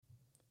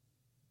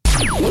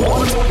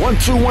One,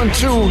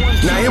 two.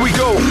 Now here we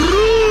go.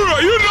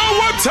 You know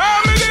what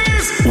time it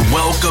is.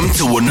 Welcome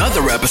to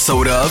another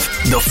episode of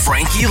the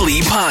Frankie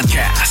Lee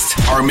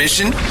Podcast. Our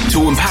mission,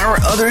 to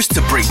empower others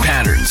to break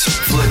patterns,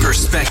 flip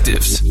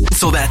perspectives,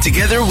 so that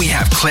together we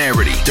have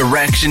clarity,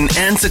 direction,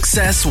 and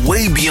success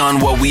way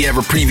beyond what we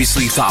ever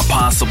previously thought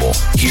possible.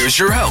 Here's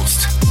your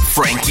host,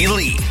 Frankie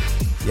Lee.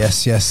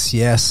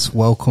 Yes.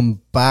 Welcome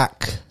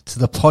back to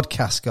the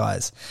podcast,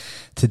 guys.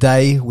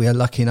 Today, we are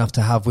lucky enough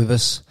to have with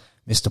us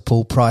Mr.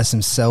 Paul Price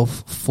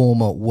himself,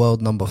 former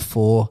world number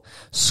 4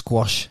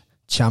 squash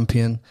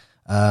champion.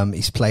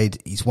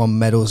 He's won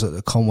medals at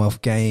the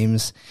Commonwealth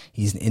Games.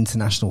 He's an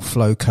international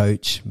flow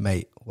coach.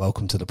 Mate,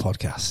 welcome to the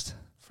podcast.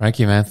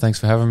 Frankie, man, thanks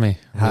for having me.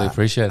 I really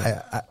appreciate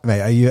it.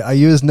 Mate, are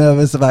you as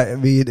nervous about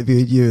me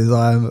interviewing you as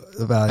I am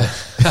about it?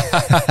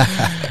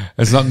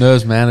 It's not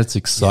nerves, man. It's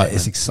excitement. Yeah,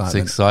 it's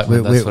excitement. It's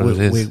excitement. That's what it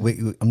is.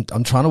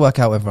 I'm trying to work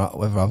out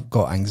whether I've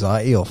got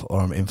anxiety or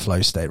I'm in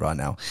flow state right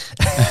now.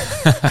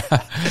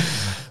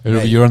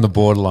 Mate, you're on the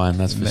borderline,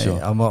 that's for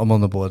sure. I'm on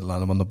the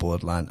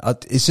borderline.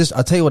 It's just,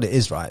 I'll tell you what it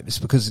is, right? It's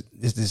because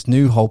there's this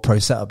new whole pro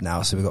setup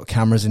now. So we've got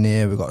cameras in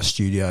here, we've got a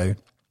studio,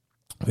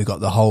 we've got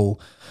the whole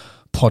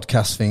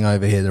podcast thing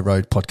over here, the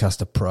Rode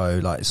Podcaster Pro.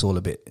 Like, it's all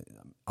a bit,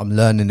 I'm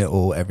learning it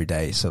all every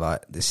day. So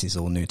like, this is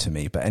all new to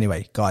me. But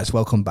anyway, guys,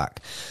 welcome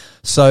back.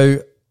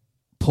 So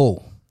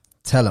Paul,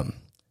 tell them,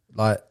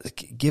 like,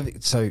 give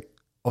it. So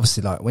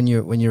obviously, like, when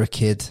you're a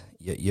kid,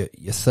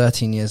 you're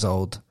 13 years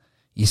old,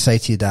 you say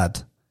to your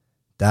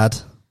Dad,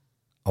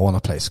 I want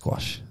to play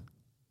squash.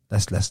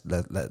 Let's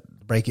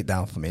break it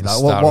down for me. Like,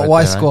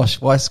 why squash?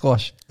 Right? Why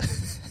squash?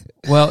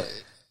 Well,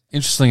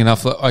 interesting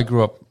enough, I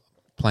grew up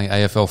playing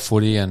AFL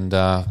footy and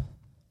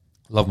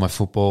love my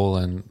football,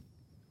 and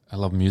I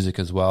love music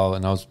as well.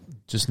 And I was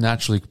just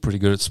naturally pretty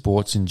good at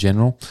sports in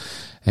general.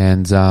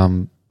 And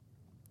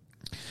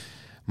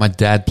my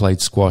dad played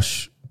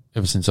squash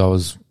ever since I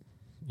was,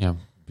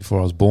 before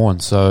I was born.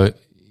 So a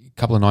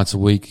couple of nights a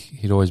week,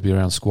 he'd always be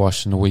around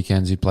squash, and the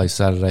weekends he'd play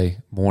Saturday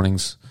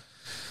mornings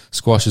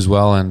squash as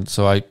well. And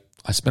so I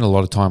spent a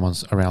lot of time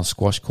around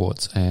squash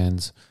courts,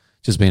 and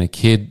just being a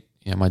kid,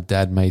 my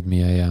dad made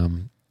me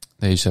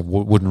they used to have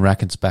wooden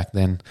rackets back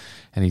then,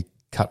 and he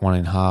cut one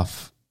in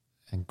half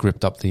and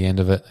gripped up the end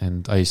of it.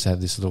 And I used to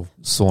have this little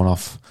sawn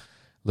off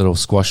little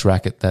squash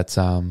racket that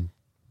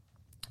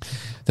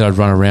I'd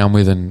run around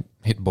with and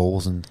hit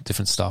balls and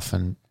different stuff.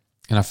 And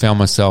I found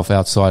myself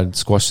outside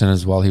squash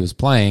centers while he was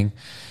playing.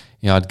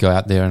 I'd go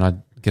out there and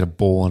I'd get a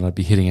ball and I'd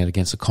be hitting it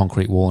against a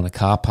concrete wall in a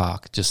car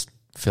park, just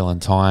filling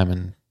time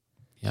and,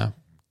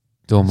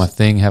 doing my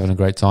thing, having a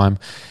great time.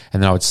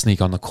 And then I would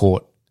sneak on the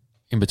court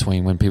in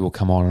between when people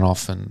come on and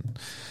off, and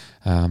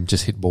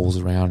just hit balls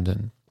around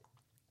and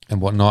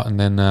whatnot. And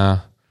then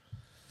I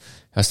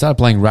started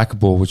playing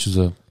racquetball, which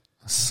was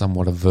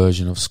somewhat a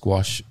version of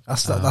squash.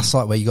 That's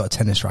like where you got a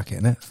tennis racket,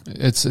 isn't it?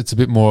 It's a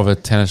bit more of a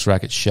tennis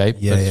racket shape,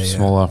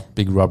 smaller,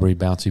 big rubbery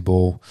bouncy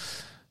ball.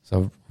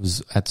 So I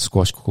was at the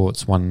squash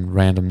courts one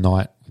random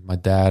night with my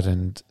dad,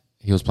 and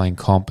he was playing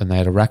comp, and they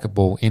had a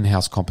racquetball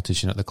in-house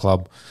competition at the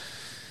club.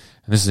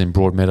 And this is in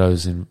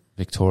Broadmeadows in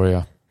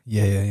Victoria.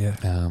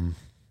 Yeah.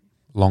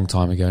 Long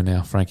time ago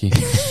now, Frankie.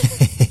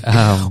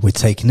 We're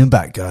taking them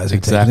back, guys.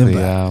 Exactly.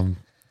 And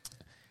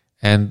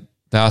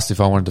they asked if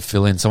I wanted to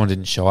fill in. Someone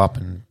didn't show up,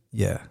 and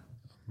I'm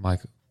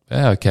like,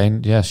 okay,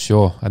 yeah,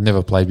 sure. I'd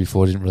never played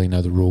before, didn't really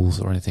know the rules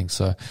or anything,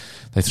 so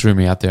they threw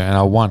me out there, and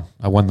I won.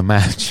 I won the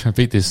match. I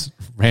beat this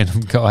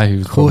random guy who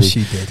was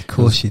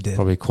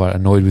probably quite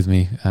annoyed with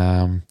me.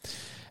 I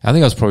think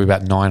I was probably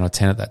about 9 or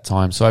 10 at that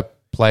time. So I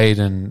played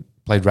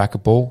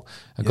racquetball.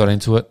 I got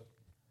into it,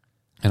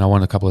 and I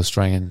won a couple of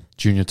Australian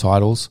junior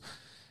titles.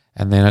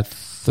 And then at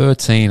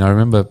 13, I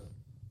remember,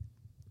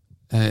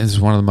 and this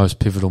is one of the most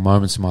pivotal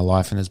moments in my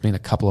life, and there's been a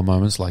couple of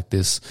moments like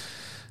this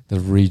that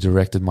have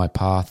redirected my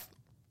path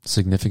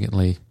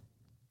significantly.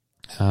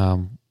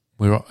 It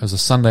was a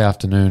Sunday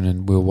afternoon,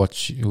 and we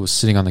were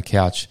sitting on the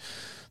couch,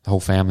 the whole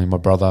family, my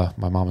brother,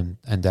 my mum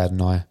and dad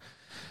and I,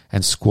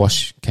 and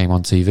squash came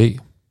on TV.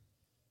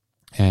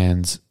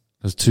 And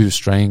there was 2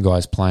 Australian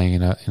guys playing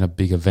in a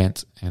big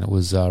event, and it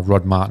was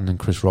Rod Martin and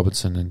Chris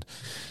Robertson, and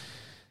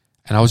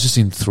I was just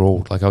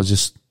enthralled. Like, I was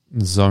just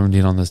zoned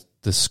in on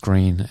the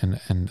screen,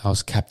 and I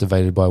was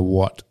captivated by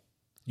what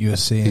you were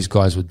seeing these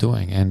guys were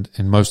doing, and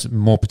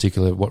more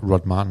particularly what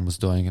Rod Martin was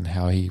doing, and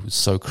how he was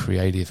so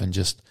creative, and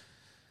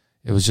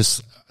it was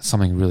just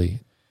something really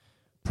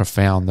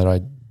profound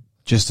that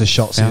just the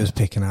shots he was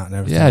picking out and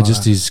everything. Yeah,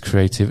 just his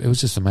creative. It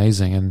was just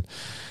amazing,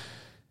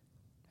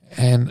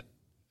 and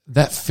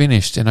that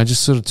finished, and I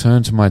just sort of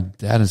turned to my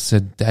dad and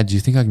said, "Dad, do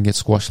you think I can get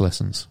squash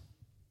lessons?"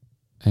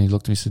 And he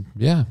looked at me and said,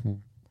 "Yeah, we'll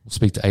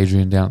speak to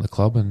Adrian down at the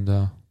club and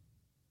we'll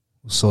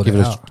sort it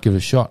out. Give it a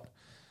shot."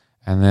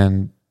 And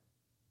then,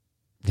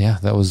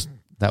 that was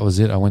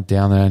it. I went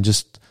down there and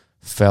just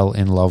fell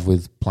in love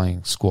with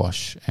playing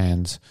squash,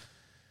 and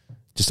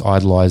just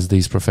idolized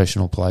these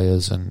professional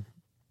players, and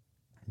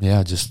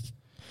just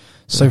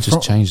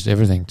changed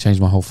everything,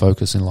 changed my whole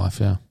focus in life.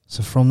 Yeah.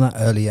 So from that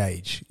early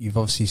age, you've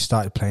obviously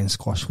started playing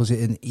squash. Was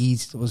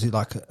it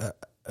like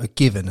a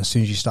given as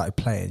soon as you started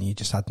playing? You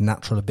just had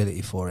natural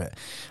ability for it,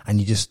 and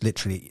you just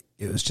literally,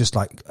 it was just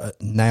like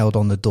nailed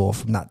on the door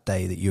from that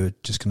day that you were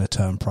just going to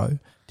turn pro.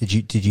 Did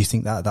you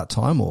think that at that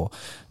time, or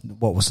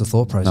what was the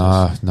thought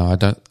process? No, I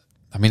don't.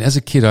 I mean, as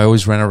a kid, I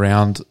always ran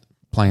around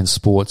playing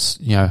sports,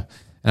 and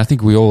I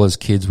think we all as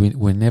kids,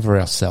 we're never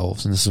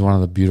ourselves. And this is one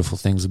of the beautiful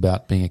things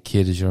about being a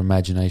kid is your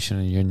imagination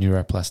and your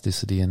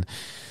neuroplasticity, and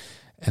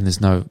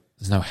there's no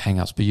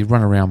hang-ups, but you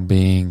run around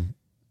being,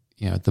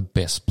 the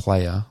best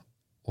player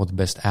or the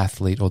best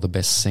athlete or the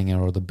best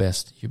singer or the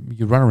best,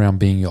 you run around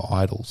being your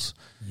idols.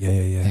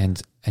 Yeah.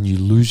 And you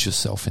lose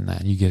yourself in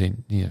that. You get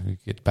in, you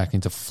get back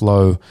into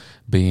flow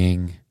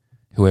being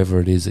whoever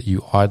it is that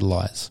you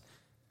idolize.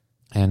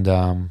 And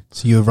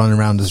so you were running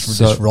around as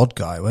this Rod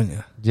guy, weren't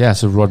you? Yeah,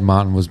 so Rod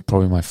Martin was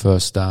probably my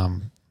first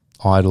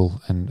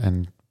idol,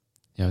 and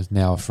is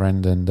now a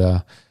friend, and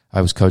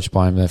I was coached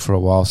by him there for a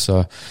while.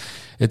 So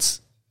it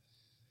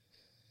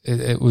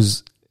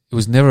was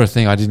never a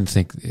thing. I didn't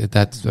think at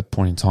that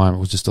point in time. It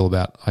was just all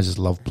about, I just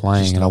loved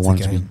playing, and I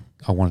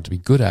wanted to be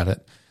good at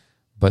it.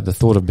 But the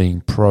thought of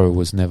being pro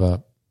was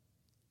never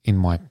in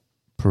my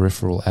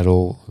peripheral at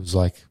all. It was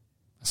like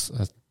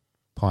a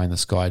pie in the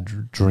sky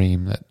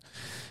dream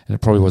and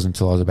it probably wasn't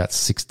until I was about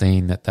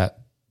 16 that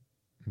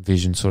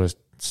vision sort of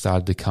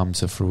started to come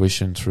to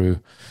fruition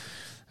through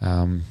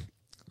one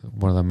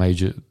of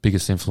the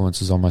biggest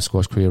influences on my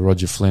squash career,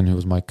 Roger Flynn, who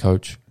was my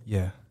coach.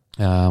 Yeah.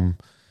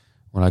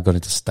 When I got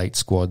into state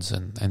squads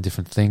and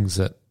different things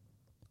and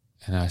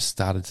I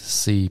started to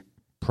see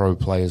pro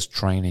players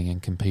training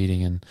and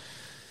competing, and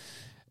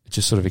it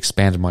just sort of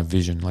expanded my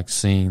vision, like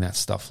seeing that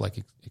stuff, like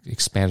it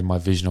expanded my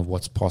vision of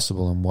what's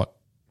possible and what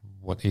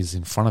is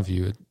in front of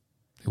you.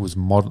 It was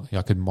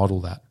I could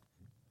model that.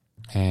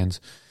 But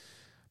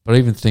I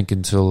even think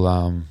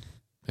until,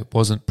 it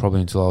wasn't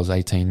probably until I was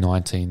 18,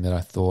 19 that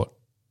I thought,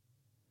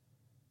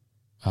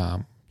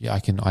 I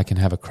can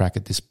have a crack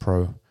at this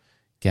pro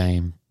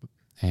game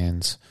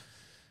and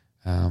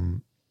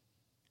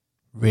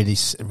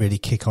really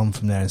kick on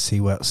from there and see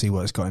what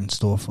it's got in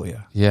store for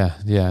you. Yeah,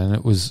 and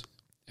it was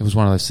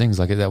one of those things,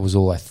 like that was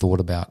all I thought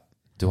about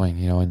doing.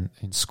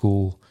 In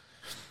school,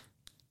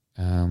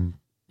 I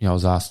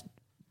was asked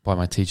by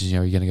my teachers,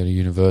 you're going to go to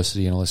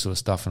university and all this sort of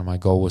stuff, and my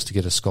goal was to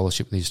get a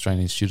scholarship with the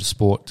Australian Institute of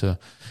Sport to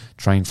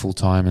train full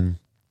time. And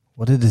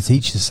what did the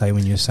teachers say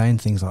when you were saying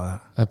things like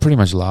that? They pretty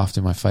much laughed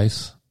in my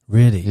face.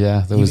 Really?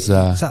 Yeah, there was.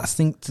 I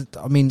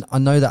mean, I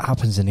know that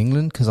happens in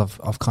England because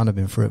I've kind of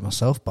been through it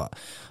myself, but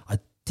I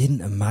didn't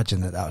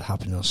imagine that would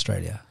happen in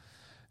Australia.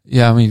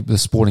 Yeah, I mean, the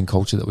sporting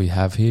culture that we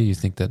have here, you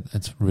think that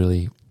it's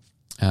really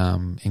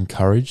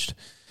encouraged.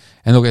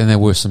 And look, and there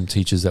were some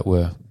teachers that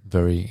were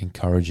very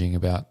encouraging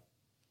about,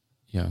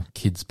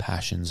 kids'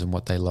 passions and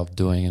what they love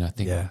doing. And I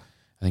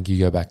think you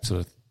go back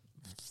sort of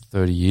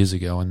 30 years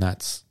ago, and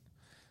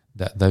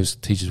those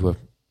teachers were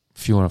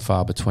few and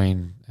far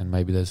between. And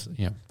maybe there's,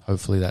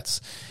 hopefully that's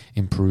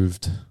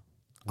improved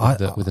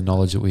with the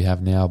knowledge that we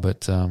have now.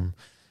 But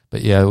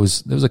yeah, there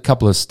was a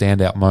couple of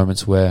standout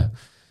moments where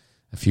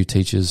a few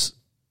teachers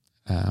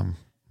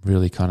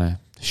really kind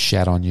of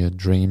shat on your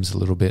dreams a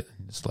little bit.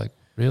 It's like,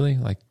 really?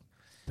 Like,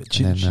 but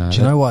do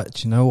you know what?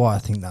 Do you know why I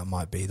think that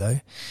might be though?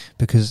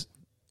 Because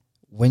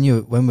when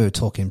we were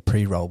talking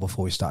pre-roll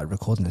before we started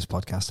recording this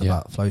podcast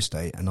about flow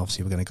state, and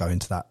obviously we're going to go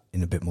into that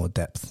in a bit more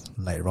depth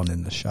later on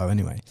in the show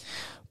anyway,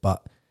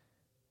 but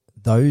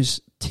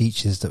those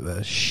teachers that were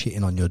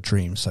shitting on your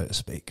dreams, so to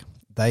speak,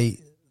 they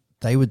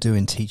were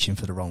doing teaching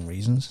for the wrong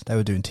reasons. They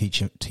were doing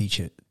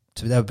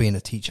they were being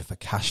a teacher for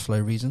cash flow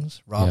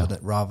reasons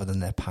rather than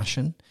their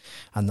passion.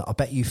 And I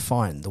bet you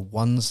find the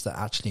ones that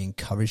actually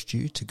encouraged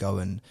you to go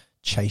and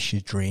chase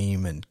your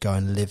dream and go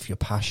and live your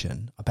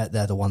passion, I bet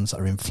they're the ones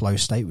that are in flow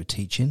state with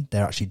teaching.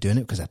 They're actually doing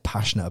it because they're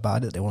passionate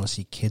about it. They want to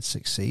see kids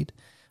succeed.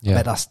 Yeah.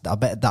 I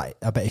bet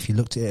if you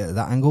looked at it at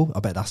that angle,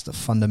 I bet that's the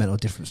fundamental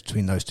difference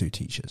between those two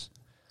teachers.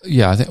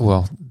 Yeah, I think,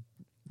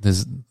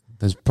 there's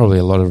probably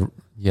a lot of,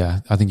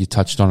 I think you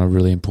touched on a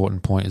really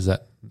important point, is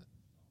that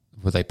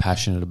were they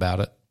passionate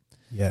about it?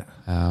 Yeah.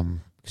 Because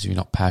if you're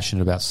not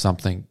passionate about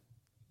something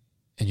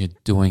and you're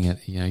doing it,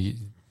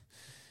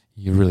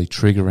 you're really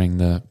triggering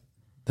the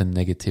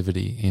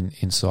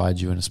negativity inside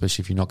you. And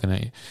especially if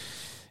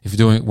you're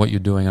doing what you're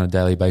doing on a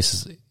daily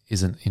basis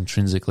isn't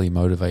intrinsically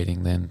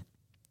motivating, then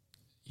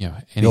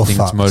anything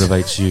that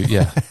motivates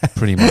you,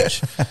 pretty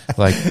much.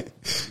 Like,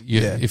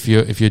 if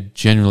you're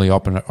genuinely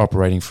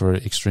operating for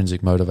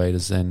extrinsic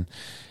motivators, then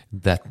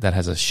that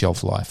has a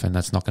shelf life, and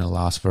that's not going to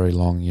last very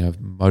long.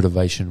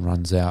 Motivation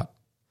runs out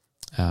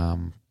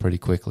pretty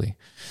quickly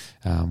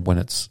when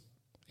it's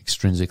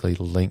extrinsically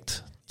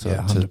linked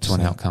to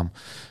an outcome.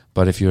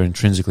 But if you're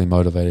intrinsically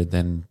motivated,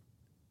 then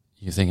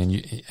you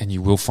think, and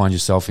you will find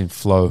yourself in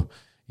flow.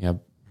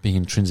 Being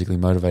intrinsically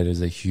motivated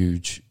is a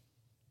huge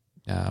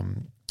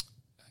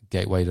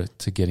gateway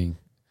to getting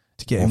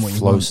in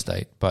flow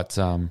state. But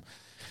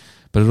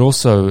it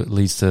also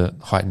leads to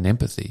heightened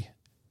empathy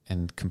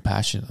and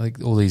compassion,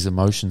 like all these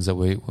emotions that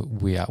we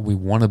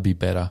want to be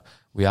better,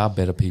 we are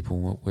better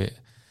people.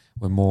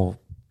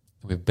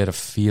 We're better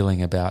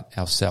feeling about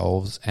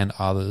ourselves and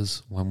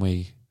others when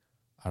we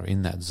are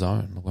in that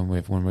zone, when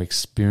we're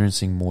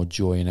experiencing more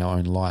joy in our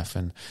own life.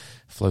 And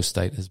flow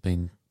state has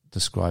been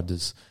described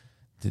as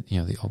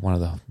one of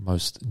the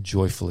most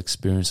joyful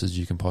experiences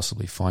you can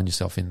possibly find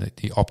yourself in,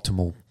 the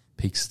optimal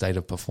peak state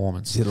of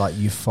performance. Is it like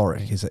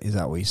euphoric? Is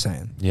that what you're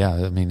saying? Yeah,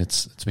 I mean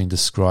it's been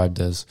described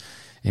as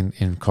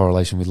in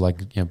correlation with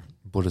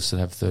Buddhists that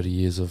have 30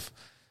 years of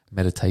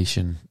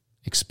meditation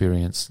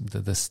experience.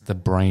 The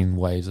brain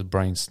waves,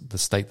 the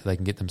state that they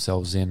can get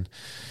themselves in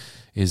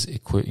is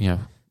equal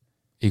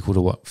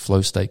to what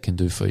flow state can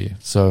do for you.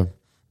 So,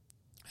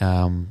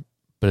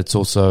 but it's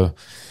also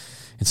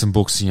in some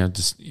books,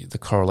 just the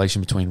correlation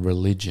between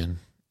religion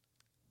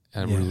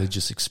and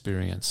religious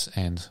experience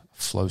and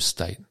flow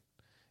state,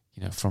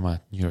 from a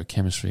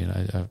neurochemistry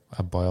and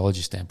a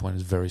biology standpoint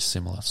is very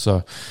similar.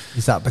 So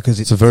is that because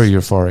it's a very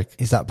euphoric?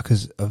 Is that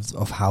because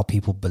of how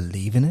people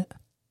believe in it?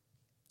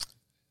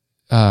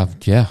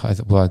 Again,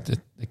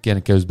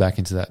 it goes back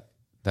into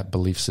that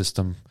belief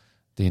system,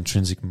 the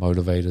intrinsic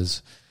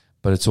motivators,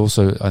 but it's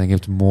also, I think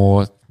it's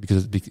more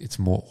because it's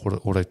more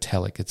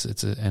autotelic.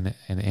 It's an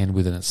end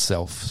within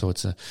itself. So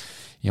it's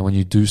when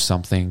you do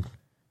something,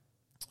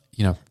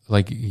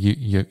 like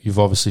you've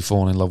obviously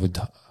fallen in love with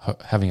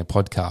having a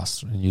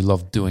podcast and you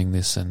love doing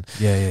this and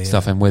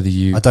stuff. And whether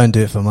I don't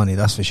do it for money,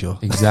 that's for sure.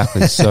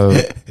 Exactly. So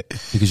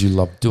because you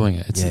love doing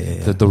it,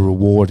 the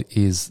reward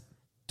is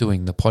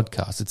doing the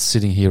podcast. It's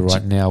sitting here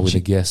right now with a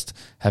guest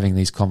having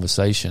these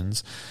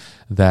conversations.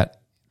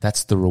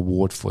 That's the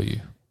reward for you.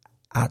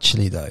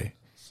 Actually, though,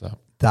 so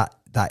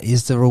that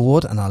is the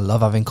reward, and I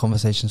love having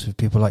conversations with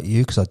people like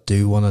you because I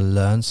do want to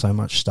learn so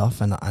much stuff,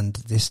 and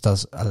this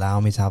does allow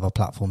me to have a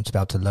platform to be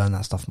able to learn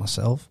that stuff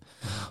myself.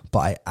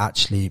 But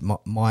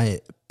my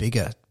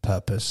bigger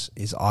purpose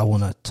is I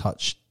want to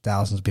touch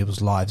thousands of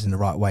people's lives in the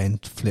right way and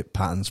flip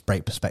patterns,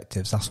 break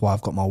perspectives. That's why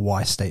I've got my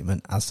why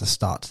statement as the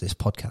start to this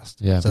podcast.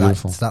 Yeah, so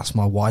beautiful. That's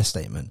my why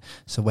statement.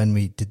 So when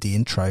we did the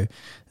intro,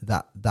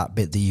 that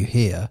bit that you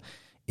hear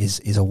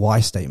is a why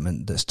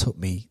statement that's took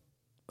me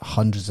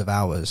hundreds of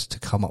hours to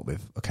come up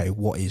with. Okay,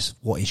 what is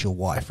your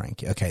why,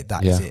 Frankie? Okay,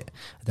 that is it.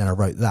 And then I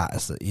wrote that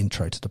as the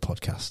intro to the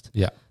podcast.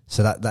 Yeah.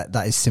 So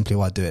that is simply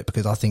why I do it,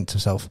 because I think to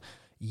myself,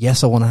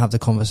 yes, I want to have the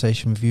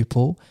conversation with you,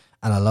 Paul,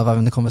 and I love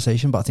having the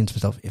conversation, but I think to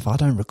myself, if I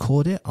don't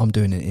record it, I'm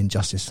doing an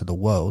injustice to the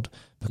world,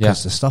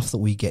 because the stuff that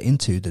we get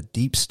into, the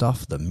deep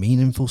stuff, the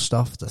meaningful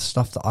stuff, the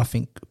stuff that I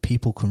think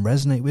people can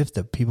resonate with,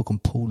 that people can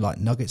pull like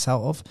nuggets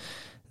out of,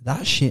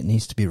 that shit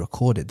needs to be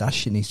recorded. That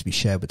shit needs to be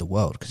shared with the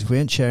world. Because if we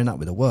ain't sharing that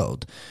with the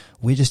world,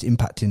 we're just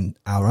impacting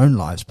our own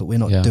lives, but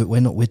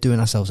we're doing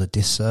ourselves a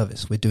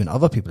disservice. We're doing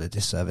other people a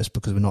disservice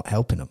because we're not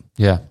helping them.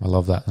 Yeah, I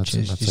love that.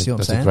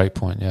 That's a great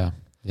point. Yeah,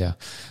 yeah.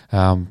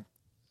 And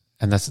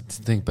that's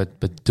the thing.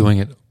 But doing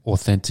it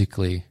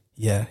authentically,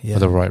 for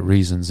the right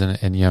reasons, and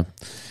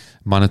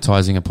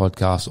monetizing a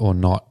podcast or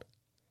not,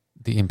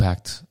 the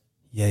impact,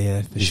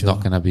 is not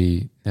going to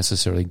be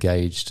necessarily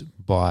gauged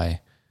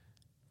by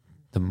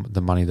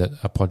the money that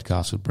a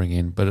podcast would bring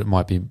in, but it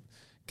might be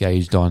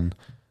gauged on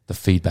the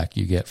feedback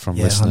you get from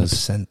listeners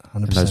 100%.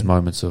 And those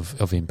moments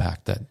of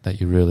impact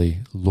that you're really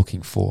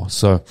looking for.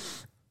 So,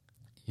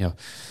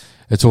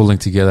 it's all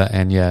linked together.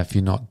 And if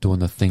you're not doing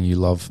the thing you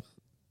love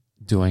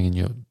doing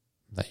and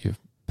that you're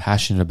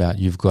passionate about,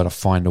 you've got to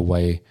find a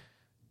way,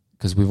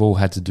 because we've all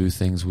had to do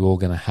things. We're all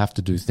going to have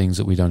to do things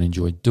that we don't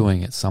enjoy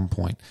doing at some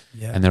point.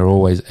 Yeah. And there are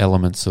always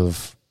elements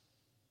of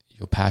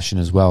your passion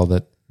as well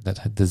that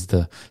there's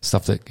the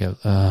stuff that goes,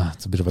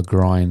 it's a bit of a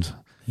grind.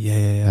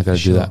 Yeah. I got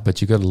to do that,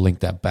 but you got to link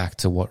that back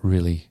to what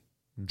really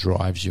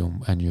drives you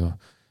and your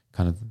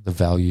kind of the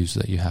values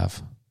that you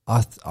have.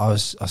 I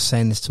was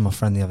saying this to my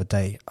friend the other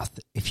day.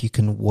 If you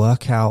can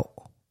work out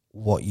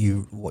what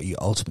you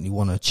ultimately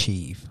want to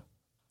achieve,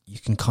 you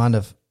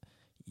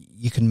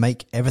can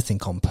make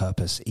everything on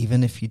purpose,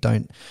 even if you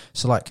don't.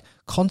 So like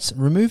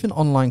removing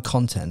online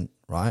content,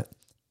 right,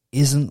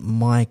 isn't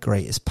my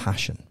greatest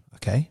passion.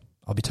 Okay.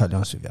 I'll be totally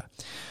honest with you.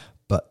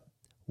 But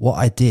what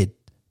I did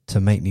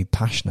to make me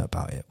passionate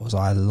about it was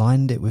I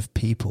aligned it with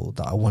people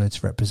that I wanted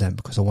to represent,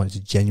 because I wanted to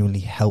genuinely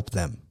help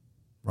them,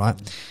 right?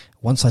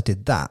 Once I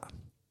did that,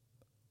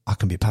 I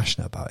can be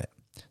passionate about it.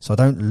 So I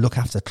don't look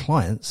after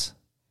clients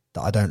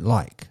that I don't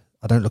like.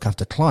 I don't look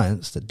after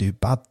clients that do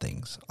bad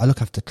things. I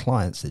look after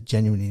clients that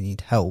genuinely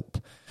need help,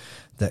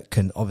 that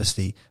can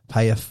obviously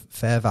pay a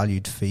fair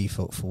valued fee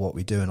for what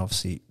we do. And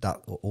obviously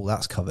all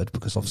that's covered,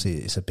 because obviously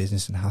it's a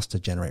business and has to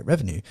generate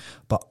revenue.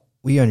 But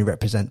we only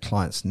represent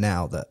clients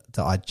now that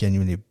I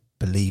genuinely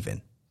believe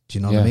in. Do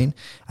you know what I mean?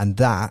 And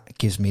that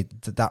gives me,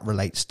 that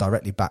relates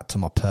directly back to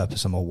my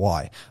purpose and my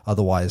why.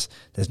 Otherwise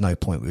there's no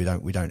point. We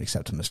don't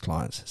accept them as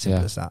clients.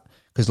 Simple as that.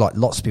 Because like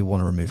lots of people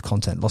want to remove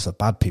content, lots of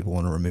bad people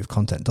want to remove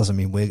content. Doesn't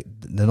mean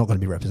they're not going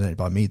to be represented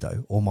by me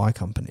though, or my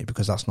company,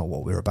 because that's not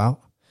what we're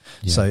about.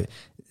 Yeah. So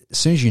as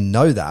soon as you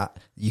know that,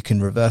 you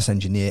can reverse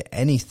engineer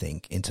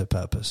anything into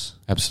purpose.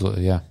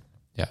 Absolutely, yeah.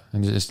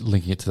 And just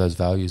linking it to those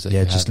values that you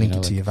have. Just link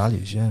it to your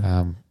values,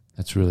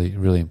 that's really,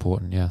 really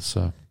important, yeah.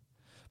 So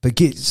But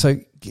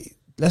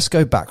let's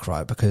go back,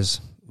 right?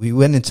 Because we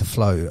went into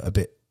flow a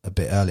bit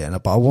earlier,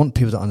 but I want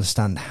people to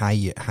understand how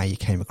you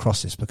came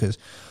across this, because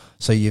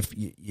so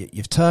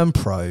you've turned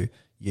pro,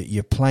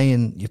 you're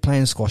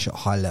playing squash at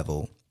high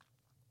level.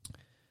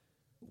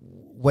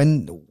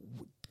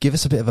 Give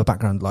us a bit of a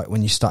background, like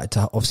when you started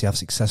to obviously have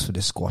success with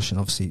this squash and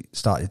obviously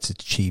started to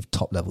achieve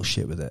top level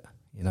shit with it,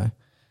 you know?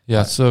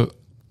 Yeah. So,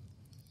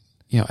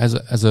 I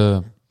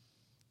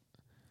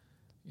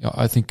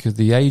think at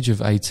the age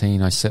of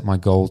 18, I set my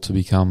goal to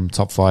become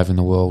top 5 in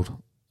the world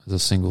as a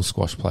single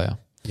squash player.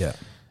 Yeah.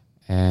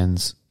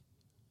 And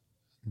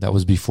that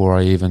was before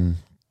I even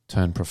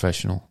turned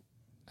professional.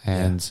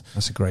 And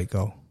that's a great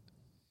goal.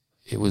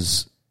 It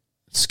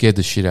scared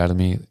the shit out of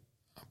me,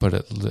 but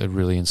it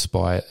really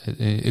inspired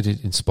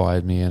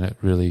me, and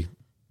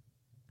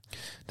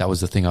that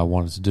was the thing I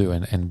wanted to do,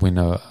 and win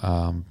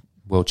a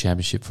world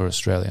championship for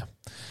Australia.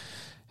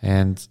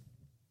 And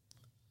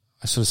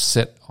I sort of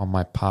set on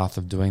my path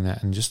of doing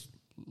that, and just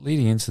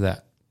leading into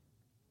that,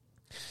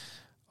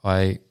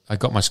 I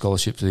got my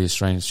scholarship to the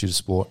Australian Institute of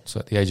Sport. So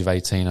at the age of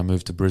 18, I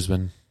moved to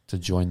Brisbane to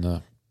join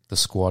the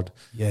squad.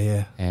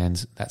 Yeah.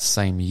 And that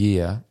same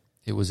year,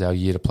 it was our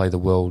year to play the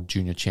World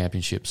Junior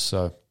Championships.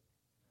 So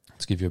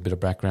to give you a bit of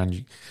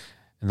background,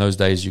 in those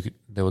days,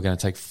 they were going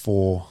to take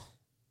 4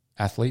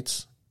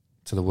 athletes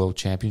to the World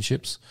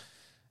Championships,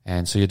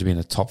 and so you had to be in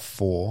the top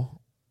 4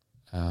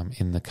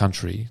 in the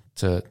country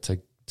to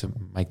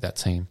make that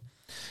team.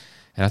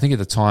 And I think at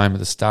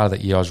the start of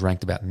that year, I was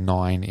ranked about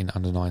 9 in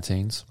under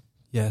 19s.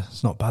 Yeah,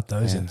 it's not bad though,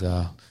 is it?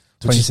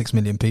 26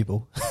 million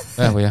people.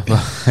 Well,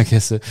 I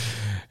guess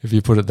if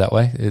you put it that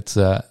way, it's.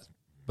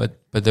 But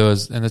there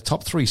was, and the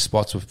top 3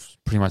 spots were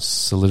pretty much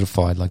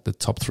solidified. Like the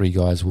top 3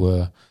 guys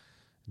were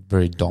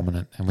very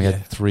dominant, and we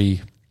had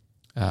 3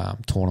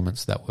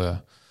 tournaments that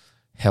were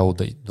held,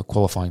 the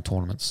qualifying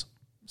tournaments.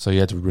 So you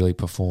had to really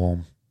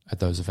perform at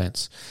those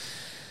events.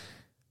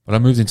 But I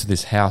moved into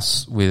this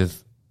house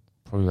with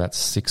probably about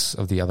 6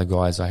 of the other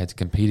guys I had to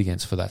compete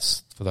against for that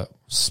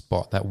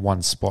spot, that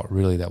one spot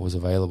really that was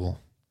available.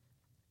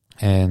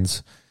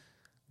 And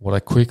what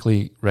I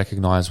quickly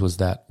recognized was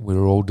that we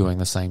were all doing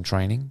the same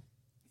training.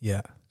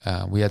 Yeah.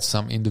 We had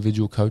some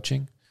individual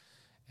coaching,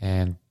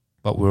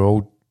 but we're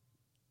all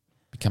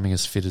becoming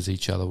as fit as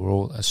each other. We're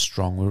all as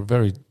strong. We're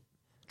very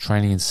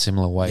training in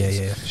similar ways.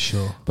 Yeah, for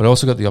sure. But I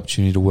also got the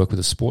opportunity to work with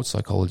a sports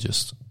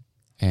psychologist,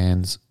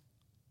 and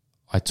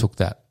I took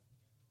that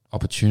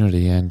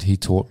opportunity, and he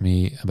taught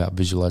me about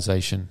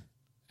visualization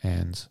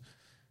and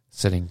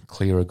setting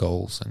clearer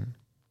goals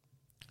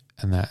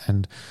and that.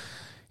 And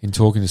in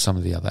talking to some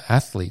of the other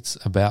athletes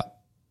about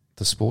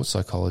the sports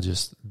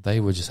psychologist, they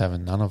were just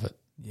having none of it.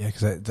 Yeah,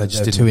 because they're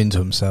too into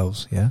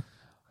themselves, yeah?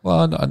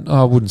 Well,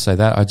 I wouldn't say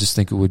that. I just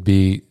think it would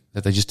be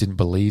that they just didn't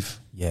believe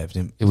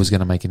it was going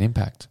to make an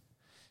impact,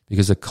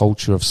 because the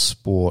culture of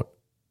sport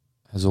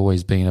has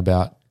always been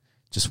about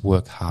just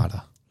work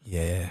harder.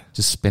 Yeah.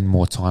 Just spend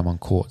more time on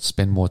court,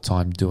 spend more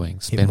time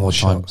spend more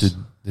time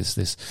doing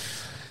this.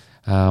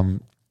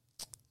 And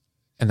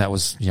that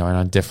was, and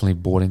I definitely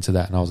bought into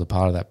that, and I was a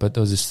part of that. But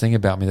there was this thing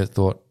about me that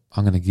thought,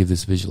 I'm going to give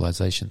this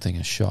visualization thing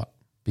a shot,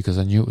 because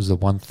I knew it was the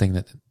one thing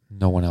that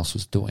no one else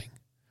was doing.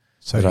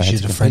 So you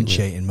should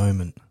differentiate in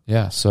moment.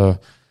 Yeah. So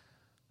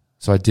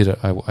I did it.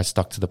 I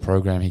stuck to the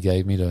program he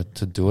gave me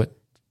to do it,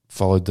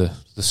 followed the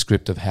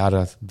script of how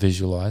to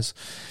visualize,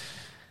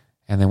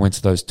 and then went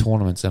to those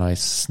tournaments, and I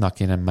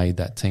snuck in and made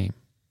that team.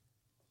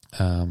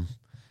 And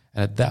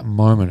at that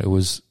moment, it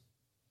was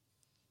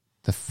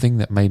the thing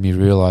that made me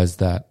realize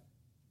that,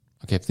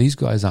 okay, if these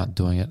guys aren't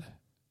doing it,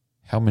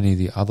 how many of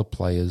the other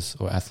players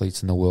or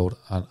athletes in the world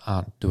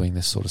aren't doing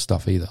this sort of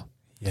stuff either?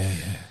 Yeah.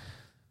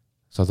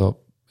 So I thought,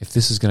 if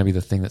this is going to be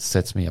the thing that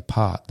sets me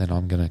apart, then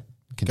I'm going to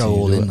continue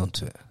go all to do in it.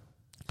 onto it.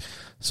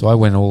 So I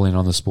went all in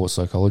on the sports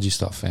psychology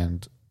stuff,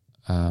 and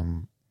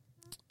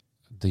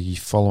the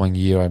following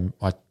year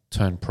I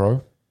turned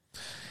pro,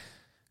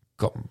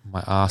 got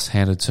my ass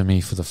handed to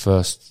me for the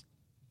first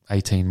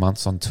 18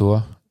 months on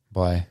tour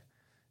by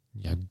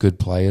good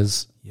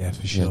players. Yeah,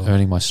 for sure.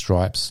 Earning my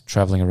stripes,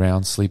 traveling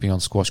around, sleeping on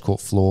squash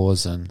court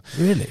floors, and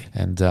really,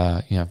 and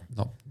not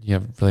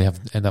really have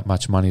end up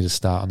much money to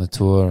start on the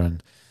tour,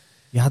 and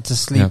you had to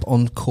sleep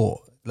on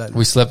court.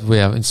 We slept.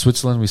 In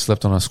Switzerland. We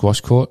slept on a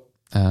squash court.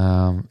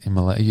 In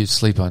Malaysia, you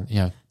sleep on.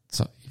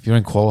 So if you're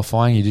in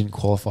qualifying, you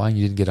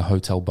didn't get a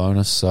hotel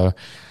bonus. So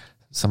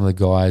some of the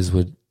guys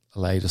would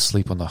allow you to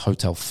sleep on the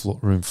hotel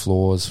room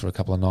floors for a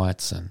couple of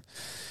nights, and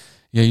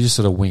you just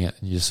sort of wing it,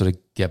 and you just sort of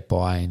get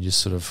by, and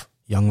just sort of.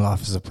 Young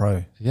life as a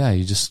pro. Yeah,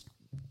 you're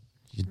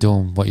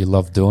doing what you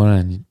love doing,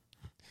 and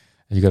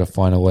you got to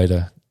find a way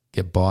to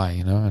get by,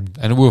 And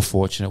we were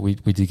fortunate. We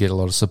did get a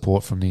lot of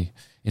support from the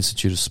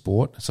Institute of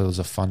Sport, so there was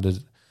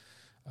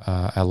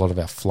a lot of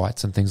our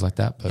flights and things like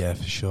that. But yeah,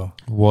 for sure.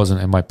 It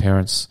wasn't, and my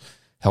parents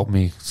helped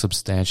me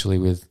substantially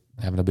with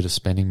having a bit of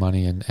spending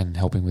money and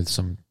helping with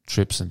some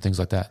trips and things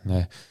like that.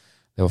 And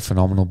they were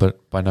phenomenal,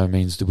 but by no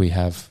means did we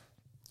have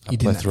you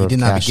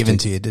didn't have it given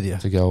to you, did you?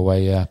 To go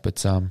away, yeah.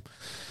 But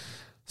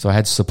So I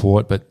had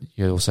support, but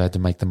you also had to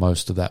make the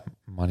most of that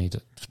money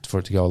for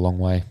it to go a long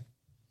way.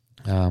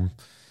 And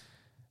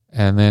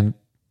then,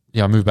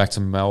 I moved back to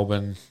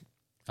Melbourne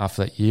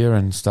after that year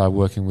and started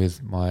working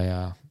with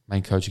my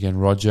main coach again,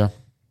 Roger,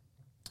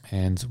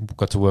 and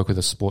got to work with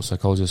a sports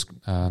psychologist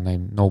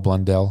named Noel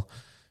Blundell,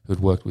 who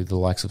had worked with the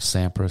likes of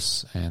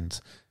Sampras and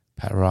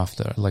Pat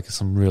Rafter, like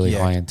some really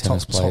high-end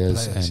tennis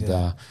players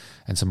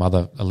and some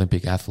other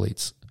Olympic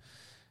athletes.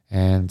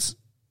 And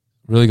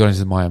really got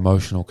into my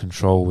emotional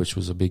control, which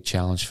was a big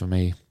challenge for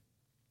me,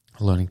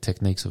 learning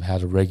techniques of how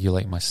to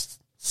regulate my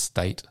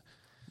state.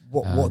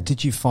 What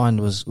did you find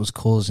was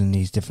causing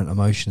these different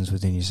emotions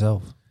within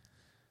yourself?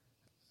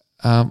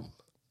 To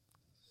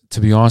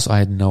be honest, I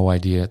had no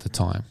idea at the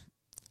time.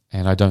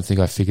 And I don't think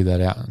I figured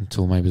that out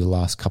until maybe the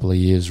last couple of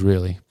years,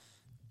 really.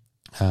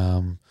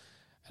 And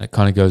it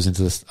kind of goes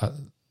into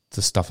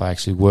the stuff I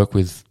actually work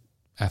with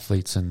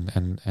athletes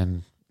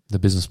and the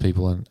business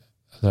people and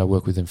that I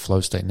work with in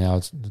flow state now.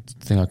 It's the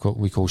thing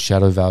we call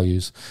shadow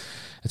values.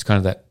 It's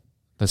kind of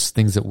those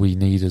things that we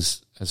need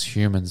as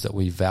humans that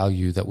we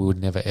value that we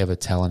would never ever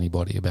tell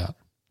anybody about.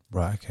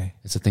 Right. Okay.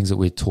 It's the things that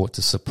we're taught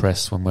to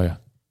suppress when we're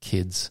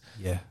kids.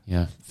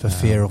 Yeah. For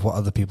fear of what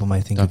other people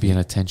may think. Don't be an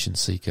attention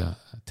seeker.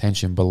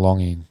 Attention,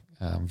 belonging,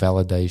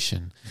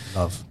 validation,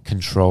 love,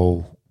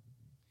 control.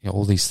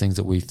 All these things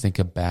that we think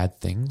are bad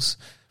things,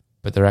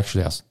 but they're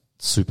actually our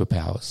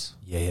superpowers.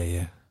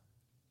 Yeah.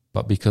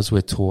 But because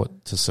we're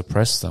taught to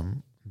suppress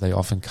them, they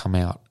often come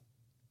out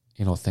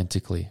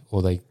inauthentically,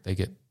 or they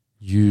get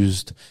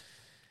used.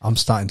 I'm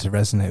starting to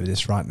resonate with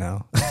this right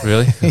now.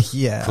 Really?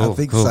 Yeah, cool, I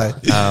think cool.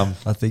 so.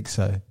 I think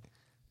so.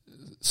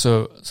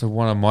 So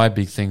one of my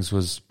big things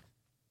was,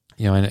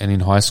 and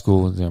in high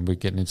school, we're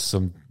getting into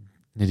some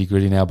nitty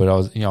gritty now, but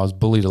I was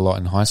bullied a lot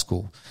in high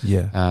school.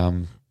 Yeah.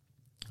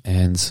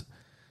 And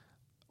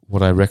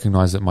what I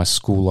recognized that my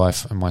school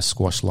life and my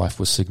squash life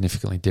was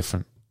significantly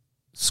different.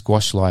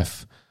 Squash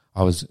life,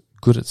 I was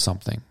good at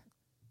something.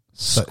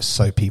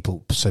 So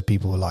people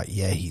were like,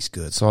 yeah, he's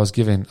good. So I was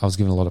given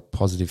a lot of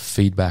positive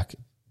feedback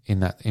in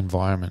that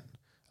environment,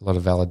 a lot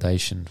of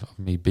validation of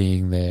me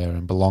being there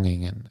and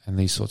belonging and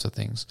these sorts of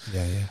things.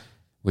 Yeah.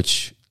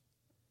 Which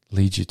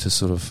leads you to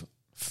sort of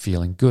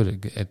feeling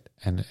good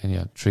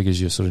and triggers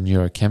your sort of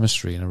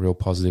neurochemistry in a real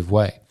positive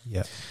way.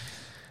 Yeah.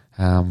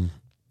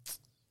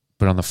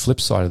 But on the flip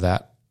side of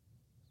that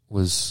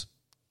was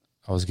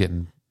I was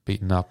getting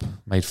beaten up,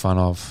 made fun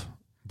of,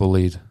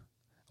 bullied,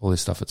 all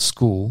this stuff at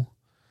school.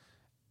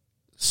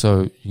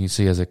 So you can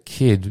see as a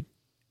kid,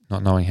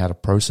 not knowing how to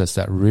process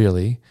that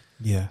really,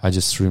 I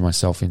just threw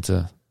myself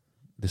into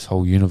this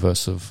whole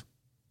universe of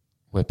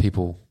where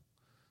people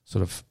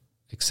sort of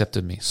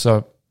accepted me.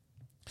 So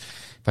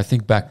if I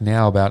think back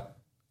now about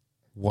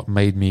what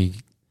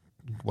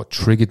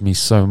triggered me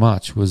so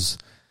much was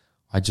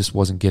I just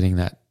wasn't getting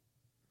that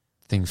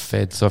thing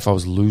fed. So if I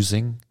was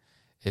losing,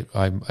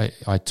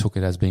 I took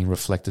it as being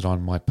reflected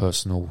on my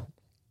personal,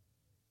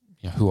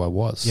 who I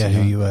was. Yeah,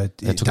 who you were.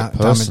 It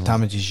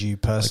Damages you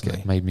personally.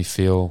 Like it made me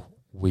feel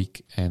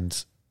weak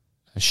and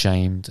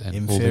ashamed and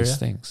inferior? All these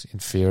things.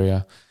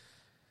 Inferior.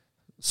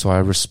 So I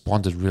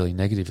responded really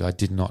negatively. I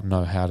did not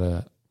know how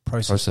to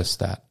process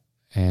that.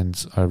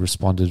 And I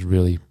responded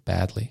really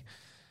badly.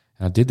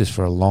 And I did this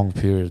for a long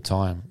period of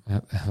time,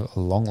 a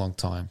long, long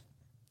time.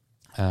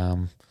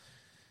 And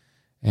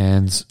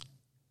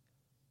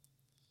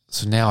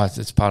so now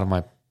it's part of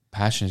my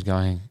passion is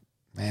going,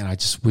 man, I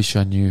just wish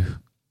I knew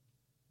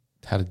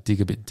how to dig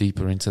a bit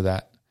deeper into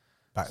that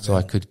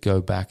I could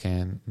go back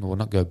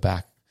not go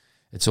back.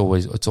 It's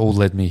all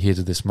led me here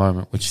to this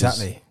moment, which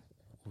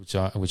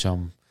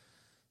I'm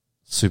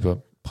super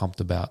pumped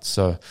about.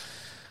 So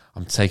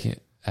I'm taking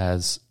it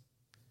as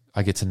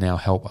I get to now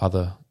help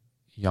other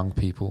young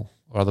people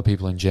or other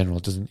people in general.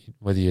 It doesn't,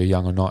 whether you're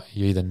young or not,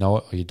 you either know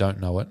it or you don't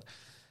know it,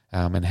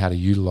 and how to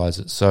utilize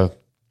it. So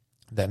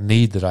that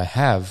need that I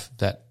have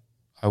that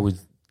I would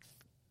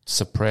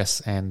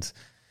suppress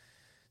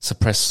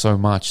so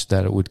much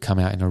that it would come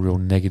out in a real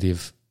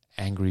negative,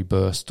 angry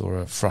burst or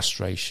a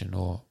frustration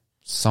or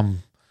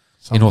some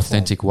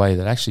inauthentic way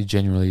that actually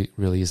genuinely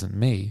really isn't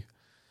me.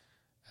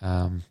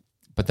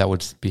 But that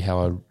would be how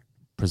I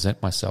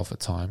present myself at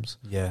times.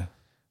 Yeah.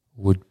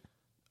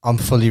 I'm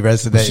fully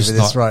resonating with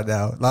this right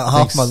now. Like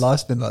half my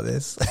life's been like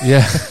this.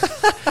 Yeah.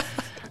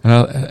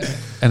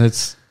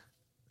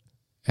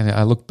 And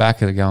I look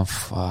back at it going,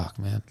 fuck,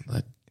 man.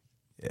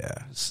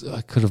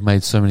 I could have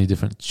made so many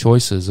different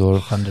choices, or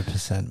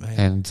 100%, mate.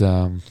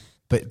 And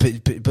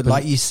but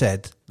like you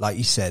said,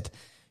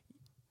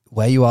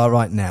 where you are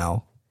right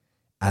now,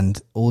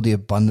 and all the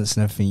abundance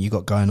and everything you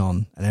got going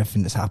on, and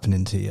everything that's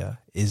happening to you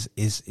is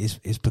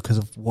because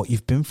of what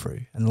you've been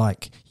through. And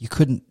like you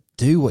couldn't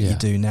do what you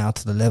do now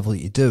to the level that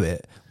you do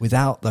it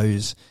without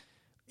those.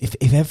 If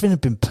everything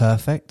had been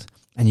perfect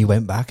and you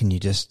went back and you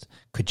just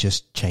could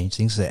just change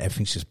things so that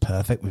everything's just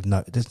perfect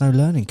there's no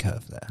learning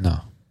curve there.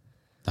 No,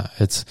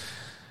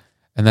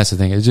 and that's the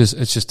thing. It's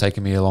just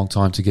taken me a long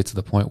time to get to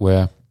the point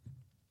where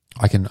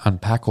I can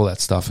unpack all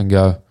that stuff and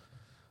go,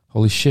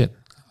 holy shit,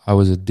 I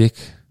was a dick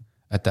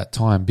at that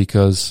time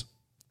because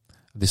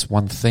this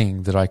one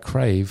thing that I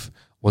crave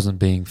wasn't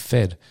being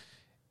fed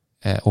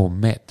or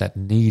met. That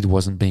need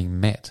wasn't being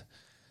met.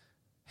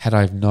 Had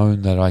I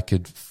known that I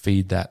could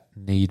feed that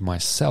need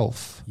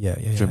myself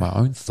through my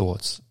own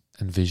thoughts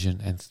and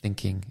vision and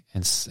thinking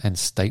and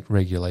state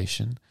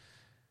regulation,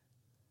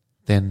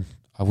 then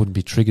I wouldn't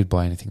be triggered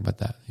by anything but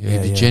that.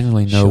 If you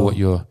genuinely know what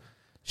your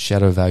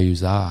shadow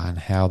values are and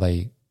how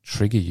they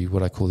trigger you,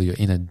 what I call your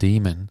inner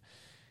demon,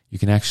 you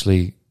can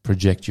actually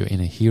project your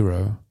inner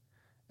hero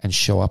and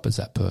show up as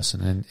that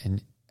person.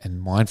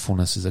 And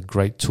mindfulness is a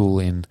great tool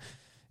in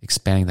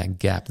expanding that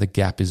gap. The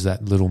gap is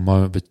that little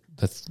moment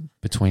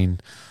between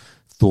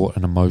thought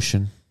and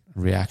emotion,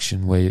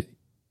 reaction, where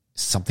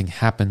something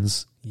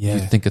happens. You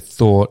think a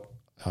thought,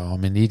 oh,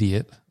 I'm an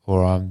idiot,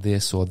 or I'm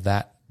this, or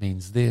that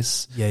means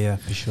this. Yeah,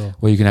 for sure.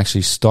 Where you can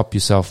actually stop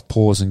yourself,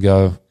 pause and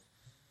go,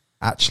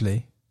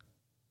 actually,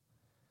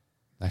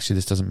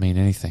 this doesn't mean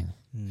anything.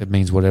 It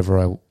means whatever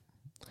I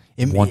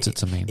want it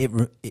to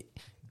mean.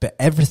 But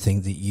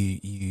everything that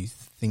you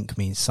think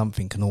means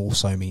something can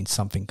also mean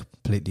something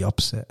completely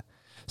opposite.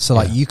 So,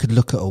 like, you could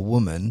look at a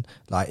woman,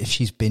 like, if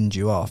she's binned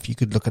you off, you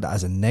could look at it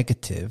as a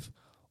negative,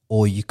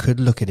 or you could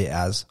look at it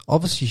as,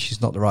 obviously,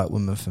 she's not the right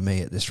woman for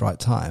me at this right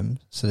time.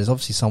 So there's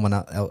obviously someone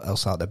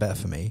else out there better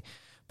for me.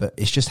 But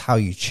it's just how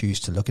you choose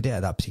to look at it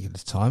at that particular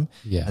time.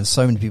 Yeah. And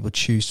so many people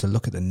choose to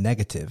look at the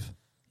negative.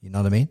 You know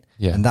what I mean?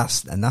 Yeah. And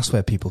that's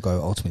where people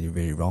go ultimately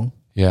really wrong.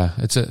 Yeah.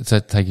 It's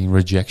taking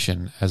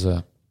rejection as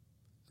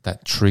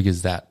that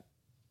triggers that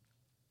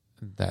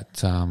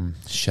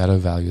shadow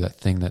value, that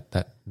thing,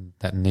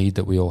 that need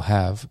that we all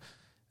have,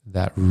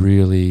 that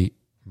really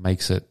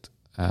makes it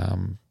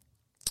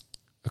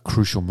a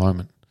crucial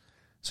moment.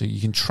 So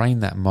you can train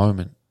that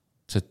moment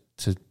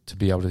to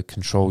be able to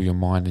control your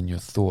mind and your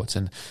thoughts.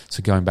 And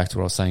so going back to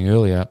what I was saying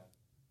earlier,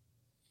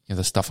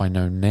 the stuff I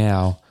know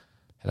now,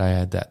 that I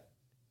had that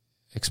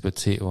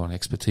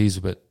expertise,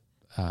 but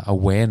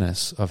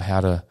awareness of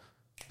how to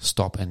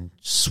stop and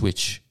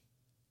switch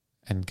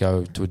and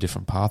go to a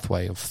different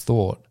pathway of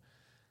thought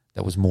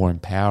that was more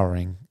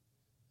empowering,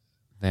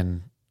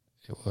 then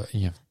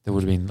there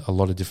would have been a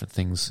lot of different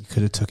things. You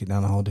could have took it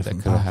down a whole different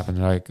path. That could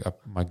have happened.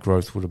 My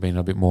growth would have been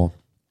a bit more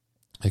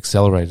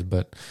accelerated.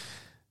 But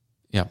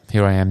yeah,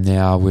 here I am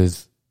now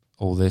with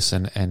all this,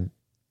 and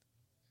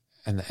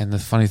the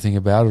funny thing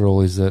about it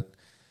all is that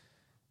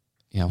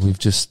we've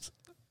just,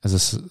 as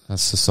a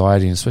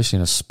society, and especially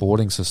in a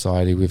sporting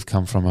society, we've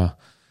come from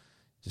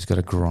just got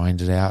to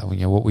grind it out.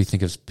 What we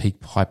think of as peak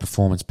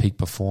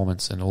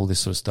performance, and all this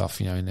sort of stuff.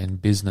 In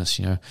business,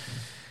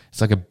 it's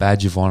like a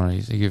badge of honor.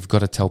 You've got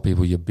to tell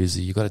people you're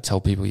busy. You've got to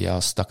tell people, I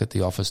was stuck at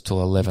the office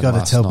till 11 last night. You've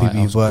got to tell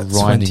people you've worked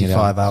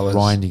 25 hours.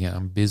 Grinding it.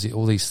 I'm busy.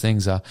 All these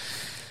things are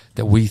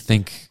that we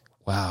think,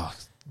 wow,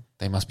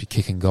 they must be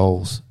kicking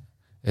goals.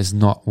 It's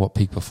not what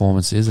peak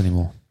performance is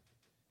anymore.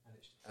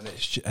 And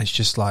it's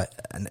just like,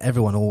 and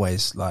everyone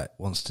always like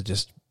wants to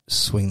just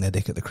swing their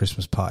dick at the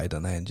Christmas party,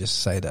 don't they? And just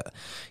say that,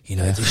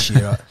 this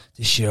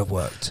year I've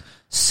worked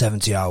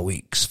 70-hour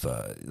weeks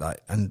for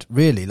and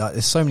really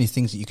there's so many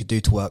things that you could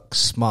do to work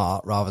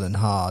smart rather than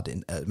hard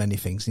in many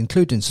things,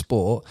 including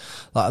sport.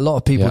 Like a lot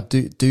of people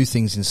do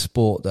things in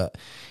sport that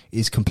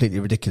is completely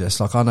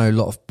ridiculous. Like I know a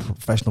lot of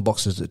professional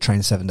boxers that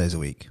train 7 days a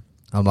week.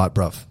 I'm like,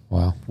 bruv,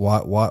 wow,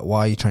 why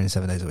are you training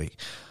 7 days a week?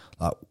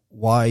 Like,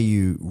 why are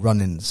you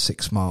running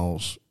 6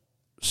 miles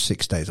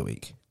 6 days a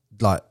week?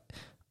 Like,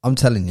 I'm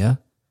telling you,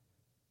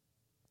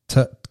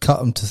 cut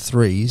them to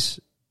threes,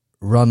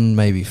 run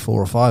maybe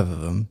 4 or 5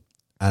 of them,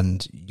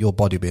 and your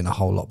body will be in a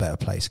whole lot better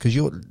place.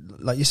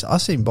 Because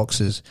I've seen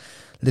boxers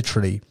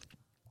literally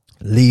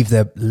leave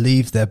their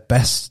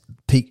best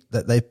peak,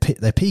 that they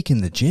peak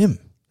in the gym.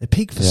 They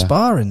peak for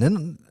sparring,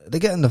 then they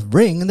get in the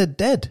ring and they're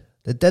dead.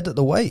 They're dead at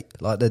the weight.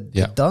 Like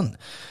they're done.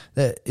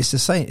 It's the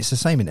same. It's the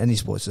same in any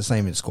sport. It's the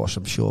same in squash,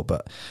 I'm sure.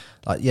 But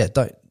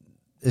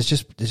there's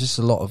just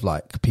a lot of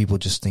like people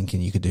just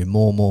thinking you could do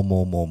more, and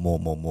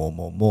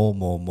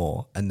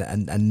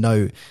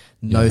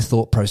no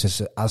thought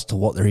process as to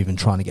what they're even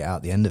trying to get out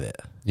at the end of it.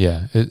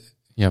 Yeah,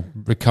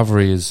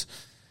 recovery is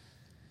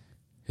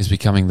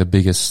becoming the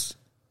biggest,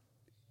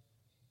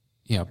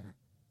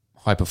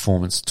 high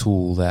performance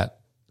tool that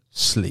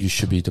you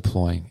should be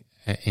deploying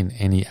in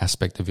any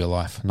aspect of your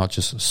life, not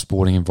just a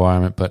sporting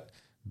environment, but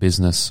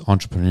business,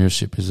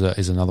 entrepreneurship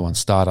is another one.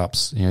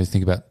 Startups,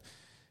 think about,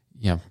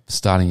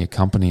 starting your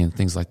company and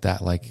things like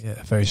that. Like,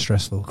 very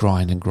stressful.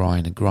 Grind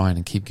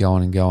and keep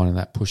going and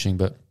that pushing.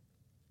 But,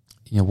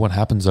 what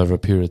happens over a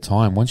period of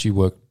time, once you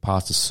work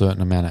past a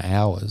certain amount of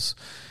hours,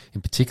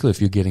 in particular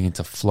if you're getting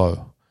into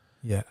flow.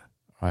 Yeah.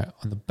 Right.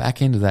 On the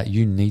back end of that,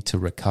 you need to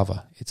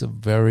recover. It's a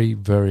very,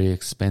 very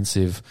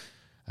expensive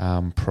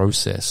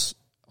process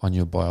on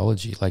your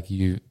biology.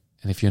 And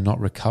if you're not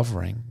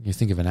recovering, you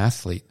think of an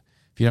athlete,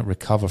 if you don't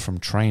recover from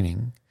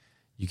training,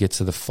 you get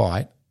to the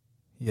fight.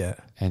 Yeah.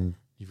 And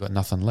you've got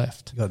nothing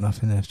left. You've got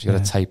nothing left. You've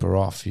got to taper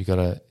off. You've got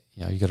to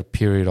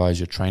periodize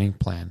your training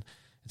plan.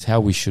 It's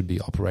how we should be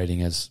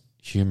operating as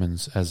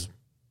humans, as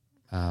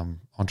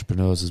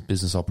entrepreneurs, as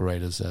business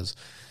operators, as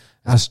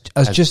as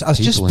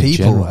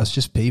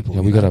just people.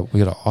 We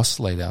gotta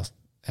oscillate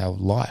our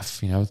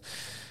life.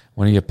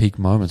 One of your peak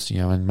moments.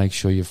 And make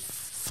sure you're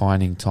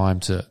finding time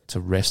to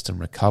rest and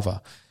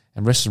recover.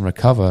 And rest and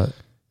recover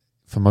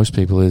for most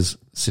people is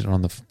sitting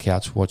on the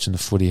couch watching the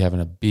footy, having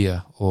a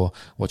beer, or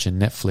watching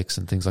Netflix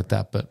and things like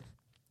that. But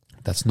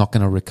that's not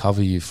going to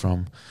recover you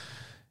from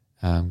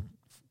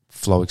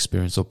flow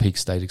experience or peak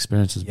state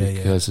experiences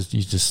because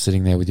you're just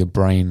sitting there with your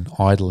brain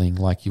idling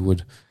like you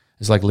would.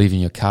 It's like leaving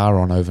your car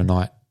on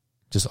overnight,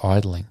 just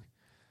idling.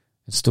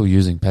 It's still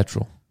using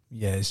petrol.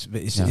 Yeah,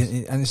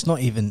 and it's not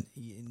even,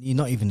 you're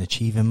not even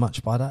achieving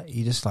much by that.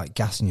 You're just like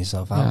gassing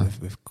yourself out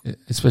with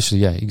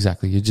especially,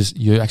 exactly.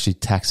 You're actually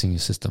taxing your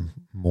system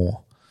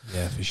more.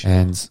 Yeah, for sure.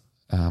 And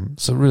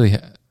so really,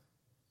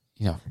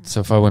 so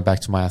if I went back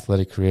to my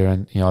athletic career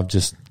and,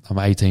 I'm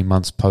 18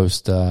 months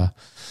post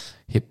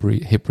hip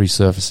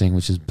resurfacing,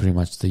 which is pretty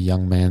much the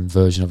young man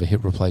version of a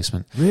hip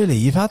replacement. Really?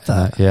 You've had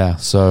that? Yeah.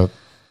 So,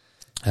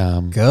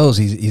 girls,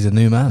 he's a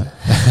new man.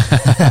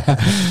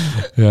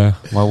 Yeah.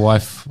 My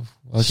wife,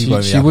 well,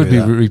 she would be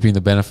reaping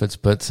the benefits,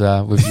 but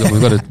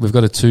we've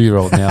got a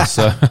 2-year-old now,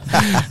 so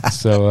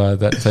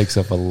that takes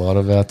up a lot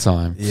of our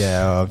time.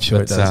 Yeah, I'm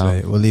sure it does,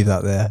 mate. We'll leave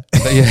that there.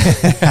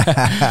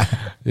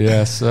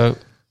 Yeah. So,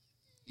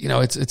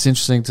 it's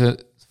interesting for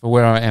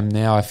where I am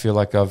now. I feel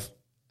like I've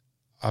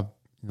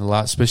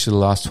especially the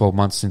last 12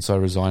 months since I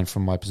resigned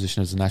from my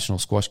position as a national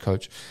squash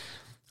coach,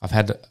 I've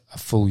had a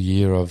full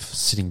year of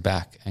sitting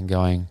back and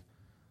going,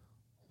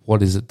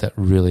 what is it that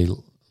really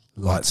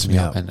lights me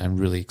up and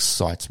really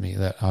excites me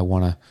that I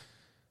want to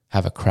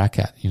have a crack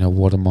at?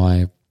 Where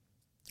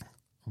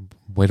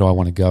do I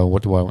want to go?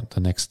 What do I want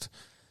the next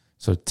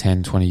sort of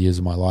 10, 20 years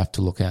of my life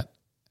to look at?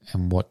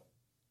 And what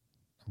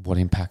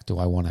impact do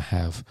I want to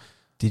have?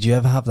 Did you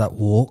ever have that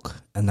walk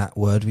and that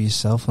word with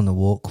yourself on the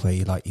walk where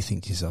you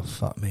think to yourself,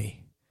 fuck me,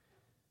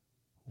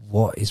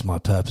 what is my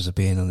purpose of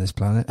being on this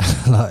planet?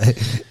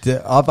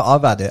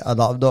 I've had it,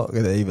 and I'm not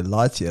going to even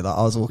lie to you.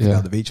 I was walking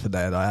down the beach one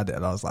day and I had it,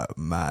 and I was like,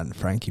 man,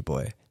 Frankie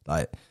boy,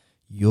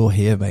 you're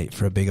here, mate,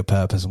 for a bigger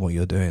purpose than what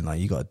you're doing.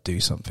 You got to do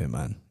something,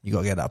 man. You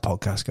got to get that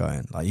podcast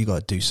going. You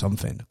got to do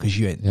something because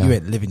you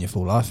ain't living your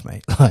full life,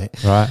 mate. Right.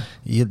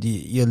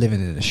 You're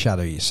living in the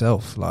shadow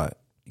yourself.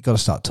 You got to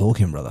start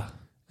talking, brother.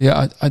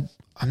 Yeah,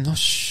 I'm not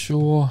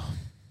sure.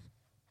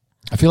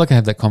 I feel like I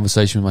have that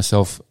conversation with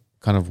myself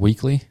kind of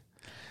weekly.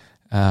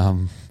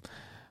 On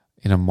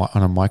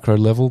a micro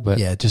level, but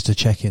yeah, just to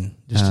check in.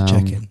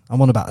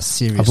 I'm on about a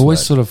serious. I've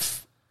always I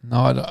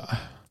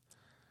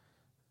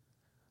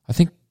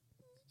think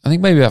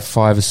maybe about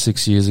 5 or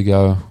 6 years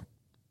ago,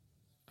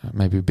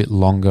 maybe a bit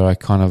longer. I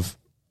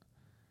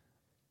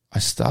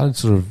started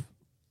sort of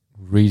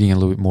reading a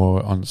little bit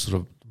more on sort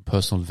of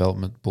personal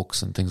development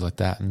books and things like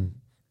that, and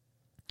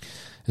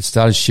it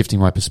started shifting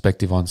my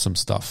perspective on some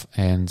stuff.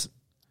 And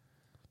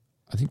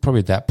I think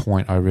probably at that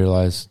point I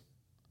realized,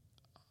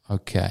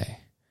 okay,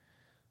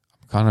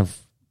 I'm kind of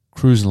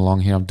cruising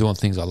along here. I'm doing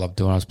things I love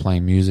doing. I was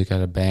playing music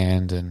at a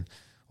band and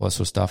all that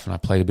sort of stuff, and I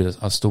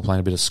was still playing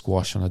a bit of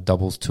squash on a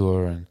doubles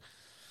tour,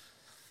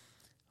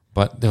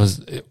 but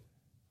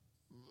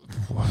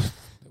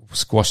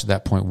squash at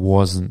that point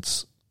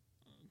wasn't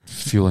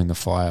fueling the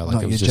fire.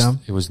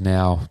 It was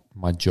now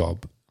my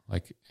job.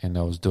 And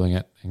I was doing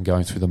it and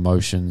going through the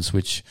motions,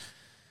 which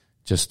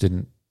just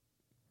didn't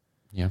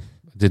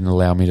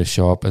allow me to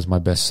show up as my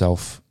best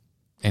self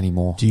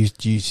anymore.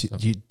 Did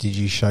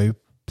you show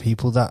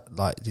people that?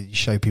 Did you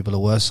show people the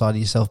worst side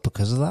of yourself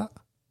because of that?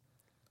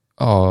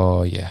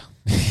 Oh yeah,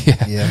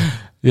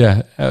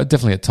 yeah,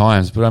 definitely at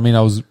times. But I mean,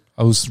 I was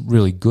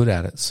really good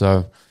at it, so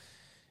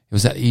it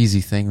was that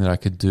easy thing that I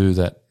could do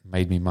that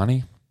made me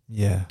money.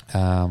 Yeah.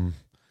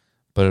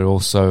 But it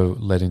also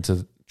led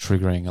into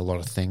triggering a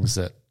lot of things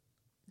that,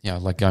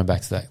 like going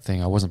back to that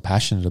thing, I wasn't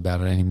passionate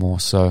about it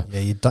anymore. So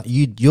yeah,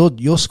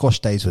 your squash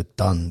days were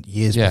done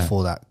years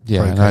before that.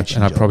 Yeah,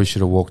 and I probably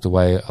should have walked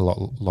away a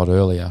lot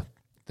earlier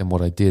than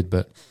what I did.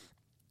 But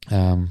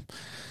so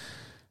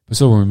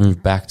when we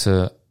moved back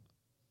to,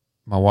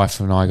 my wife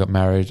and I got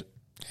married,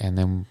 and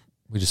then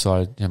we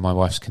decided, my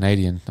wife's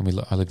Canadian,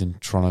 and I lived in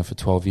Toronto for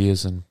 12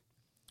 years, and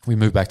we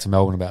moved back to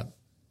Melbourne about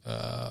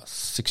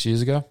 6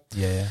 years ago.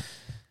 Yeah.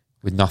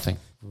 With nothing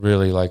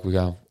really. We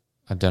go,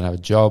 I don't have a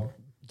job.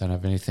 Don't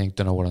have anything,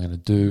 don't know what I'm going to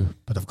do.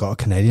 But I've got a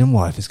Canadian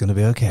wife, it's going to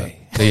be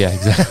okay. Yeah,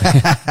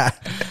 exactly.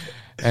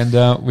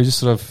 And we just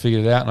sort of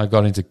figured it out, and I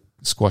got into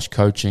squash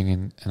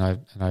coaching, and I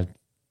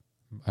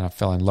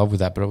fell in love with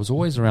that. But it was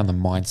always around the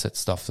mindset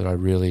stuff that I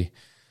really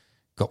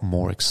got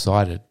more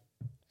excited.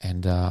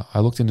 And I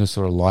looked into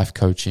sort of life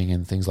coaching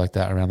and things like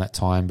that around that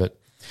time. But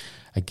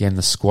again,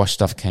 the squash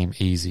stuff came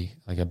easy.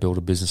 I built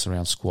a business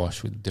around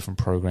squash with different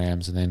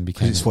programs, and then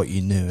became it's what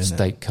you knew, isn't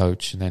state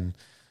coach. And then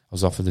I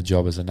was offered the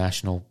job as a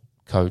national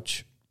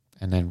coach,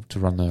 and then to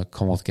run the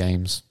Commonwealth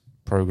Games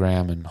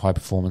program and high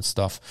performance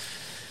stuff.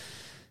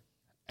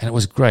 And it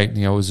was great.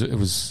 It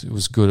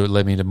was good. It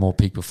led me to more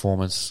peak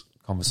performance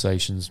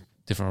conversations,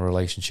 different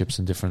relationships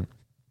in different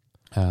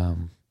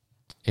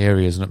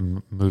areas, and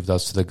it moved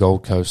us to the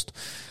Gold Coast.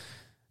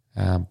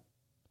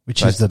 Which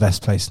Which is the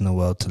best place in the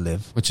world to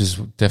live. Which is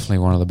definitely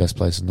one of the best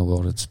places in the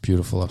world. It's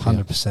beautiful up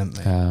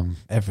 100%, mate.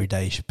 Every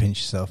day you should pinch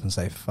yourself and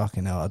say,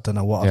 fucking hell, I don't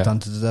know what I've done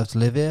to deserve to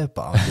live here,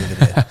 but I'm living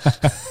here.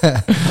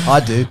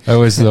 I do.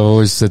 I've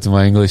always said to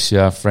my English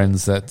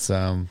friends that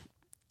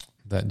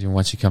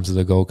once you come to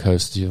the Gold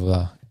Coast,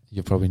 you'll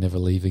probably never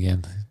leave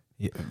again.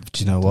 Do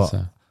you know what?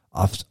 So.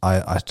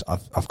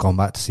 I've gone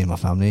back to see my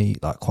family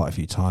like quite a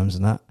few times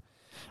and that.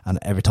 And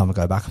every time I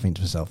go back, I think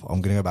to myself,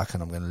 I'm going to go back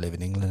and I'm going to live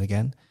in England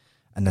again.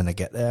 And then I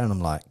get there and I'm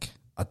like,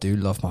 I do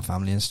love my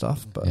family and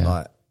stuff, but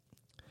like,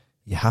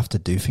 you have to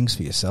do things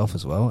for yourself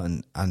as well.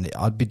 And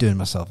I'd be doing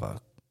myself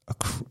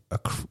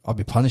I'd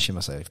be punishing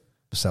myself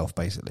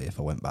basically if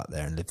I went back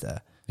there and lived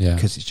there. Yeah.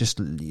 Because it's just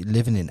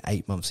living in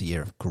 8 months a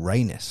year of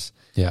greyness.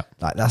 Yeah.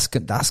 Like that's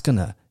going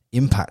to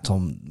impact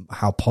on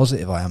how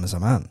positive I am as a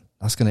man.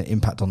 That's going to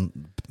impact on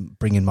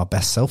bringing my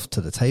best self to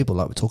the table,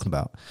 like we're talking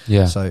about.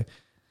 Yeah. So,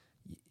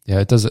 yeah,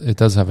 it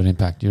does have an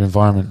impact. Your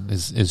environment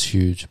is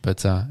huge,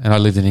 but and I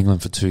lived in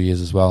England for 2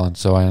 years as well, and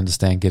so I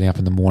understand getting up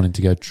in the morning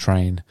to go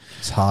train.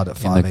 It's hard at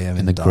 5 a.m.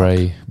 in the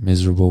grey,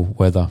 miserable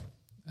weather.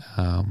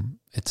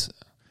 That's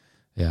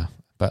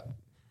part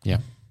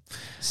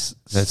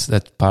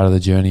of the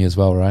journey as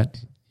well, right?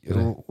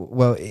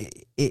 Well,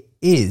 it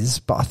is,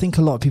 but I think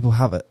a lot of people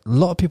have it. A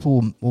lot of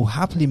people will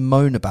happily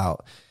moan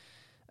about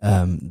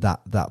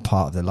that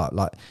part of their life.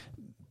 Like,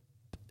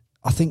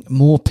 I think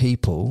more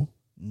people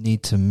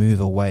need to move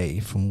away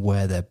from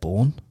where they're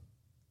born,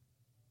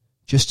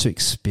 just to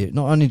experience,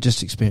 not only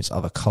just experience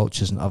other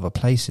cultures and other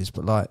places,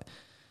 but like,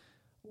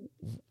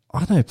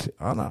 I know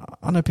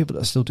people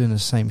that are still doing the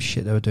same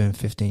shit they were doing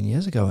 15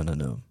 years ago, and I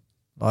know them.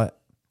 Like,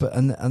 but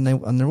and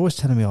they're always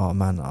telling me, oh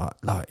man,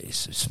 like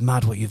it's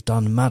mad what you've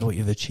done, mad what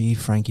you've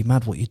achieved, Frankie,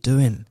 mad what you're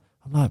doing.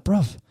 I'm like,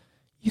 bruv,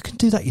 you can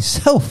do that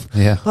yourself.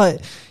 Yeah,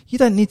 like you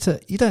don't need to.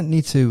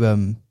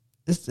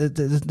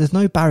 There's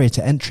no barrier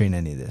to entry in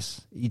any of this.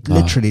 You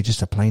literally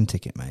just a plane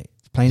ticket, mate.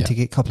 Plane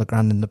ticket, couple of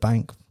grand in the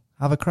bank.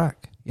 Have a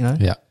crack, you know?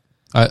 Yeah.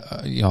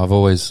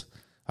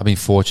 I've been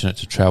fortunate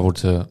to travel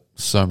to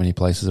so many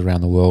places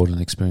around the world and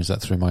experience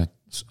that through my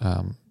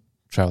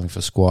traveling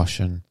for squash,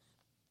 and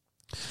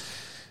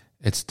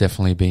it's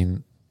definitely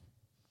been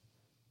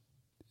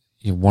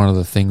one of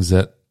the things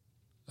that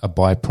a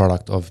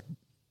byproduct of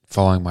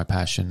following my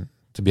passion,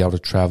 to be able to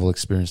travel,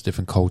 experience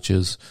different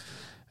cultures,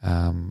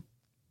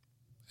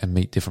 and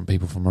meet different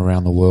people from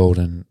around the world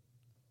and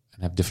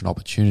have different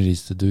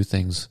opportunities to do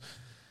things,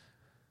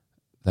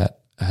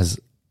 that has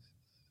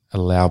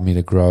allowed me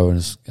to grow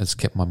and has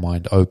kept my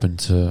mind open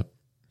to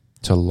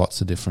lots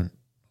of different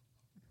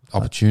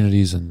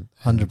opportunities and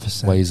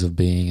 100% ways of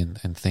being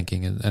and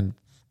thinking. And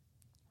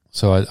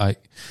so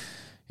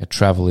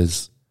travel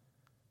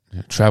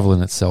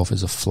in itself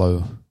is a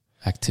flow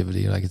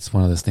activity. Like, it's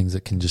one of those things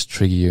that can just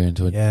trigger you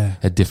into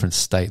a different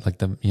state. Like,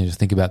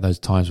 think about those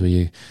times where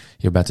you're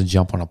about to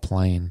jump on a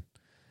plane,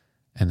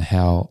 and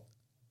how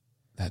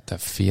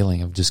that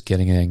feeling of just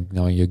getting there and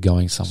knowing you're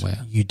going somewhere.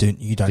 So you don't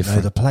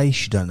know the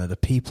place, you don't know the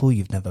people,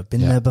 you've never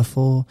been there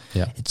before.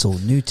 Yeah, it's all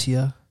new to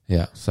you.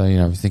 Yeah. So if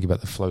you think about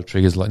the flow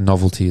triggers, like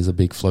novelty is a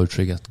big flow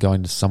trigger.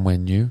 Going to somewhere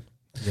new.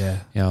 Yeah.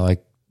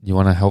 Like, you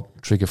want to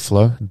help trigger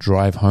flow,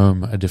 drive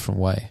home a different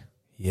way.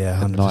 Yeah,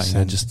 100%. At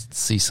night, just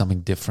see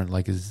something different.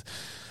 Like, there's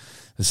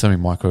so many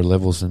micro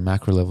levels and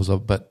macro levels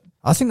of, but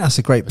I think that's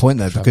a great point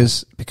though,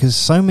 because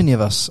so many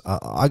of us,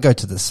 I go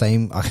the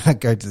same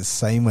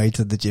way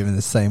to the gym and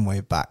the same way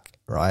back,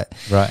 right?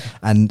 Right.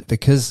 And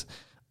because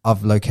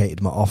I've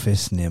located my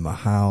office near my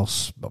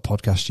house, my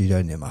podcast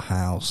studio near my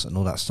house, and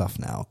all that stuff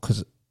now,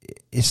 because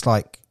it's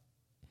like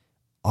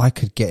I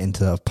could get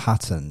into a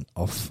pattern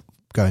of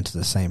going to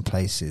the same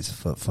places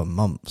for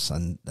months,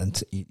 and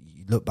you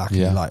look back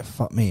and you're like,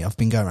 fuck me, I've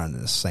been going around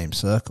in the same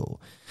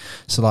circle.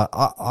 So like,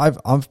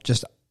 I've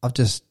just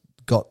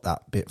got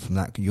that bit from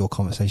your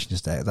conversation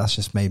today. That's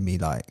just made me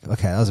like,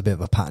 okay, that was a bit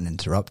of a pattern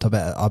interrupt.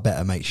 I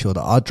better make sure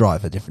that I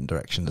drive a different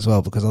direction as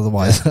well, because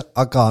otherwise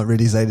I can't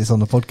really say this on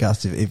the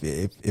podcast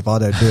if I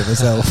don't do it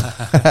myself.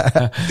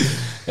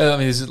 I mean,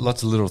 there's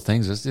lots of little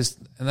things. It's just,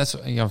 and that's,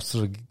 I'm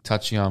sort of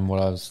touching on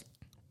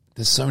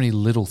there's so many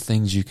little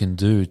things you can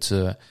do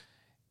to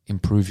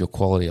improve your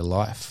quality of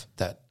life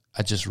that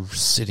are just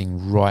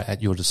sitting right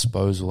at your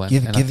disposal.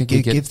 And I think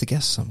give the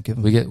guests some.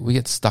 We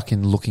get stuck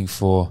in looking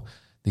for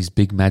these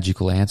big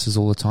magical answers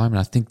all the time, and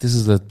I think this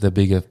is the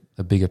big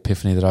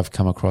epiphany that I've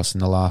come across in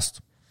the last,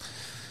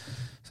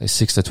 say,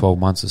 6 to 12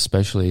 months,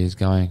 especially, is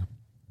going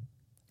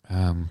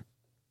that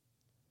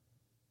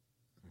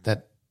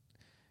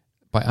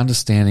by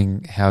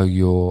understanding how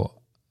your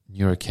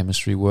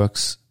neurochemistry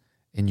works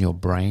in your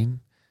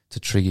brain to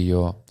trigger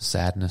your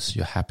sadness,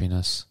 your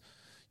happiness,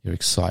 your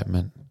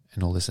excitement,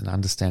 and all this, and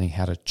understanding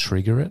how to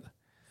trigger it,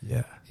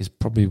 is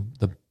probably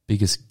the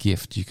biggest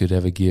gift you could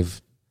ever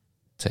give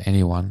to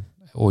anyone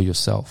or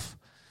yourself.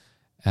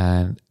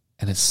 And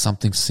it's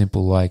something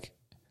simple like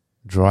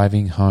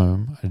driving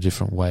home a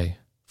different way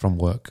from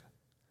work,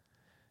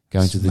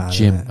 going to the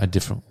gym a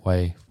different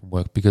way from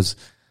work, because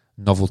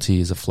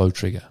novelty is a flow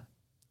trigger,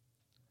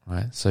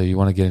 right? So you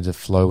want to get into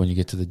flow when you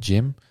get to the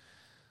gym.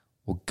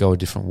 or go a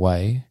different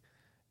way,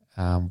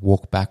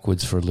 walk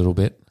backwards for a little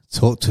bit.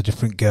 Talk to a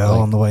different girl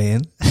on the way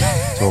in.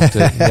 Talk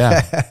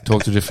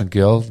to a different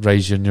girl,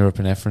 raise your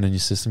norepinephrine in your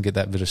system, get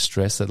that bit of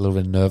stress, that little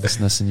bit of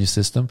nervousness in your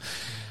system.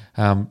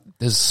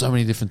 There's so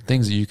many different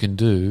things that you can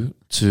do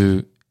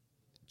to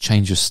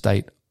change your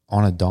state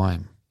on a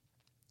dime.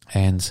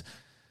 And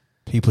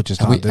people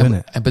just aren't doing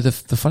it. But the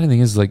funny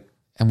thing is, like,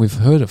 and we've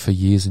heard it for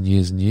years and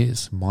years and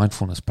years,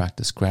 mindfulness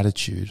practice,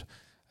 gratitude,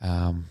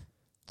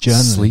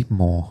 sleep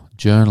more,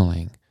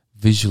 journaling,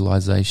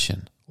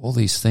 visualization, all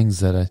these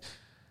things that are,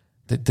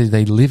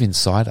 they live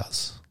inside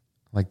us.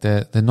 Like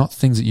they're not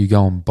things that you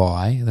go and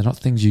buy. They're not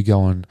things you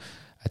go and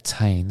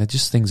attain. They're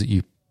just things that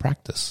you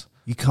practice.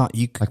 You can't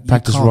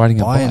practice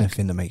riding a bike. Buy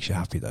anything that makes you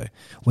happy though.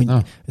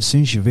 As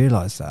soon as you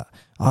realise that,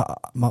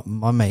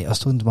 my mate, I was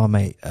talking to my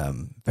mate,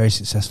 very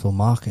successful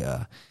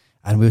marketer,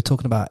 and we were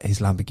talking about his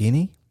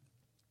Lamborghini,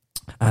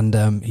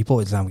 and he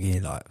bought his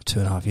Lamborghini like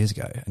 2.5 years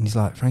ago, and he's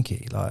like,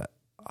 Frankie, like,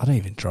 I don't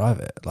even drive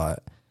it, like.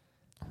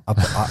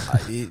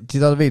 Do you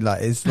know what I mean?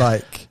 Like, it's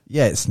like,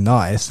 yeah, it's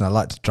nice, and I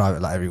like to drive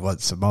it like every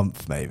once a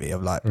month, maybe.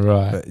 I'm like,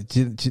 right. But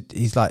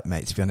he's like,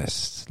 mate, to be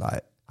honest,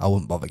 like, I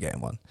wouldn't bother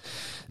getting one.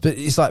 But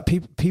it's like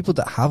people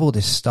that have all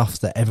this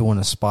stuff that everyone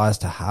aspires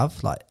to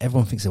have. Like,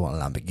 everyone thinks they want a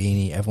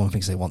Lamborghini. Everyone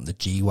thinks they want the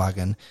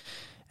G-Wagon.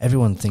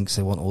 Everyone thinks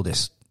they want all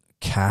this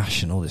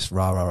cash and all this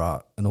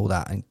rah and all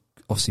that. And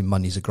obviously,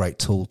 money's a great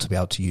tool to be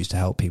able to use to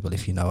help people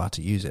if you know how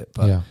to use it.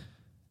 But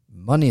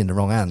money in the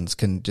wrong hands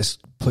can just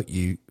put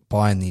you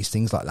buying these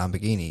things like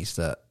Lamborghinis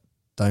that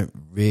don't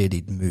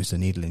really move the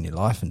needle in your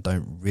life and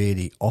don't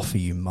really offer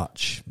you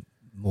much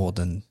more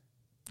than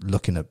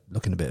looking a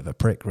bit of a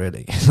prick,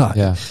 really. Like, do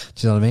you know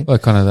what I mean? Well,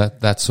 kind of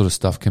that sort of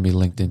stuff can be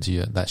linked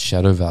into that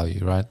shadow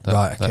value, right?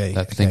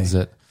 Things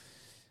that,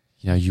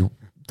 you know,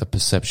 the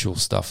perceptual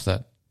stuff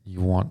that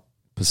you want,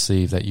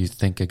 perceive, that you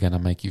think are going to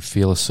make you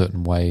feel a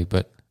certain way,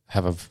 but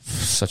have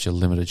such a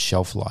limited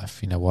shelf life.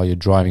 You know, while you're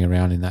driving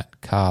around in that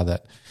car,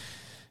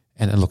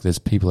 and look, there's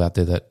people out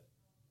there that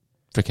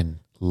freaking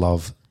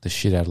love the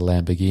shit out of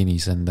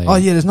Lamborghinis, and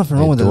there's nothing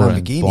wrong with the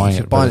Lamborghini if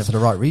you're buying it for the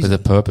right reason. But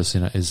the purpose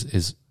in it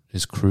is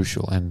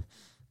crucial, and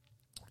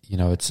you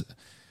know, it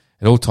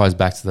all ties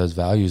back to those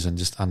values and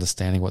just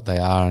understanding what they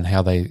are and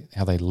how they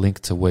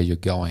link to where you're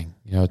going.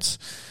 You know,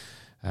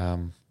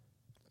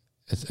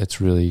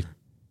 it's really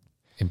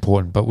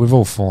important. But we've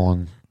all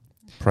fallen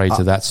prey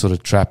to that sort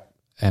of trap,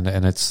 and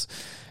it's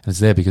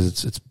there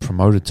because it's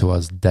promoted to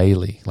us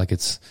daily. Like,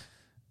 it's,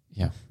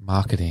 you know,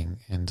 marketing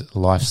and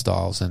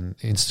lifestyles and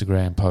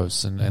Instagram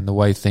posts and the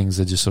way things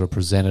are just sort of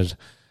presented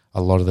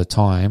a lot of the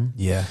time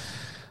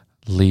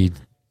lead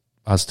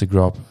us to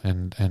grow up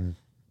and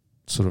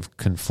sort of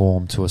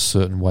conform to a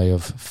certain way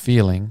of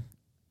feeling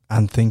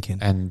and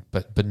thinking,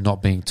 but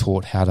not being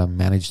taught how to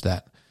manage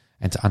that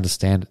and to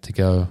understand it, to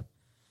go,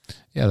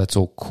 yeah, that's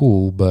all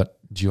cool, but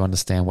do you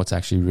understand what's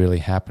actually really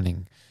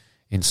happening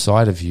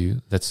inside of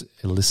you that's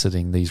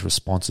eliciting these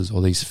responses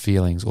or these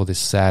feelings or this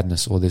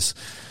sadness or this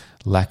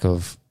lack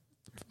of,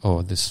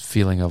 or this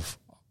feeling of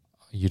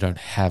you don't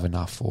have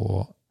enough,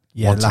 or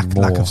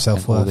lack of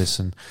self-worth, all this,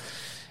 and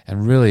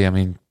really, I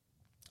mean,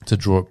 to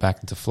draw it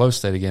back into flow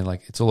state again,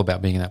 like, it's all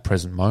about being in that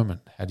present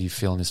moment. How do you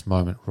feel in this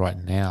moment right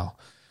now?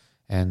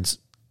 And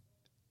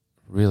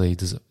really,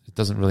 it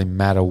doesn't really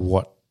matter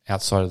what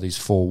outside of these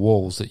four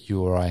walls that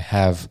you or I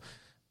have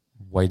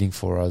waiting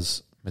for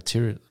us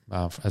material,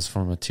 as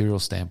from a material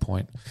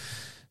standpoint,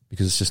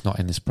 because it's just not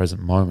in this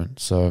present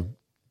moment. So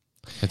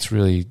it's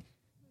really,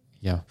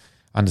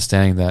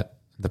 understanding that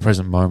the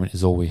present moment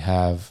is all we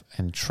have,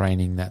 and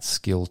training that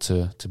skill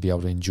to be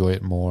able to enjoy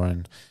it more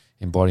and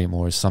embody it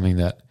more is something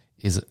that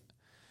is,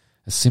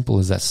 as simple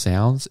as that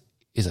sounds,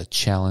 is a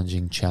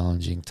challenging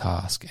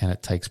task, and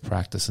it takes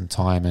practice and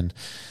time. And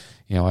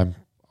you know,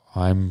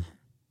 I'm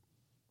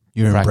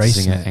You're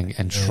practicing embracing it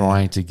and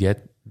trying to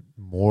get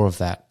more of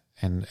that,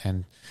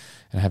 and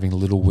having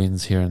little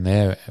wins here and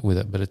there with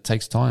it. But it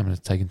takes time, and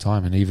it's taking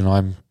time. And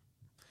even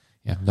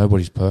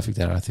nobody's perfect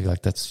at it. I think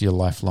like that's your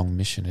lifelong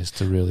mission, is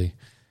to really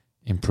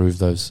improve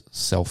those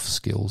self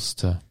skills.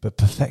 But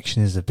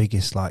perfection is the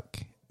biggest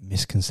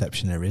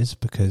misconception there is,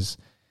 because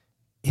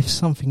if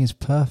something is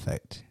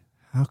perfect,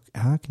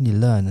 how can you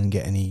learn and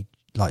get any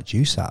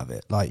juice out of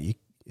it?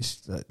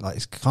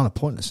 It's kind of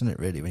pointless, isn't it?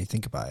 Really, when you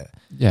think about it.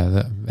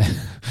 Yeah.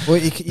 Well,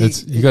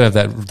 you got to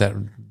have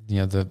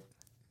that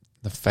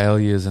the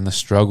failures and the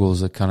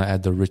struggles that kind of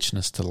add the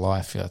richness to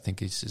life. I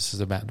think it's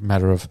just about a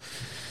matter of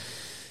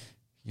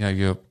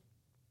your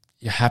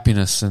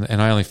happiness,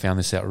 and I only found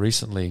this out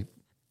recently,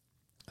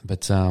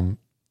 but kind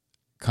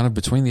of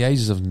between the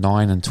ages of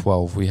 9 and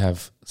 12, we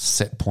have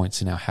set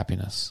points in our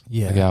happiness.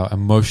 Yeah. Like our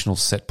emotional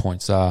set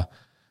points are,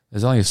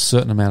 there's only a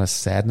certain amount of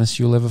sadness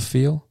you'll ever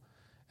feel,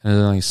 and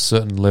there's only a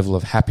certain level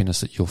of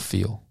happiness that you'll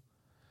feel.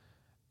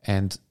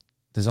 And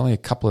there's only a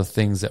couple of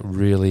things that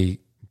really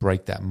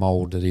break that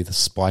mold, that either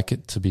spike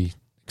it to be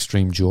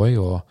extreme joy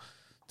or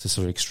to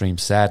sort of extreme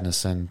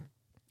sadness, and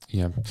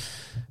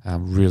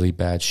really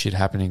bad shit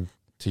happening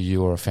to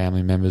you or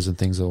family members and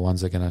things are the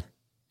ones that are going to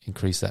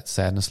increase that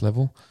sadness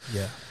level.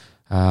 Yeah.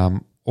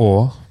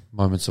 or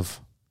moments of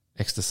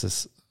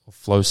ecstasy or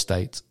flow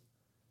state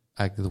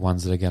are the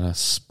ones that are going to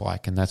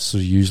spike, and that's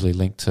sort of usually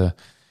linked to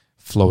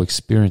flow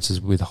experiences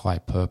with high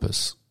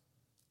purpose.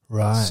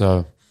 Right.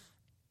 So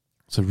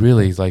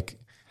really, like,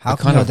 How we're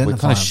can you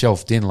kind of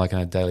shelved in, like, on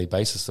a daily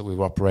basis, that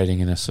we're operating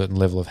in a certain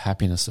level of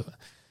happiness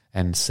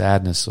and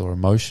sadness or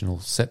emotional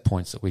set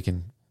points that we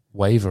can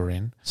waver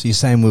in. So you're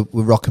saying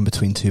we're rocking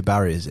between two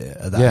barriers here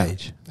at that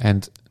age?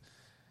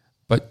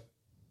 But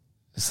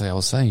as I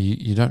was saying,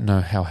 you don't know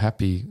how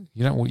happy,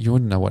 you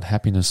wouldn't know what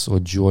happiness or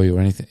joy or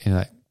anything in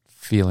that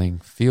feeling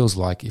feels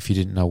like if you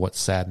didn't know what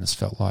sadness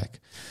felt like.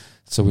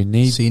 So we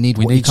need you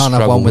can't struggle,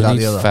 have one without we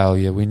need the other.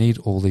 failure, we need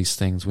all these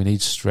things, we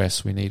need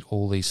stress, we need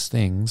all these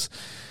things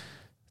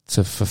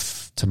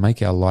to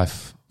make our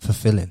life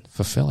fulfilling,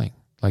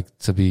 like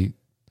to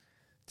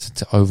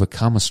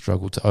overcome a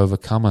struggle, to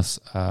overcome us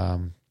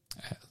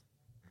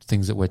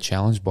things that we're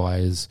challenged by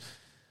is,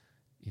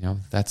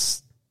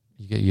 that's,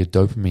 you get your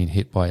dopamine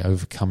hit by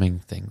overcoming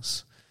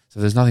things. So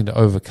there's nothing to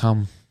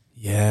overcome.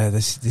 Yeah,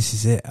 this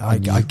is it. I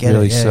get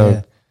really, it.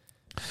 Yeah,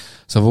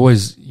 so I've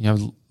always,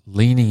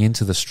 leaning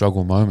into the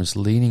struggle moments,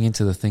 leaning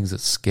into the things that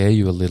scare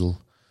you a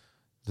little,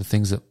 the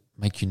things that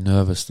make you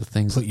nervous, the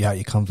things put you out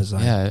your comfort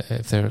zone. Yeah,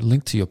 if they're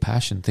linked to your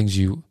passion,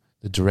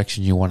 the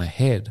direction you want to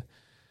head,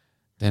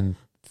 then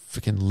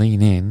freaking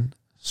lean in,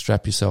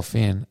 strap yourself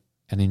in,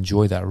 and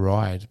enjoy that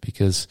ride.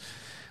 Because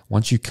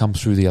once you come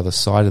through the other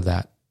side of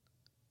that,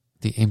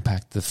 the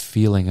impact, the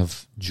feeling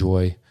of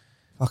joy,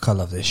 fuck, I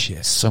love this shit.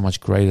 is so much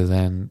greater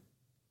than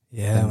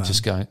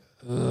just going,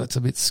 it's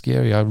a bit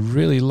scary. I'd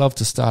really love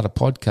to start a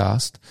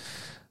podcast,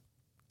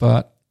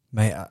 but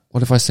mate,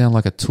 what if I sound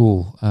like a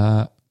tool?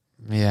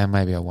 Yeah,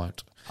 maybe I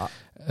won't.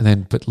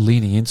 But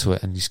leaning into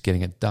it and just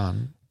getting it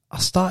done. I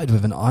started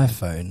with an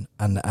iPhone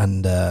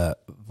and a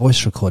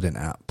voice recording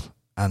app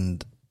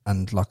and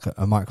like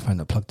a microphone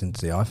that plugged into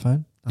the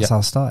iPhone. That's how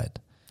I started.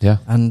 Yeah.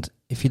 And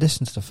if you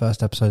listen to the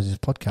first episode of this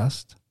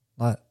podcast,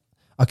 like,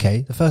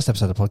 okay, the first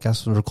episode of the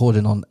podcast was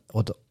recording on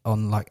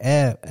like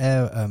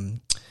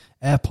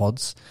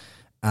AirPods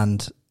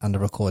and a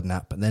recording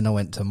app, and then I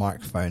went to a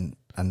microphone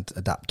and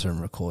adapter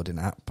and recording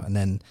app, and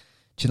then,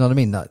 do you know what I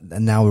mean?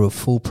 And now we're a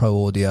full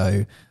pro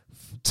audio,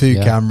 2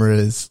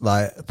 cameras,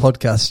 like a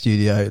podcast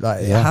studio.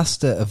 Like, it has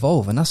to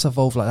evolve, and that's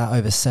evolved like that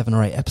over 7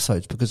 or 8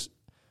 episodes, because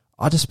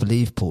I just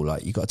believe, Paul,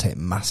 like, you got to take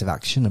massive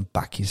action and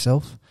back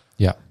yourself.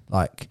 Yeah.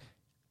 Like,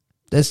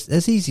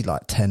 there's easy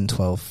like 10,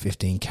 12,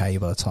 15K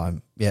by the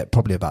time,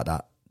 probably about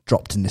that,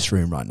 dropped in this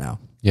room right now.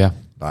 Yeah.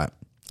 Like,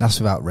 that's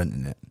without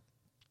renting it.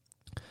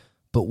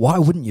 But why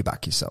wouldn't you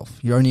back yourself?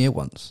 You're only here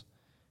once.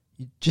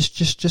 You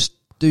just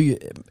do your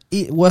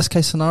worst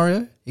case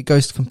scenario. It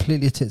goes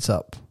completely tits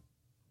up.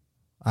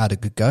 I had a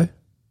good go.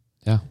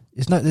 Yeah.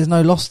 There's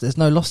no loss. There's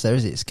no loss there,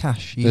 is it? It's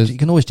cash. You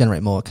can always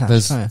generate more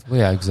cash.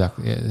 Yeah,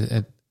 exactly.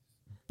 Yeah,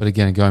 but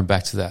again, going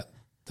back to that,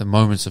 the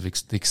moments of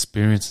the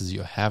experiences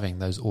you're having,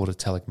 those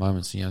autotelic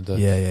moments.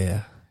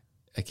 Yeah.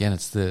 Again,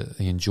 it's the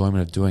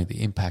enjoyment of doing,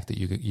 the impact that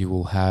you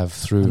will have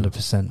through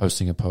 100%.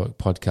 hosting a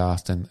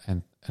podcast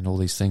and all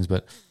these things.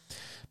 But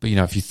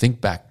if you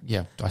think back,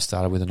 I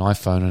started with an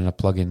iPhone and a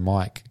plug-in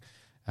mic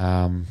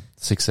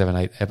 6, 7,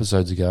 8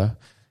 episodes ago,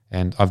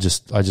 and I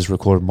just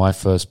recorded my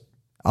first.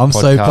 I'm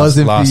so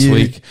buzzing last for you.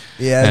 week,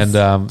 yes.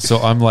 And so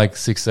I'm like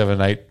 6,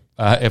 7, 8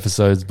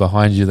 episodes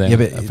behind you then,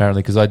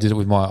 apparently, because I did it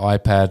with my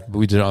iPad.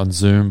 We did it on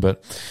Zoom,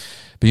 but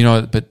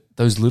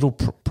those little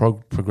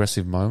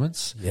progressive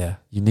moments,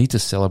 you need to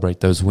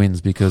celebrate those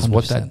wins, because 100%.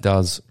 What that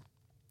does,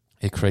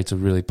 it creates a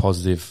really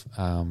positive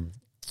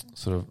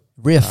sort of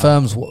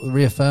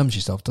reaffirms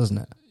yourself, doesn't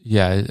it?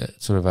 Yeah,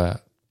 it's sort of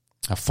a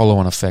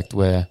follow-on effect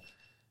where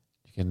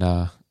you can.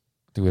 I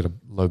think we had a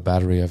low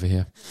battery over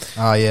here.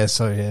 Oh yeah,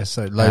 so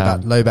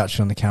low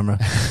battery on the camera,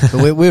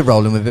 but we're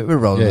rolling with it. We're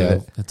rolling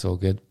with it. It's all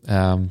good.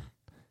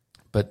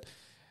 But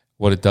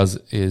what it does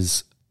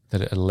is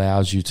that it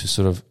allows you to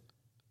sort of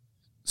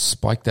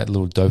spike that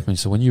little dopamine.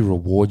 So when you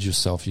reward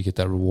yourself, you get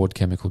that reward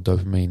chemical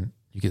dopamine.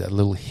 You get that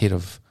little hit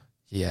of,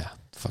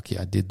 fuck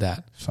yeah, I did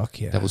that.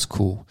 Fuck yeah, that was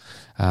cool.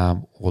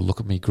 Or look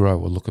at me grow.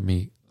 Or look at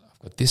me, I've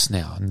got this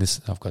now, and this.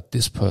 I've got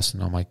this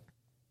person on my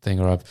thing,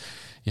 or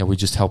we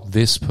just helped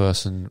this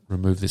person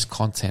remove this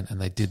content,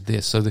 and they did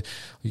this. So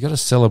you got to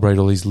celebrate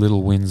all these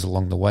little wins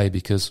along the way,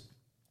 because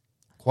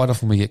quite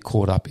often we get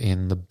caught up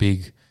in the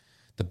big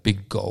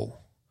goal.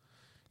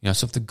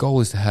 So if the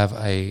goal is to have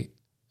a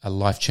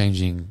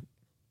life-changing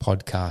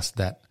podcast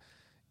that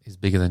is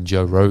bigger than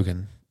Joe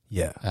Rogan,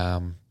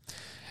 and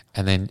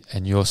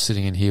you're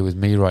sitting in here with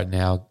me right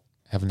now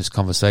having this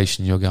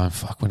conversation, you're going,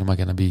 fuck, when am I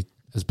going to be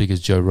as big as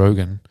Joe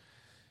Rogan?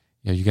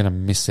 You're going to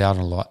miss out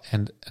on a lot,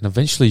 and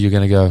eventually you're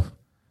going to go,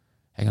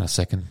 hang on a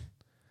second,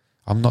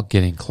 I'm not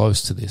getting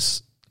close to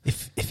this.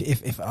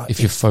 If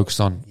you're focused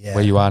on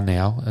where you are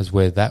now as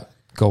where that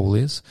goal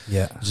is,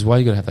 which is why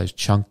you got to have those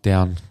chunk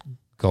down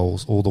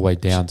goals all the way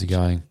down to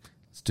going,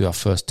 let's do our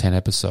first 10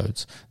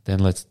 episodes, then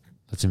let's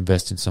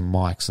invest in some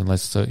mics, and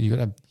you got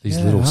to have these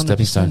little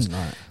stepping stones.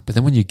 Right. But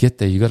then when you get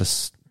there, you got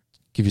to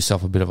give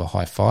yourself a bit of a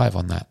high five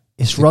on that.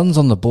 It runs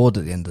on the board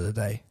at the end of the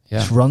day.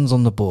 Yeah. It runs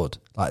on the board.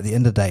 Like at the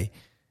end of the day,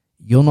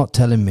 you're not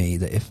telling me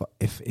that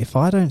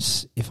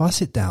if I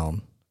sit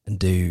down and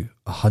do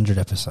 100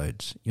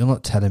 episodes, you're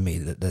not telling me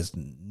that there's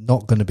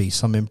not going to be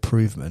some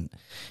improvement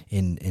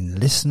in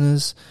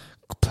listeners,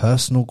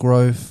 personal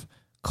growth,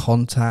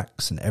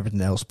 contacts, and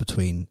everything else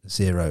between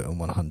 0 and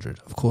 100.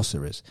 Of course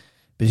there is.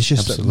 But it's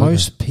just that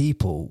most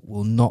people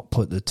will not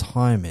put the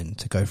time in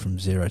to go from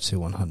 0 to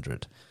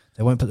 100.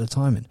 They won't put the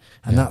time in.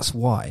 And that's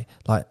why,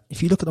 like,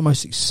 if you look at the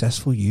most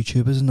successful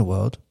YouTubers in the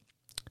world,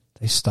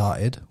 they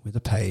started with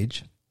a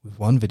page with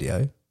 1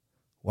 video,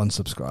 1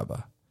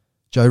 subscriber.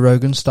 Joe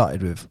Rogan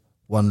started with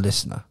 1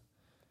 listener.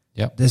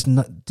 Yep. There's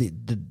no,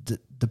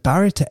 the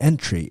barrier to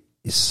entry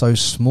is so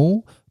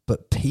small,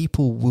 but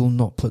people will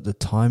not put the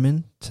time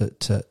in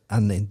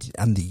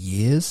and the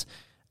years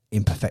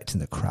in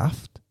perfecting the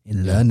craft,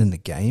 in learning the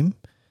game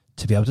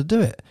to be able to do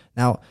it.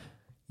 Now,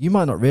 you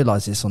might not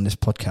realize this on this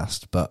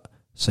podcast, but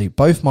so you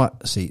both might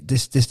see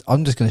this.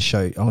 I'm just going to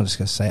show you. I'm just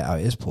going to say it how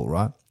it is, Paul.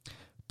 Right?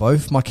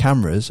 Both my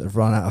cameras have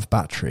run out of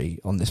battery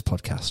on this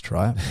podcast.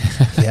 Right?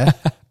 Yeah.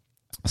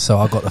 So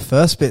I got the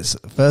first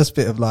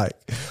bit of like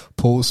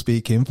Paul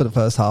speaking for the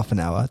first half an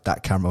hour.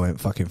 That camera went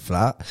fucking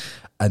flat,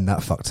 and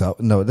that fucked up.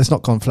 No, that's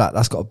not gone flat.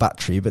 That's got a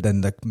battery, but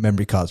then the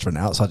memory card's run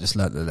out. So I just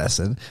learnt the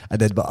lesson. And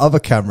then my other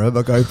camera,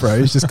 my GoPro,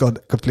 has just gone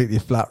completely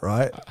flat.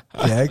 Right?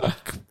 Yeah.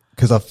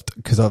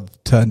 Because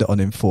I've turned it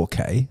on in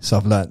 4K, so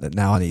I've learnt that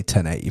now I need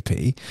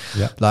 1080p.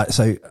 Yeah. Like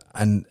so,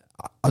 and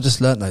I just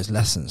learnt those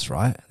lessons.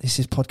 Right. This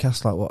is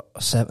podcast like what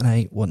 7,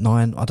 8, what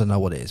 9? I don't know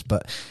what it is,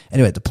 but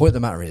anyway, the point of the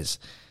matter is,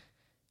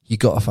 you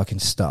got to fucking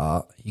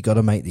start. You got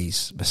to make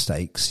these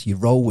mistakes. You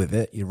roll with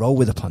it. You roll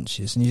with the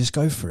punches, and you just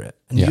go for it.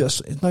 And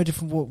it's no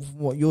different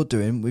what you're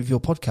doing with your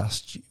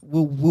podcast.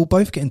 We'll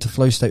both get into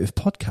flow state with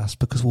podcasts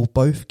because we'll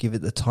both give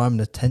it the time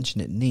and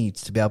attention it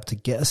needs to be able to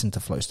get us into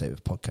flow state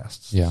with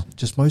podcasts. Yeah.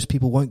 Just most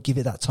people won't give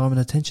it that time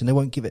and attention. They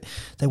won't give it.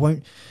 They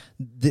won't.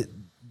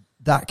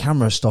 That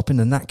camera stopping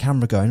and that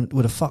camera going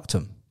would have fucked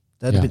them.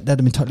 They'd have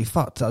been totally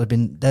fucked. They'd have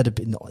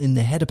been in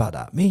their head about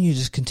that. Me and you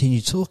just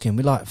continue talking.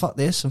 We're like, fuck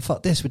this and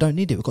fuck this. We don't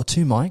need it. We've got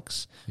 2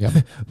 mics.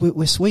 Yeah,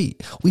 we're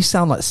sweet. We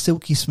sound like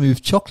silky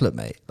smooth chocolate,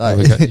 mate. Like,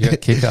 you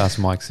got kick-ass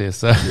mics here,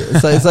 so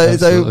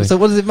so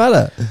what does it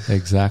matter?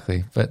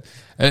 Exactly. But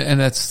and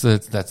that's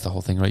the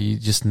whole thing, right? You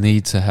just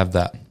need to have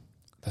that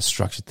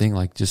structured thing.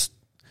 Like just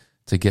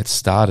to get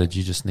started,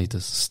 you just need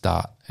to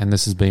start. And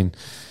this has been,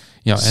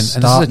 and this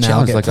is a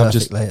challenge. Like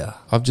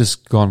I've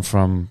just gone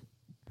from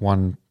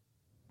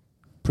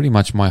pretty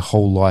much my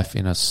whole life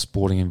in a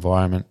sporting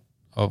environment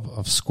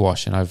of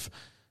squash, and I've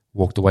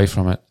walked away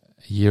from it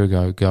a year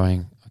ago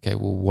going, okay,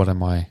 well, what do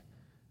I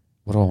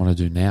want to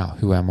do now?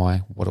 Who am I?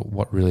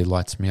 What really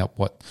lights me up?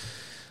 What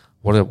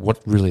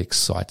really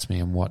excites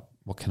me, and what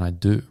can I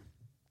do?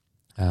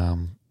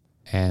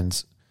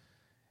 And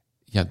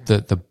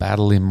the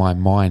battle in my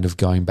mind of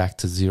going back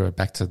to 0,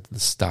 back to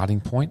the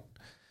starting point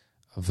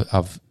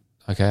of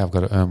okay, I've got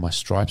to earn my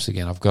stripes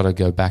again. I've got to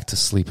go back to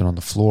sleeping on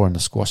the floor in the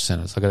squash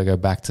centers. I've got to go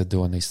back to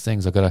doing these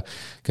things. I've got to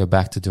go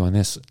back to doing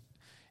this.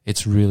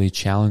 It's really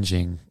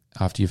challenging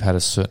after you've had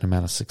a certain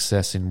amount of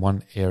success in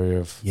one area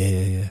of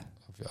your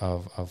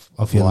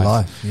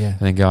life. Yeah. And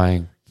then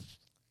going,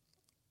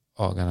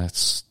 I'm going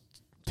to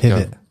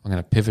pivot. I'm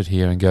going to pivot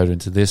here and go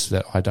into this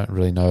that I don't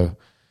really know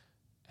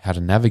how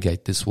to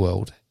navigate this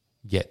world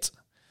yet.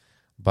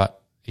 But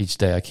each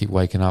day I keep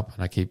waking up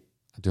and I keep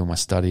doing my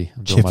study,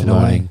 I'm doing my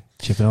learning.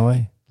 Chipping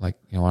away. Like,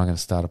 I'm going to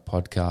start a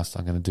podcast.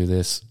 I'm going to do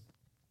this.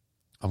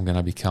 I'm going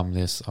to become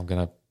this. I'm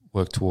going to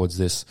work towards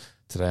this.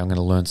 Today I'm going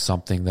to learn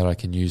something that I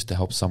can use to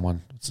help some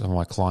of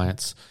my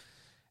clients.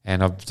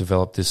 And I've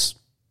developed this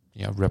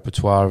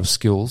repertoire of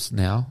skills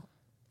now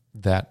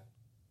that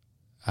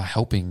are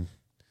helping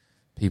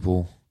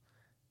people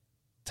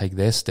take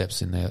their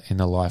steps in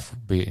their life,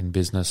 be it in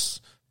business,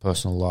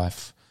 personal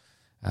life,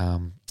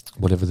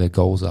 whatever their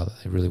goals are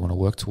that they really want to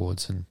work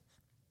towards. And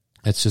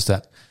it's just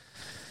that,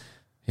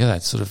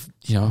 that sort of,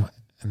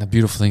 and the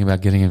beautiful thing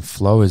about getting in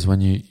flow is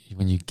when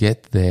you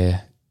get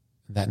there,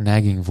 that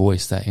nagging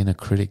voice, that inner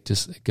critic,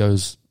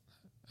 it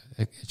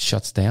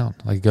shuts down.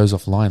 Like it goes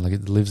offline. Like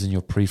it lives in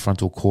your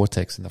prefrontal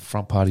cortex in the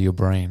front part of your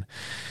brain.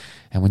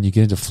 And when you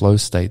get into flow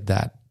state,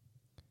 that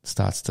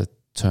starts to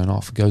turn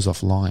off. It goes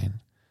offline.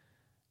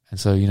 And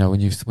so,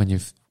 when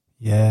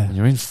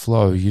you're in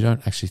flow, you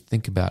don't actually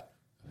think about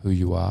who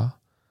you are,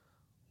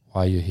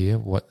 why you're here,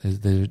 what is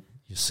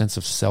your sense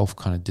of self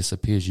kind of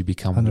disappears. You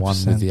become 100%. One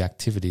with the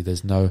activity.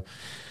 There's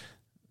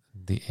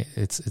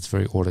it's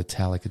very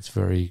autotalic. It's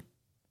very,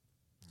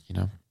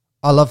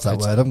 I love that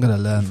word. I'm going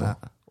to learn that.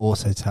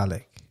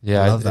 Autotalic.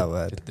 Yeah. I love that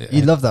word.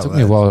 You love that word. It took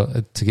me a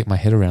while to get my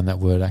head around that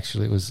word.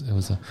 Actually,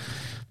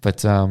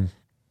 but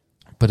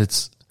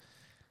it's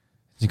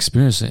an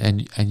experience,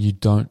 and your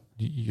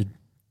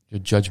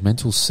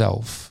judgmental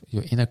self,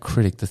 your inner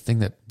critic, the thing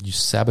that you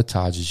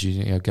sabotages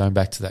you, going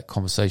back to that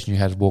conversation you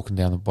had walking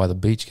down by the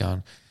beach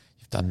going,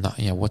 you've done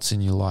nothing, what's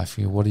in your life,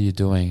 what are you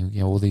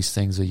doing, all these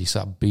things that you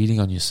start beating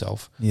on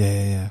yourself.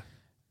 Yeah.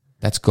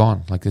 That's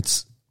gone. Like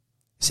it's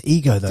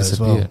ego though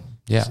disappeared. As well.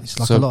 Yeah. It's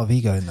like a lot of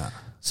ego in that.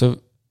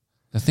 So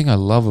the thing I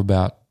love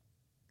about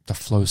the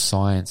flow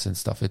science and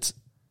stuff, it's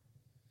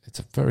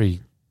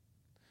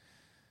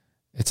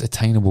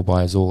attainable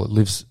by us all. It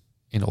lives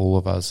in all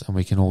of us, and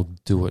we can all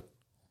do it.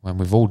 When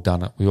we've all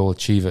done it, we all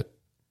achieve it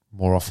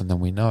more often than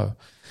we know.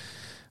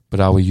 But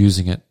are we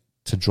using it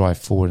to drive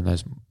forward in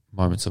those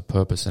moments of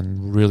purpose?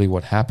 And really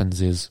what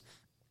happens is,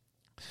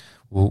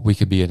 we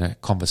could be in a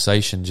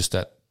conversation just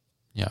at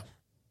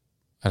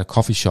a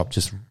coffee shop,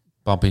 just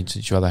bump into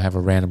each other, have a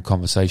random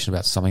conversation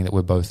about something that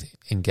we're both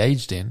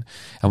engaged in,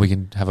 and we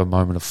can have a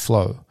moment of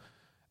flow.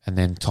 And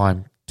then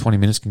 20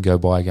 minutes can go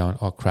by going,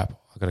 oh crap,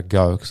 I've got to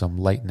go because I'm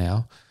late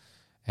now.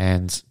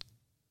 And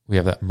we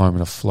have that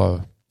moment of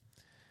flow.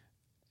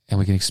 And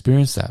we can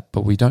experience that,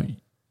 but we're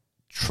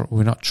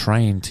not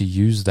trained to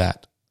use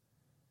that,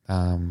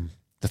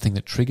 the thing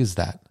that triggers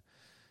that,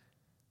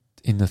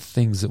 in the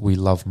things that we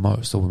love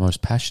most or we're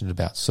most passionate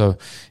about. So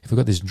if we've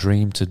got this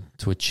dream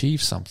to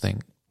achieve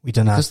something, we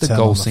don't because have the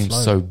goal seems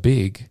so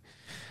big,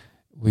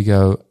 we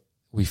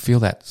feel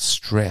that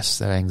stress,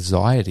 that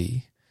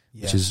anxiety,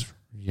 which is,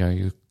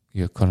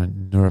 your kind of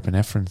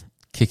norepinephrine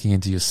kicking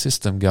into your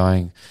system,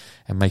 going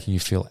and making you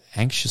feel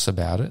anxious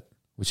about it,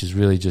 which is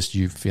really just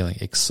you feeling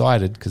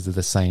excited because they're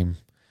the same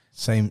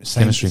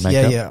chemistry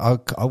makeup.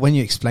 Yeah. When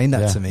you explained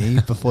that to me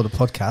before the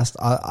podcast,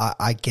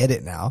 I get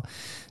it now.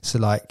 So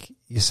like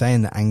you're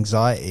saying that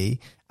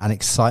anxiety and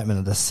excitement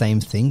are the same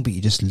thing, but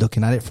you're just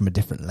looking at it from a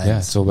different lens. Yeah,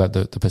 it's all about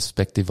the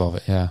perspective of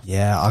it. Yeah.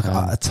 Yeah,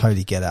 I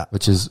totally get that.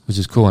 Which is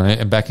cool.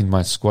 And back in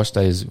my squash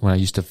days, when I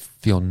used to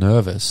feel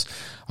nervous,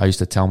 I used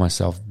to tell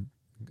myself,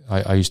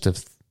 I used to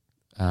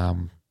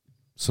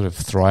sort of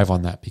thrive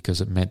on that,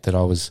 because it meant that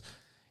I was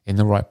in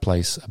the right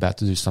place, about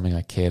to do something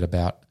I cared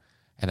about,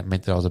 and it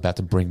meant that I was about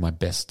to bring my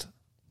best.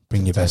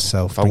 Bring your best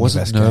self. If I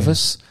wasn't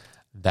nervous,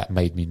 that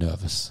made me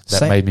nervous.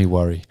 That made me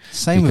worry.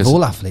 Same with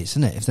all athletes,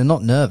 isn't it? If they're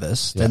not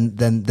nervous, then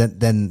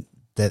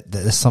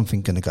there's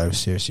something going to go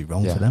seriously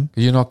wrong for them.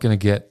 You're not going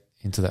to get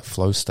into that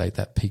flow state,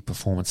 that peak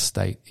performance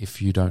state,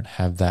 if you don't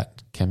have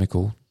that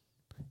chemical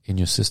in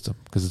your system,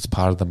 because it's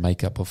part of the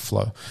makeup of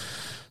flow.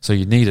 So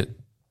you need it.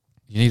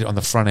 You need it on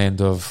the front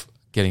end of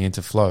getting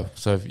into flow.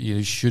 So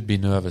you should be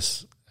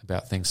nervous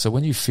about things. So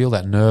when you feel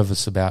that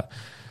nervous about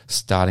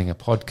starting a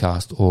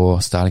podcast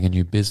or starting a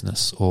new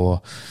business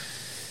or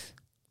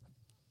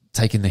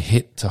taking the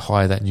hit to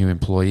hire that new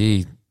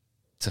employee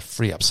to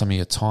free up some of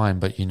your time,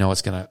 but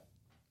it's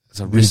there's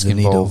a risk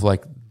involved,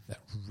 like that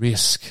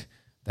risk,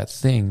 that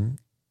thing.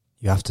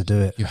 You have to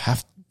do it. You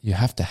have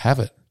to have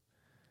it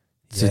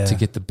to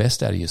get the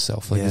best out of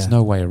yourself. Like there's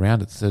no way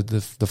around it.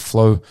 The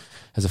flow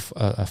has a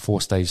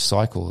 4-stage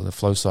cycle. The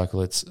flow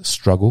cycle, it's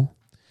struggle,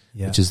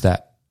 which is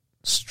that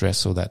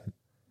stress or that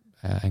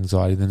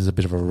anxiety. Then there's a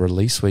bit of a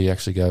release where you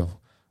actually go,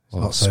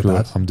 well, screw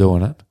it, I'm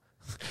doing it.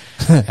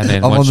 And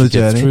then once you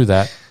get through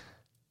that,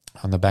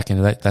 on the back end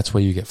of that, that's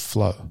where you get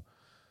flow.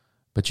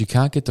 But you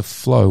can't get to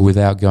flow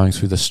without going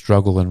through the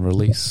struggle and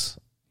release.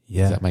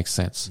 Yeah. If that makes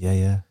sense.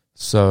 Yeah.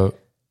 So,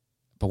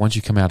 but once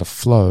you come out of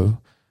flow,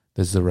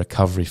 there's the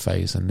recovery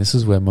phase. And this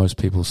is where most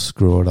people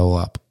screw it all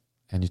up.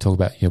 And you talk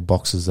about your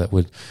boxers that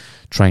would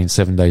train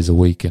 7 days a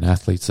week, and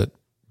athletes that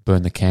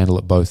burn the candle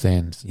at both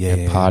ends.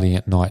 Partying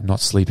at night,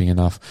 not sleeping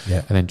enough,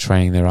 and then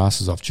training their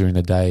asses off during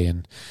the day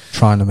and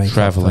trying to make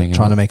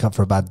up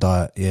for a bad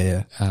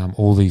diet.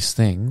 All these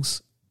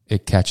things,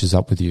 it catches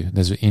up with you.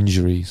 There's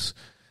injuries.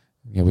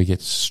 We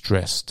get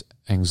stressed,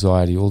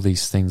 anxiety, all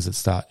these things that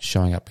start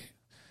showing up,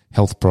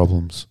 health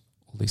problems,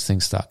 all these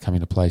things start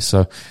coming to play.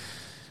 So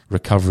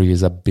recovery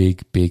is a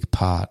big, big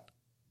part,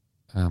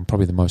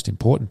 probably the most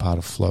important part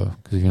of flow,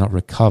 because if you're not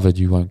recovered,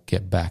 you won't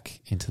get back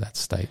into that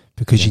state.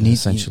 Because you need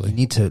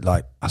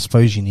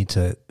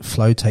to,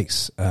 flow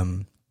takes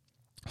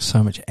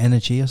so much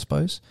energy, I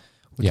suppose.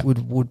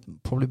 Would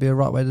probably be a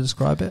right way to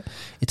describe it.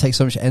 It takes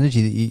so much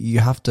energy that you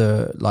have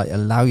to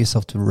allow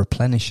yourself to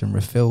replenish and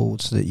refill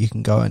so that you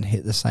can go and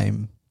hit the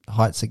same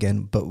heights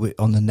again, but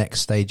on the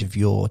next stage of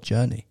your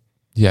journey.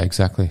 Yeah,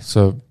 exactly.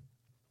 So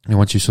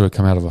once you sort of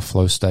come out of a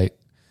flow state,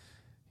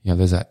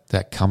 there's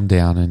that come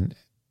down, and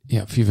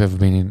if you've ever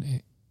been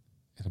in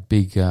a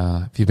big,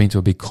 if you've been to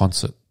a big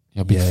concert,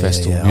 big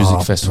festival,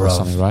 music festival or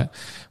something, right,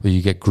 where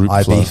you get group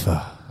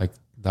flow, like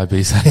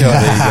Ibiza.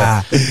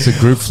 There you go. So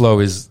group flow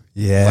is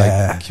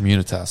like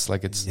communitas,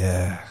 like it's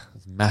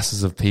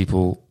masses of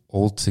people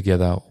all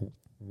together,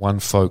 one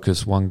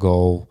focus, one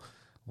goal,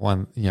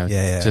 one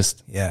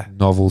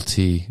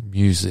novelty,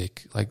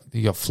 music. Like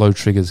you got flow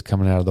triggers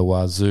coming out of the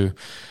wazoo,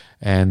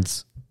 and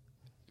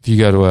if you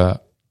go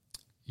to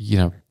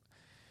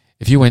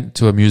if you went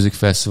to a music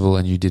festival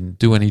and you didn't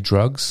do any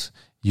drugs,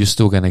 you're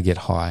still going to get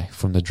high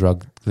from the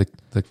drug,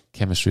 the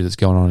chemistry that's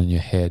going on in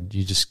your head.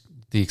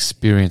 The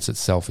experience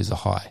itself is a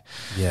high.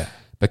 Yeah.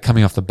 But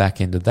coming off the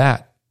back end of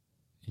that,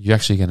 you're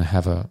actually going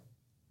to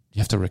you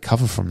have to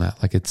recover from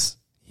that. Like it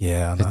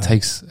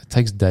takes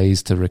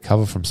days to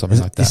recover from something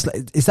like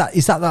that. Is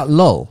that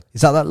lull?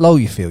 Is that lull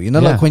you feel?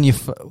 Like when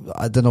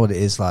I don't know what it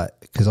is like,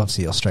 because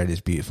obviously Australia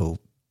is beautiful,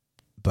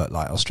 but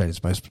like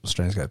most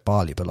Australians go to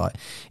Bali. But like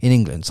in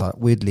England, so like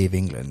we'd leave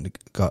England,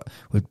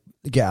 we'd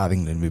get out of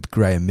England, we'd be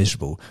grey and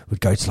miserable. We'd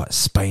go to like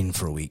Spain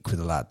for a week with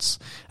the lads,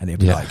 and it'd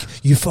be like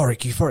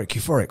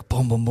euphoric,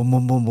 boom, boom, boom,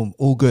 boom, boom, boom,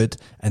 all good.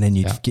 And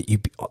then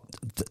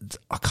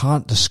I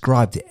can't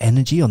describe the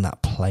energy on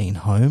that plane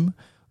home.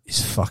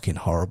 It's fucking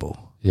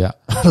horrible. Yeah,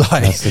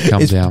 like, that's the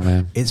come down,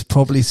 man. It's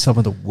probably some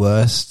of the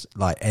worst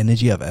like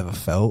energy I've ever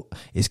felt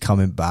is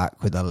coming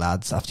back with the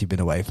lads after you've been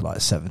away for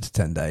like 7 to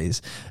 10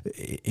 days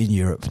in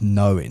Europe,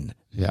 knowing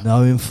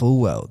full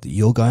well that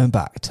you're going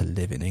back to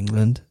live in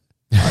England.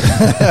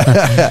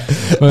 I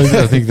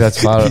think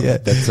that's part of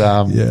it. That's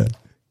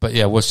But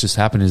yeah, what's just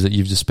happened is that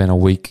you've just spent a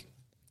week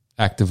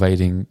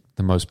activating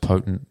the most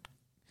potent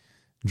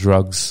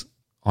drugs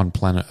on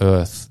planet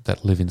Earth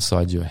that live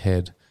inside your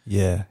head.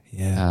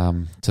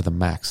 To the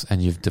max,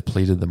 and you've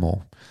depleted them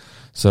all.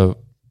 So,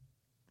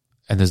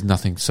 and there's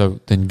nothing. So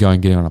then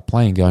getting on a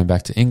plane, going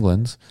back to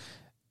England,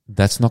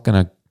 that's not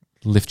going to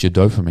lift your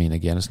dopamine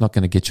again. It's not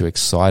going to get you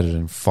excited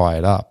and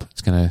fired up.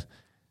 It's going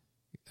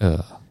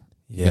to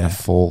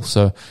fall.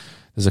 So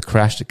there's a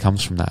crash that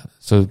comes from that.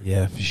 So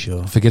for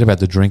sure. Forget about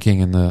the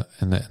drinking and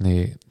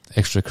the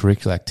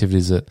extracurricular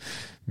activities that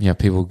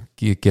people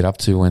get up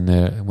to when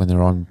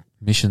they're on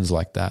missions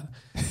like that.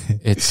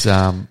 It's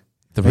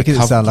the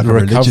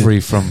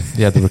recovery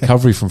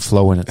from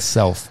flow in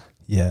itself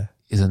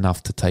is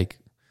enough to take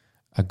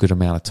a good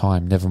amount of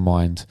time, never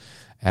mind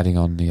adding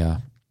on the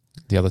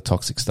other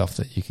toxic stuff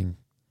that you can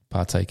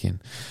partake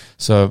in.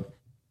 So,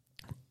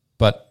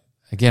 but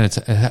again, it's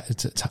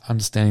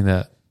understanding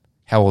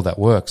how all that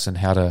works and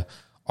how to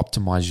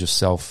optimize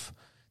yourself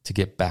to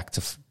get back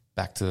to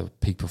the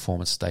peak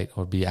performance state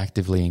or be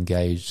actively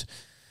engaged.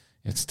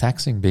 It's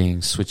taxing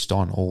being switched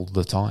on all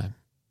the time.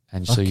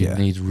 And so you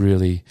need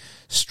really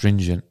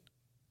stringent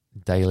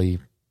daily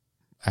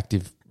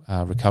active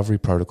recovery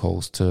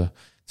protocols to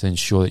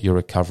ensure that you're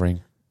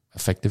recovering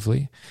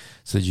effectively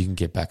so that you can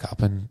get back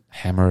up and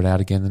hammer it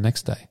out again the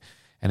next day.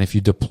 And if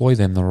you deploy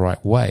them the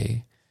right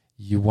way,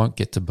 you won't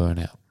get to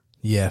burnout.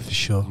 Yeah, for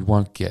sure. You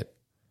won't get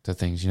to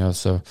things,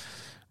 so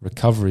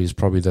recovery is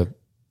probably the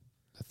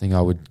thing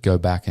I would go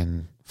back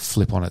and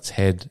flip on its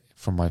head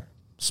from my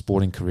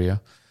sporting career,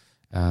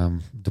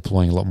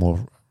 deploying a lot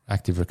more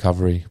active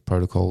recovery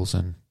protocols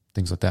and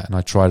things like that. And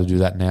I try to do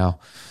that now.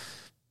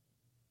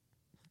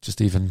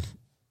 Just even,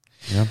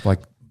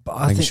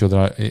 making sure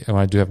that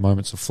I do have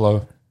moments of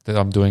flow, that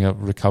I'm doing a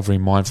recovery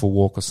mindful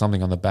walk or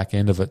something on the back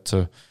end of it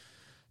to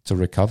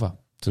recover,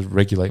 to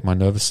regulate my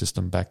nervous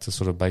system back to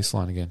sort of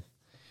baseline again.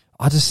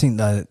 I just think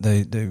that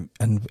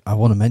and I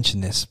want to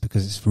mention this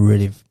because it's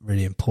really,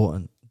 really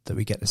important that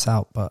we get this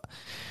out, but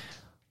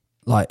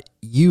like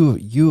you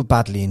were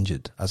badly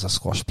injured as a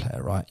squash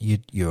player, right?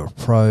 You're a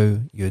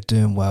pro, you're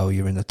doing well,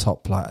 you're in the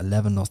top like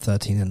 11 or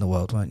 13 in the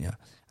world, weren't you?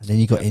 And then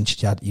you got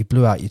injured, you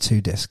blew out your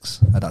 2 discs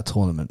at that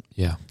tournament.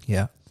 Yeah.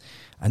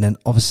 And then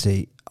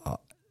obviously,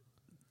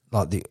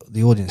 like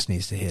the audience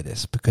needs to hear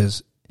this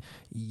because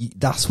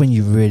that's when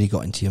you really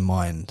got into your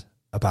mind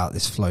about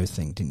this flow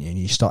thing, didn't you? And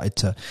you started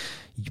to,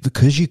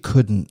 because you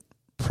couldn't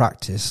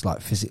practice,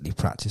 like physically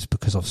practice,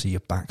 because obviously your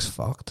back's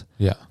fucked.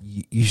 Yeah.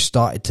 You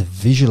started to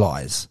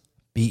visualize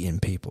beating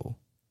people.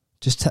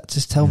 Just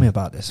tell me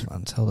about this,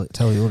 man. Tell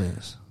the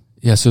audience.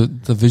 Yeah, so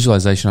the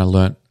visualization I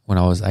learnt when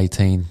I was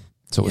 18,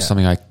 so it was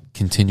something I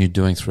continued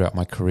doing throughout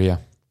my career.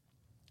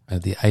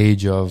 At the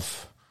age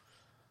of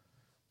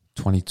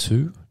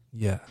 22,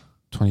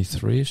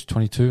 23ish,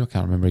 22, I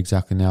can't remember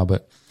exactly now,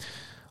 but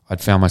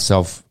I'd found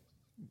myself,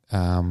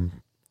 I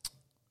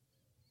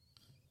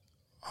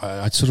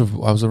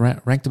was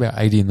ranked about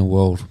 80 in the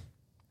world,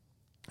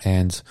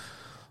 and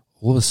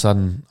all of a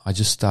sudden I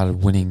just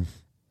started winning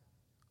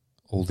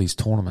all these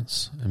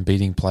tournaments and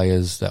beating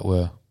players that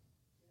were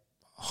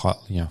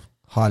highly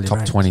top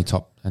ranked. 20,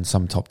 and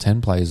some top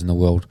 10 players in the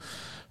world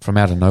from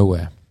out of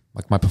nowhere.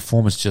 Like my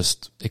performance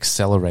just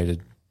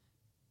accelerated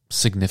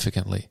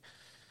significantly.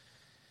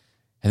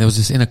 And there was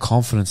this inner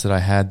confidence that I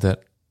had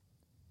that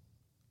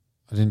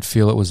I didn't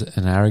feel it was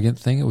an arrogant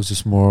thing. It was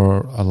just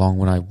more along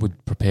when I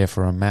would prepare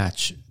for a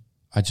match,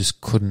 I just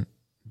couldn't,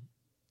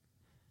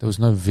 there was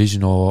no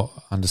vision or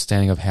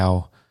understanding of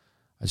how,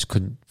 I just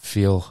couldn't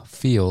feel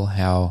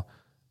how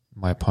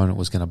my opponent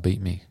was going to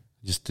beat me.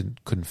 I just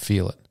couldn't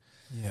feel it.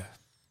 Yeah.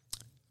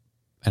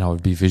 And I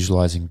would be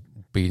visualizing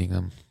beating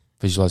them,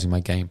 visualizing my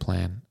game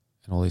plan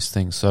and all these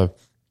things. So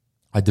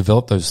I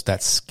developed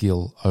that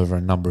skill over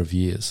a number of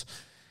years.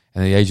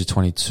 And at the age of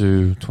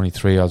 22,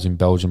 23, I was in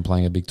Belgium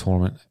playing a big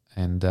tournament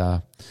and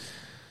got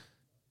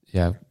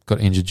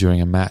injured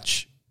during a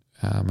match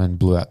and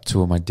blew out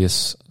 2 of my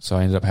discs. So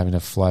I ended up having to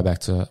fly back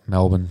to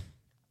Melbourne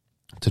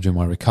to do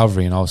my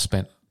recovery, and I was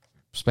spent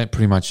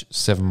pretty much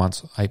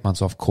 8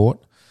 months off court.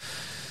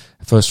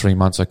 The first 3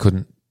 months I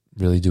couldn't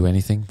really do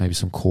anything, maybe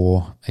some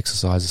core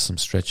exercises, some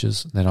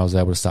stretches. Then I was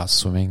able to start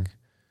swimming,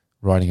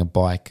 riding a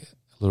bike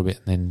a little bit,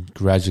 and then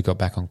gradually got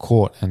back on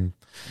court. And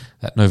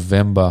that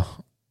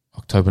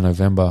October,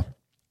 November,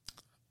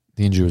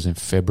 the injury was in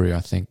February,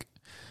 I think.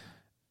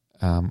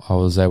 I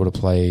was able to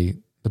play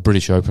the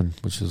British Open,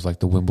 which was like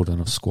the Wimbledon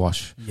of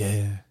squash.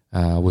 Yeah.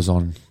 Was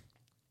on,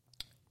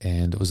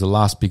 and it was the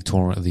last big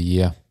tournament of the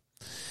year.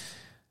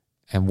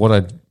 And what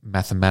I'd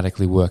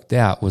mathematically worked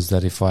out was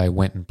that if I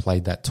went and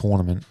played that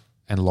tournament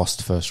and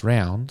lost first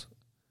round,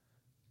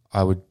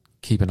 I would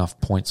keep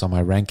enough points on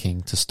my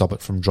ranking to stop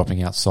it from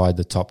dropping outside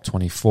the top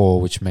 24,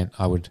 which meant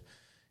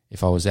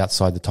if I was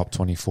outside the top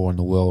 24 in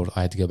the world,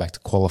 I had to go back to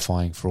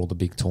qualifying for all the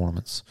big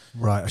tournaments.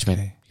 Right, which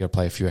meant you got to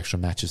play a few extra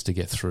matches to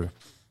get through.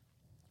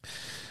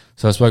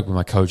 So I spoke with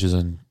my coaches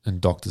and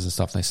doctors and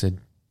stuff, and they said,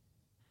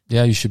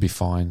 yeah, you should be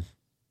fine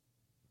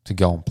to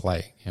go and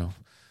play,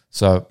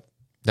 So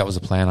that was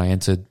the plan. I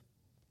entered,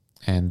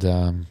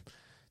 and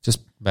just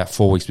about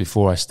 4 weeks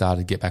before I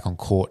started to get back on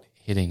court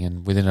hitting,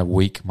 and within a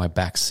week my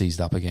back seized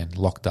up again,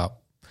 locked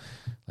up,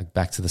 like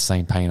back to the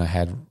same pain I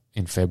had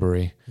in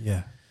February.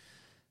 Yeah.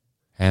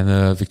 And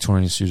the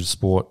Victorian Institute of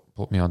Sport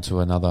put me onto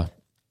another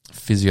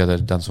physio that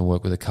had done some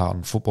work with the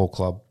Carlton Football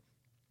Club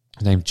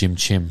named Jim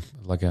Chim,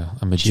 like a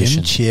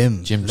magician.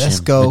 Jim Let's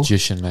go.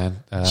 Magician, man.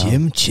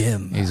 Jim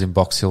Chim. He's in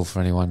Box Hill for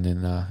anyone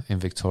in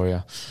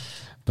Victoria.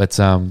 But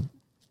and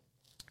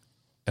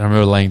I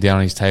remember laying down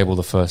on his table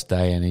the first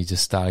day, and he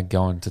just started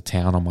going to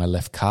town on my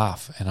left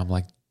calf. And I'm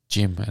like,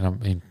 Jim,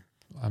 and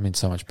I'm in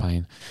so much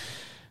pain.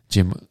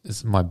 Jim,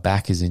 my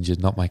back is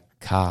injured, not my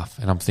calf.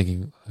 And I'm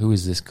thinking, who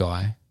is this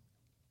guy?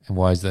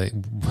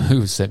 And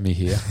who sent me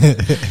here?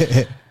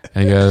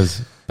 And he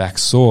goes, back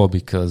sore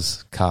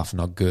because calf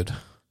not good.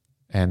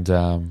 And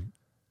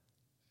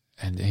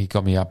he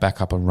got me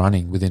back up and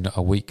running within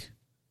a week.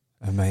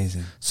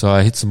 Amazing. So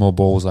I hit some more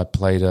balls. I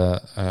played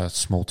a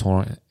small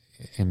tournament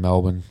in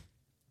Melbourne,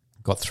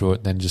 got through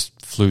it, then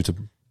just flew to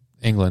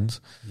England,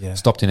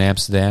 stopped in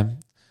Amsterdam.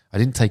 I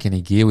didn't take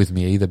any gear with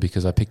me either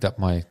because I picked up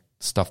my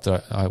stuff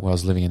when I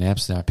was living in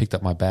Amsterdam. I picked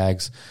up my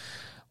bags,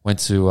 went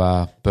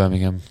to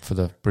Birmingham for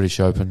the British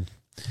Open.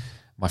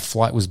 My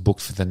flight was booked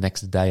for the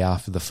next day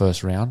after the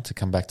first round to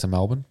come back to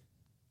Melbourne.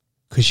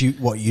 Because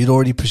you'd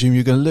already presumed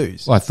you were going to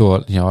lose? Well, I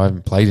thought, I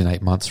haven't played in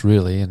 8 months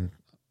really, and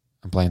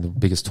I'm playing the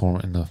biggest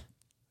tournament in the...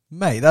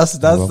 Mate, that's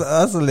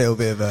a little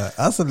bit of a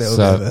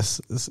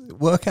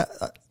workout.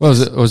 Well,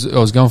 I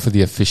was going for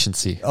the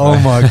efficiency. Oh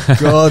right? My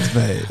God,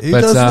 mate. Who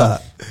does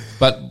that?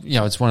 But,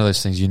 it's one of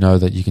those things,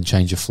 that you can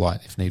change your flight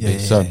if need be.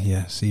 So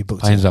you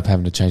booked I ended up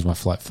having to change my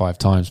flight 5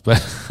 times,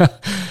 but...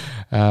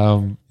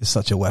 it's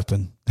such a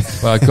weapon.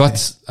 Well, I got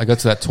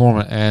to that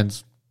tournament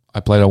and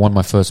I won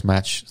my first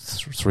match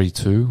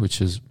 3-2,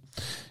 which is,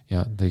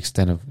 the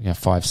extent of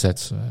 5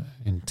 sets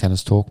in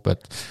tennis talk,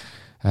 but,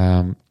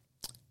 and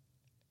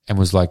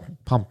was like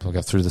pumped. I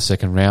got through the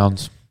second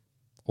round.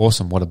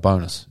 Awesome. What a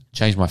bonus.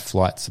 Changed my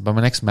flights. But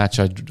my next match,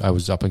 I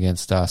was up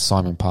against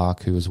Simon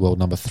Park, who was world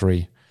number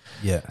 3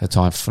 at the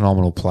time.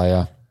 Phenomenal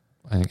player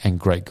and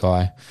great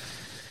guy.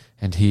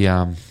 And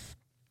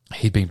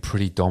he'd been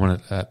pretty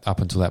dominant up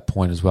until that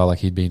point as well. Like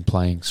he'd been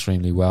playing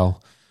extremely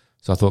well.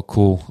 So I thought,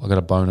 cool, I got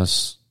a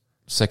bonus,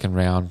 second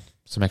round,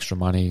 some extra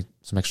money,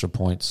 some extra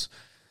points.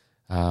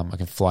 I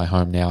can fly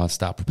home now and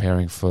start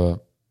preparing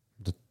for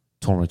the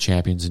Tournament of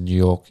Champions in New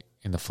York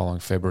in the following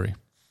February.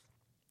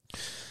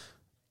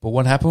 But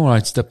what happened when I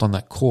stepped on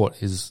that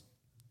court is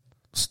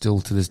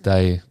still to this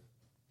day,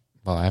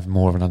 well, I have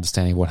more of an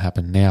understanding of what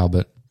happened now,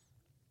 but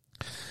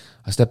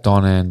I stepped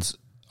on and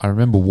I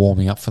remember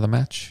warming up for the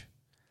match.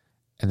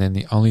 And then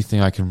the only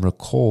thing I can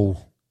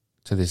recall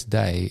to this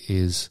day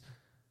is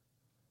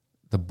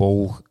the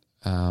ball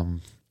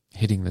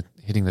hitting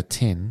the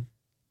tin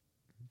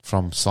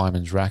from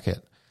Simon's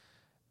racket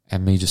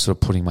and me just sort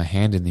of putting my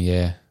hand in the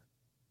air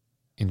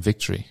in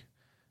victory,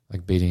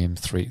 like beating him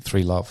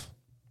 3-love.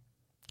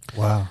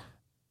 Wow.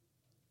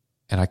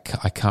 And I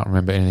can't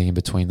remember anything in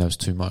between those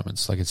two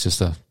moments. Like it's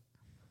a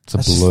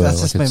blur.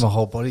 That's just made my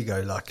whole body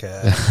go like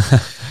fucking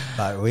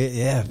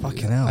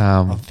hell.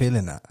 I'm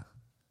feeling that.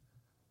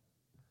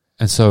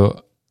 And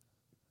so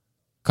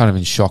kind of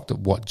in shock at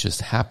what just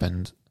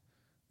happened,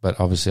 but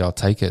obviously I'll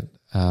take it.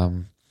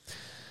 I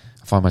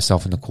find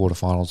myself in the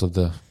quarterfinals of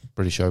the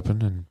British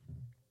Open,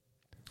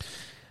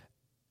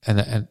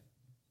 and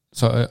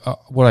so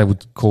what I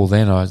would call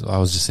then, I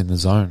was just in the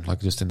zone,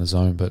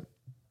 but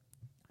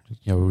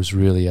it was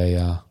really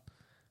a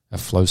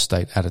flow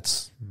state at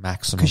its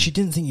maximum. Because you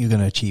didn't think you were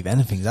going to achieve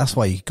anything. That's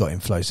why you got in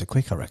flow so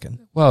quick, I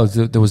reckon. Well,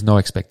 there was no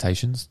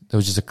expectations. There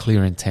was just a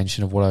clear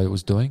intention of what I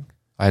was doing.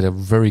 I had a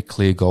very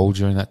clear goal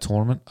during that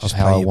tournament of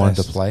how I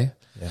wanted to play,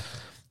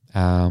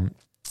 and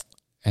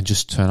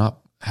just turn up.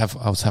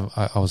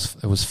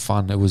 It was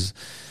fun. It was,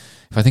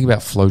 if I think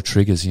about flow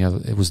triggers,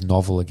 it was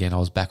novel again. I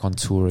was back on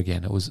tour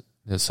again.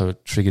 So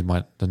it triggered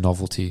the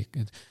novelty,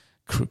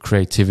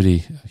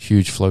 creativity, a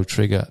huge flow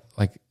trigger.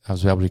 Like I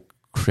was able to be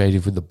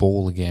creative with the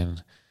ball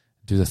again,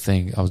 do the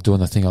thing. I was doing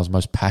the thing I was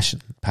most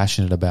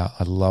passionate about.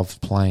 I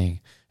loved playing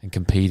and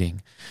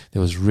competing.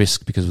 There was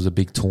risk because it was a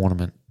big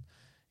tournament.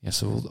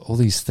 So all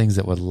these things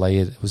that were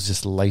layered, it was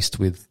just laced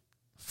with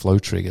flow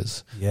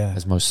triggers,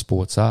 as most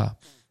sports are.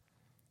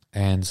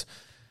 And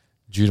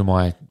due to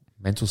my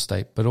mental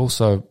state, but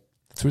also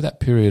through that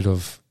period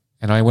of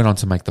And I went on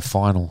to make the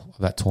final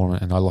of that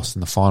tournament, and I lost in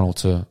the final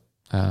to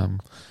a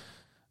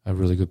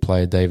really good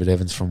player, David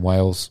Evans from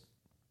Wales.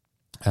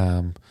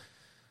 But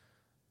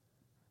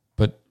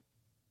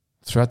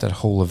throughout that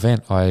whole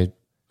event, I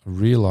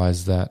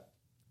realized that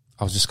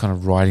I was just kind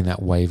of riding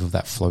that wave of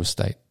that flow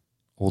state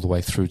all the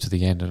way through to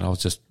the end, and I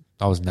was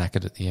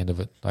knackered at the end of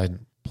it. I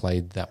hadn't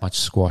played that much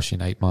squash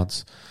in 8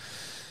 months,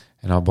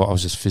 and I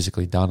was just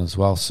physically done as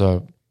well.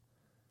 So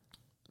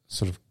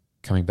sort of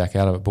coming back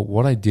out of it. But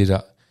what I did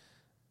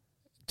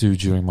do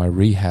during my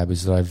rehab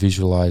is that I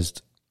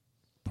visualized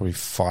probably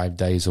 5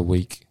 days a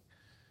week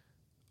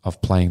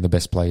of playing the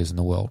best players in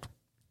the world.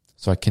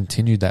 So I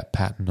continued that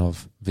pattern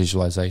of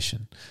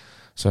visualization.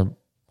 So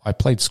I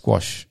played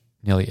squash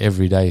nearly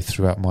every day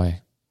throughout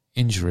my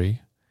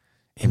injury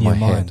in my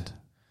head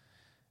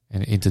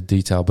and into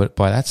detail. But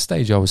by that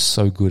stage, I was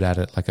so good at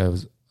it. Like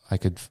I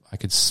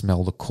could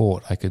smell the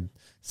court. I could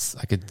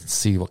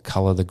see what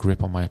color the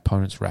grip on my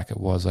opponent's racket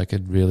was. I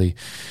could really,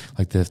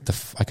 like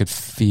I could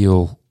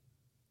feel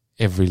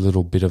every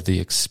little bit of the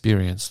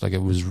experience. Like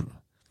it was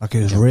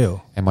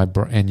real.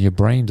 And your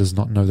brain does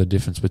not know the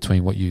difference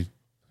between what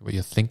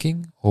you're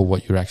thinking or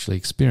what you're actually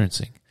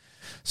experiencing.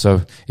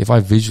 So if I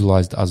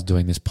visualized us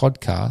doing this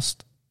podcast,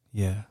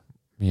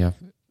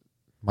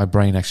 my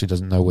brain actually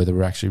doesn't know whether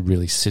we're actually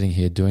really sitting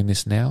here doing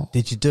this now.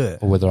 Did you do it?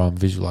 Or whether I'm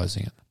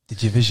visualizing it.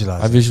 Did you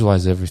visualize it? I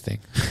visualize everything.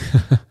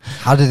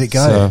 How did it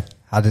go?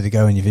 How did it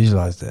go when you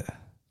visualized it?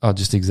 Oh,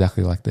 just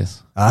exactly like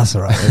this. Oh, that's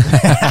all right.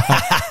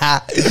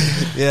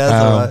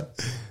 Yeah,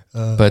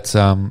 that's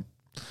all right.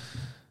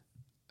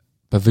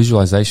 But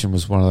visualization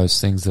was one of those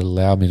things that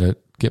allowed me to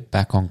get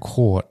back on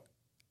court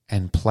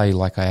and play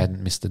like I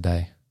hadn't missed a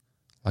day.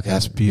 Like I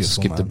hadn't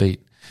skipped a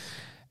beat.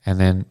 And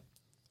then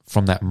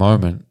from that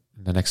moment,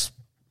 the next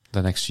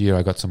year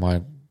I got to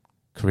my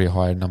career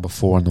high number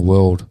 4 in the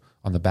world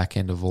on the back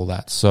end of all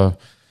that. So,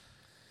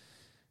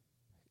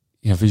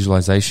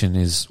 visualization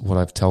is what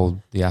I've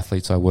told the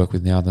athletes I work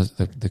with now,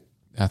 the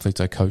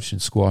athletes I coach in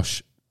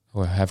squash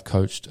or have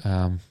coached.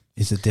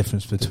 Is the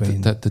difference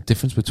between... The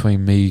difference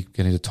between me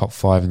getting to top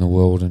 5 in the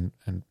world and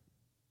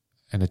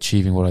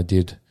achieving what I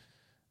did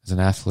as an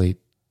athlete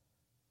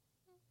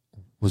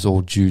was all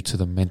due to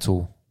the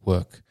mental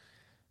work.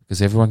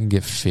 Because everyone can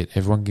get fit,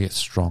 everyone can get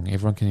strong,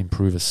 everyone can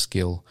improve a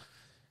skill.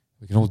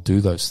 We can all do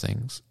those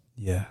things.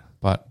 Yeah.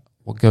 But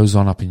what goes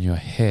on up in your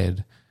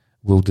head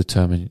will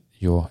determine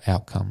your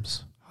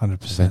outcomes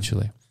 100%.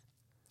 Eventually.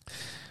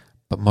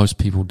 But most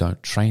people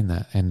don't train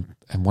that. And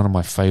one of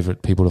my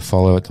favorite people to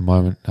follow at the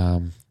moment,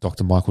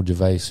 Dr. Michael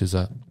Gervais, who's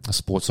a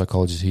sports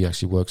psychologist. He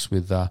actually works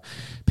with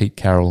Pete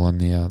Carroll on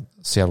the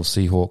Seattle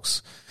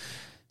Seahawks.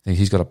 And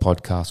he's got a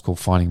podcast called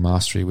Finding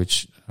Mastery,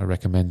 which I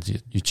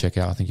recommend you check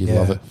out. I think you'd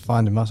love it.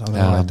 Finding Mastery. I'm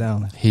going to write it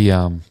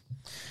down.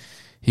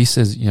 He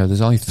says, there's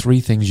only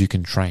 3 things you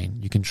can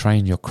train. You can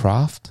train your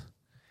craft.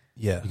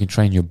 Yeah. You can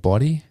train your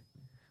body,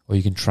 or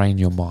you can train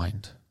your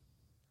mind.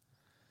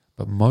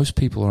 But most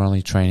people are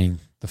only training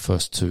the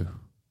first 2.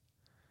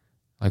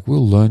 Like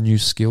we'll learn new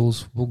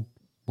skills. We'll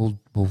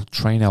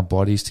train our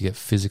bodies to get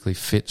physically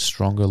fit,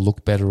 stronger,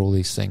 look better, all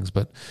these things.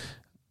 But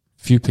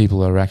few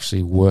people are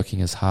actually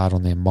working as hard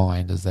on their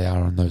mind as they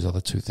are on those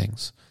other 2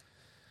 things.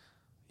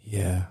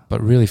 Yeah.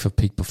 But really for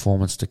peak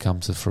performance to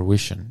come to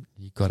fruition,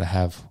 you've got to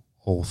have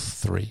all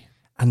 3.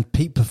 And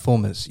peak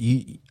performance,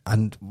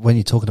 and when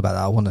you're talking about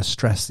that, I want to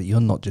stress that you're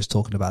not just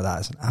talking about that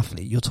as an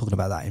athlete. You're talking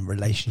about that in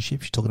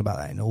relationships. You're talking about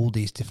that in all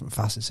these different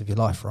facets of your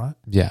life, right?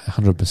 Yeah,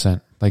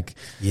 100%.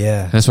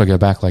 Yeah. That's why I go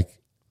back. I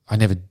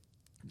never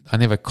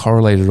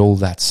correlated all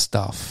that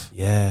stuff.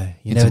 Yeah,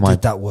 you never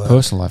did that work.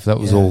 Personal life. That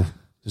was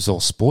all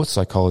sports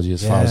psychology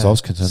as far as I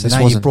was concerned. So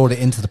now you brought it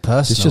into the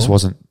personal. This just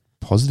wasn't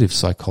positive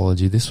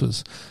psychology. This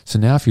was so.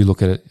 Now, if you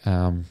look at it.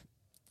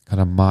 Kind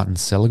of Martin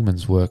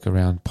Seligman's work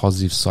around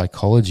positive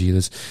psychology.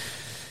 There's,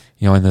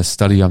 in the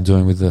study I'm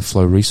doing with the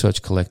Flow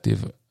Research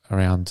Collective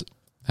around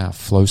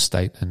flow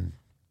state and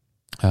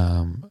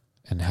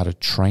how to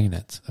train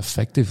it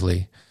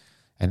effectively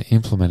and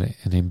implement it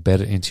and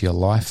embed it into your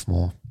life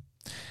more.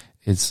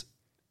 Is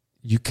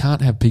you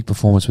can't have peak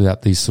performance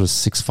without these sort of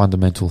 6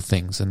 fundamental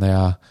things, and they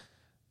are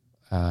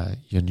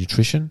your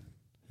nutrition,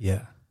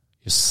 your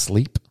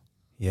sleep,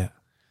 Yeah.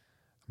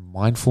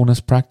 Mindfulness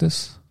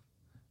practice,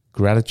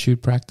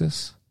 gratitude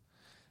practice,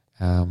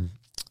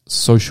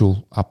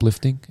 social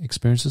uplifting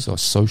experiences or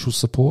social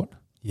support.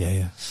 Yeah,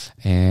 yeah.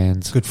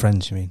 And good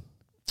friends, you mean?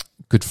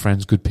 Good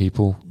friends, good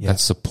people that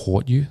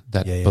support you,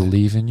 that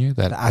believe in you,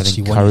 that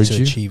actually encourage want you to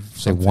you. achieve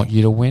something. They want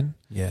you to win.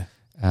 Yeah.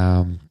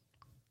 And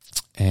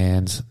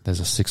there's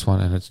a 6th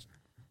one, and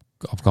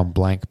I've gone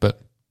blank, but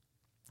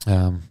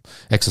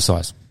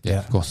exercise. Yeah,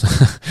 of course.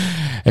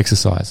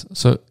 Exercise.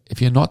 So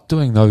if you're not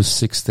doing those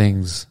 6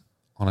 things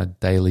on a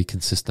daily,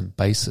 consistent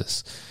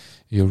basis,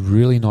 you're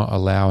really not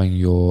allowing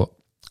your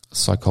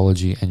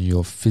psychology and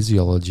your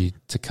physiology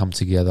to come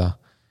together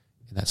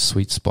in that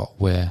sweet spot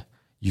where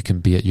you can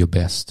be at your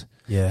best.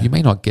 Yeah. You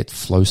may not get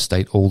flow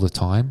state all the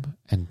time,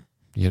 and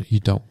you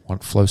don't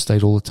want flow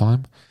state all the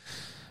time.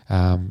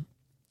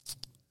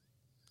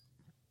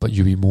 but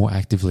you'll be more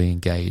actively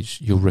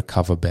engaged. You'll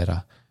recover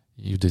better.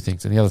 You do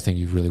things. And the other thing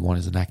you really want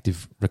is an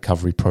active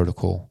recovery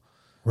protocol.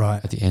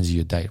 Right. At the end of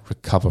your day,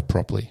 recover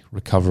properly,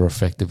 recover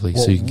effectively,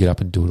 so you can get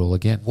up and do it all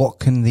again. What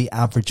can the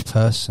average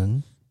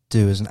person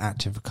do as an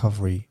active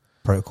recovery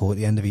protocol at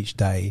the end of each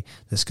day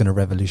that's going to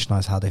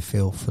revolutionize how they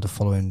feel for the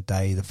following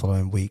day, the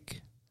following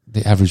week?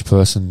 The average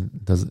person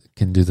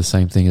can do the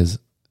same thing as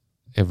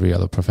every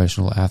other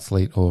professional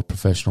athlete or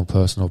professional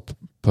person or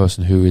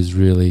person who is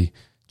really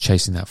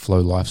chasing that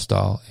flow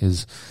lifestyle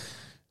is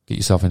get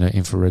yourself in an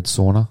infrared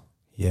sauna.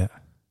 Yeah.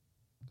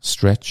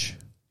 Stretch,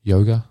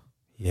 yoga.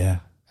 Yeah.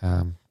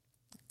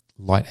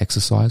 Light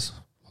exercise.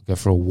 I'll go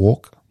for a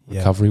walk,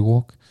 recovery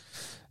walk,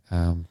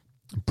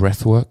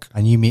 breath work.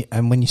 And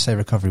when you say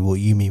recovery walk,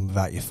 you mean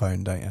without your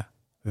phone, don't you?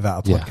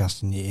 Without a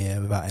podcast in your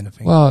ear, without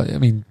anything. Well, I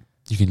mean,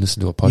 you can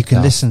listen to a podcast. You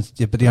can listen,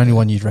 but the only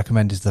one you'd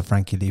recommend is the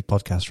Frankie Lee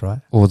podcast, right?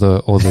 Or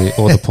the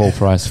Paul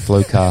Price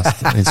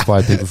Flowcast,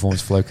 Inspired Peak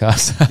Performance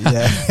Flowcast.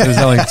 Yeah, there's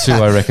only two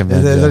I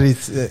recommend.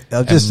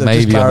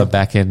 Maybe on the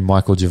back end,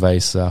 Michael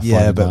Gervais.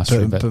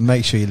 But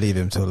make sure you leave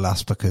him till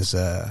last because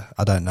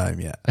I don't know him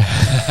yet.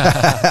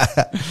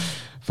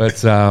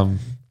 But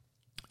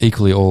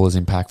equally, all is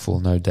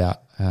impactful, no doubt.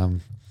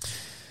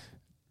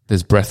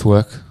 There's breath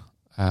work,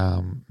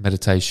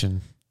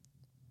 meditation.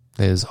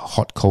 There's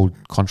hot, cold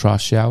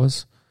contrast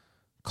showers,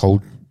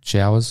 cold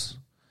showers.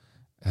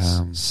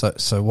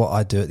 So what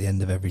I do at the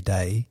end of every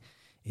day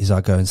is I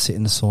go and sit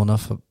in the sauna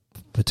for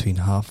between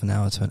half an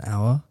hour to an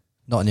hour.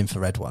 Not an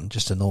infrared one,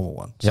 just a normal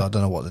one. So I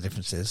don't know what the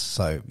difference is.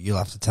 So you'll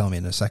have to tell me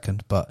in a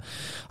second. But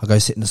I go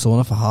sit in the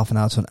sauna for half an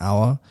hour to an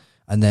hour.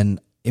 And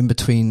then in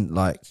between,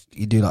 I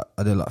do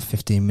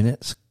 15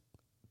 minutes,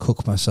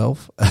 cook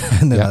myself.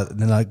 And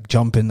then I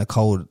jump in the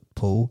cold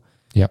pool.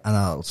 Yep. And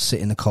I'll sit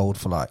in the cold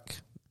for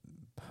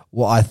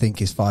what I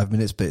think is 5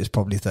 minutes, but it's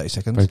probably 30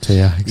 seconds.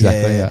 Yeah,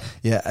 exactly.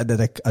 Yeah. And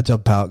then I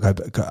jump out,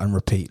 go and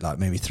repeat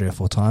maybe 3 or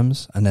 4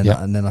 times. And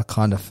then I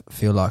kind of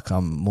feel like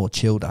I'm more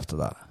chilled after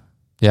that.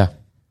 Yeah.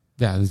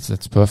 Yeah,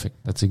 that's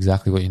perfect. That's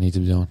exactly what you need to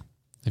be doing.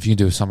 If you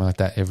can do something like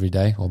that every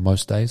day or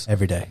most days.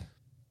 Every day.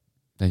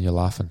 Then you're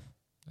laughing.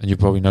 And you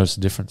probably notice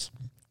the difference.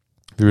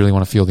 If you really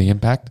want to feel the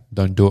impact,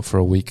 don't do it for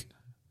a week.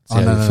 No.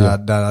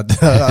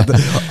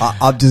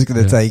 I'm just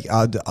going to take.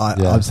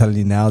 I'm telling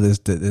you now.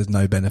 There's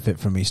no benefit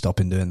from me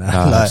stopping doing that.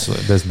 No,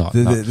 absolutely. There's not.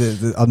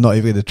 I'm not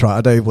even going to try.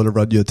 I don't even want to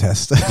run your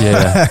test.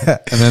 Yeah.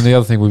 And then the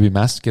other thing would be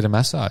get a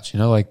massage.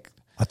 I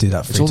do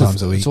that 3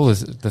 times a week. It's all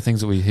the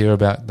things that we hear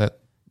about that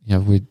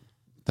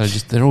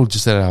they're all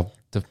just at our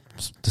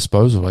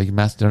disposal.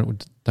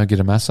 Don't get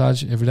a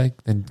massage every day.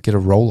 Then get a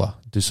roller.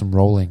 Do some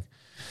rolling.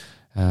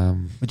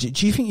 Do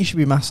you think you should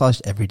be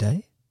massaged every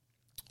day?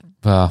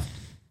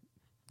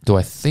 Do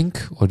I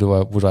think, or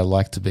would I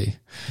like to be?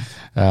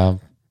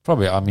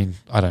 Probably. I mean,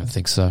 I don't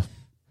think so.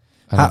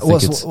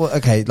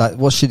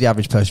 What should the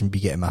average person be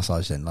getting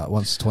massaged in?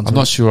 Once I'm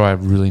not sure I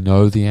really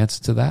know the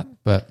answer to that,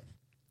 but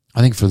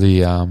I think for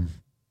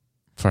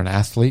an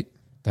athlete,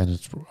 then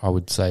I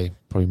would say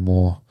probably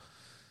more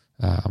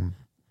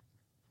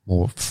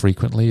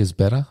frequently is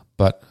better.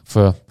 But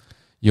for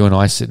you and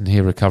I sitting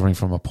here recovering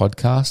from a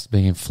podcast,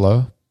 being in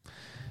flow,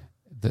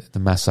 the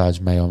massage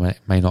may or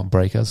may not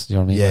break us. You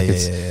know what I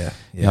mean?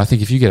 Yeah. I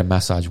think if you get a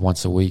massage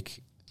once a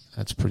week,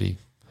 that's pretty.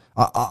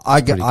 I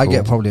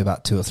get probably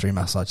about 2 or 3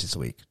 massages a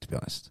week, to be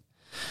honest,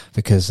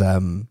 because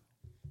I'm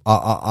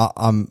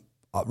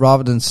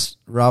rather than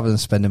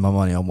spending my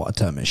money on what I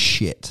term as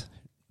shit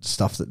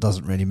stuff that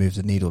doesn't really move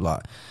the needle,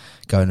 like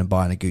going and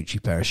buying a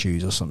Gucci pair of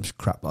shoes or some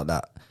crap like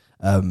that.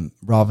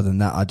 Rather than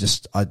that,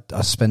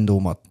 I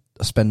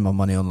spend my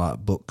money on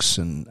books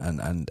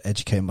and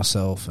educating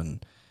myself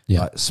and.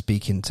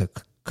 Speaking to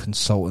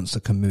consultants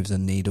that can move the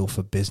needle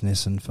for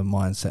business and for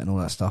mindset and all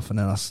that stuff, and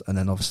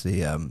then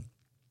obviously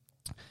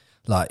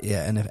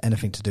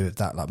anything to do with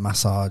that, like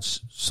massage,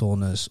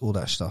 saunas, all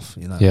that stuff.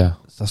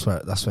 That's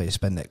where you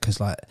spend it, because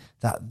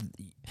that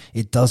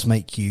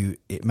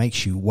it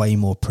makes you way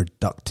more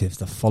productive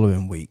the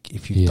following week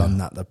if you've done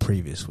that the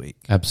previous week.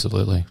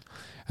 Absolutely,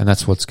 and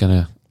that's what's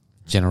going to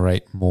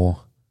generate more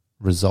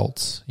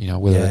results.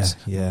 Whether it's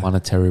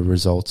monetary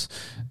results,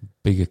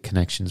 bigger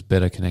connections,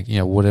 better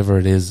whatever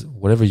it is,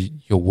 whatever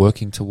you're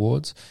working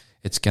towards,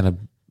 it's going to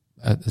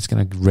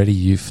ready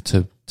you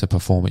to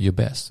perform at your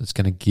best. It's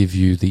going to give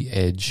you the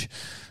edge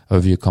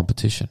over your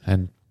competition,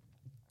 and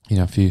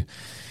if you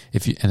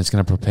and it's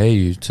going to prepare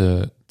you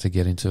to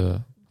get into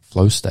a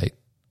flow state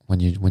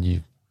when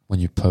you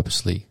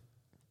purposely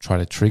try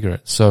to trigger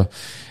it. So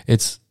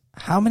it's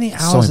how many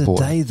hours a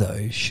day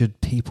though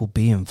should people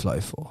be in flow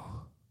for?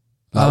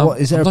 I'm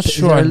not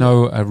sure I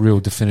know a real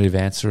definitive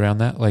answer around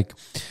that.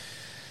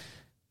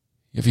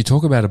 If you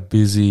talk about a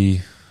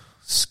busy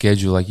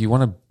schedule,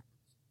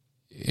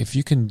 if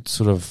you can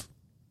sort of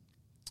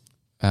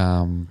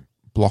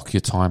block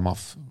your time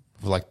off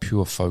for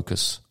pure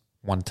focus,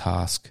 one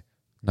task,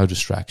 no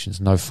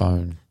distractions, no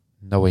phone,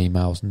 no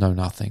emails, no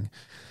nothing.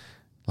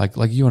 Like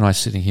you and I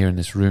sitting here in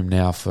this room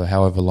now for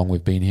however long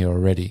we've been here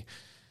already.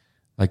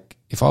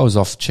 If I was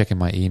off checking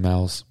my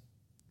emails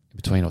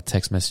between or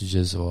text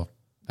messages or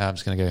I'm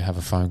just going to go have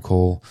a phone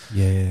call,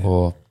 Yeah.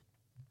 or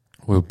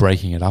we were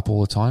breaking it up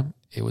all the time,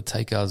 it would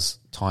take us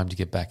time to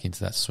get back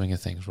into that swing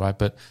of things, right?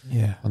 But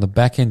on the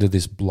back end of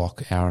this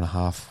block, hour and a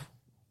half,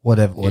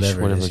 whatever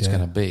it's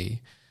going to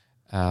be,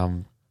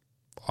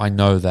 I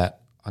know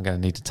that I'm going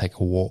to need to take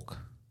a walk.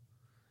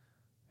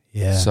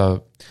 Yeah.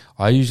 So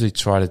I usually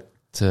try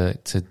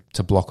to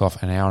block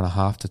off an hour and a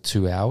half to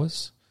 2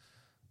 hours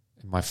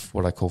in my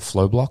what I call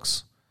flow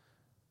blocks,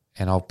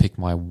 and I'll pick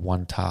my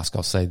one task.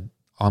 I'll say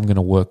I'm going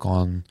to work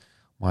on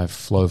my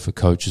Flow for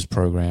Coaches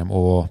program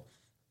or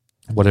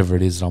whatever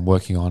it is that I'm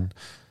working on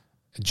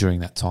during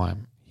that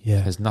time.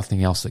 Yeah. There's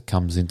nothing else that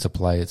comes into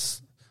play.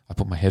 I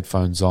put my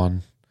headphones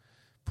on,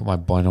 put my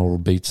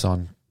binaural beats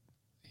on,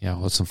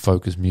 or some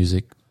focus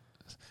music,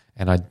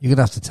 and you're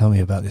gonna have to tell me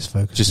about this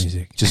focus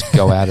music. Just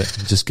go at it.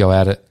 Just go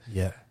at it.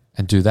 Yeah.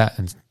 And do that,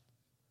 and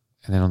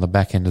then on the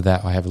back end of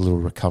that, I have a little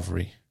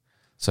recovery.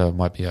 So it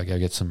might be I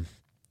go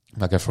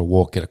for a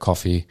walk, get a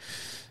coffee,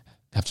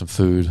 have some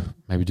food,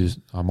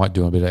 I might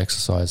do a bit of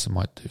exercise, I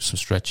might do some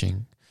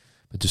stretching,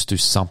 but just do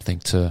something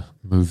to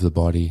move the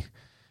body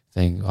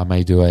thing. I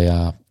may do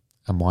a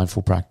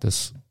mindful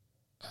practice,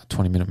 a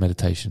 20-minute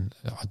meditation.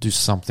 I do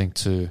something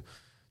to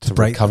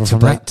recover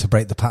from that. To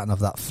break the pattern of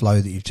that flow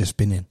that you've just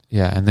been in.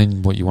 Yeah, and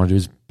then what you want to do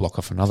is block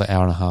off another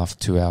hour and a half,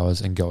 2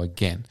 hours, and go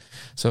again.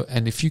 So,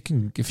 and if you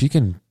can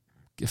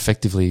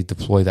effectively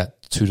deploy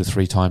that 2 to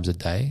 3 times a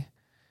day,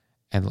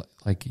 and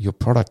like your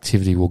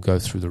productivity will go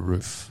through the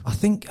roof. I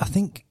want to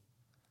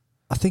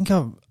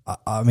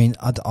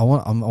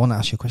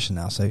ask you a question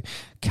now. So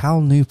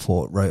Cal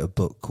Newport wrote a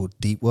book called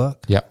Deep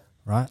Work. Yeah.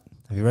 Right?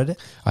 Have you read it?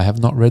 I have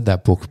not read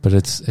that book, but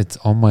it's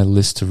on my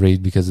list to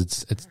read because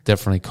it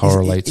definitely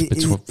correlates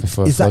between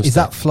flow. Is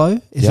that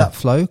flow? Is that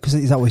flow? Because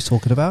is that what he's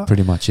talking about?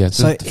 Pretty much, yeah.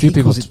 So a few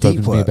people have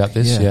spoken to me about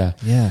this, yeah.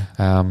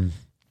 And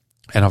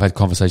I've had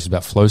conversations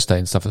about flow state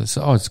and stuff.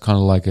 It's kind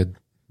of like a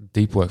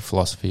deep work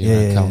philosophy,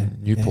 Cal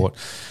Newport.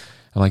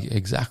 I'm like,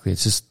 exactly.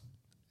 It's just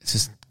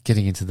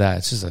getting into that.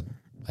 It's just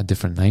a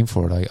different name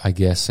for it, I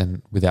guess,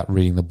 and without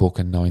reading the book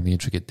and knowing the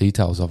intricate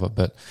details of it.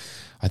 But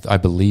I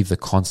believe the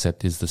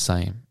concept is the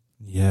same.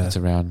 Yeah. It's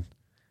around,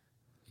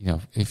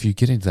 if you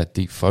get into that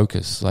deep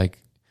focus, like,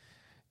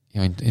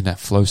 in that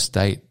flow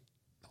state,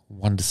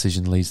 one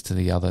decision leads to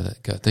the other.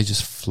 They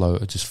just flow.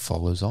 It just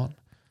follows on.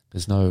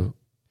 There's no.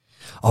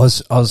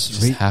 It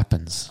just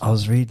happens. I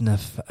was reading a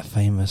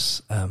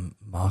famous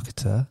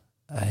marketer,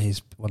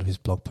 one of his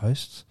blog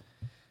posts,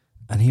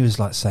 and he was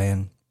like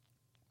saying,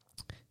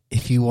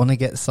 if you want to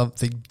get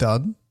something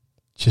done,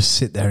 just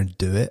sit there and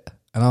do it.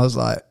 And I was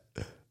like,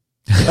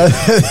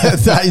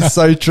 that is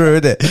so true,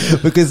 isn't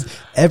it? Because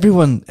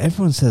everyone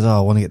says,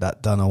 I want to get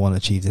that done, I want to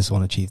achieve this, I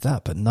want to achieve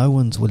that, but no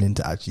one's willing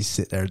to actually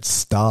sit there and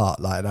start,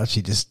 and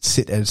actually just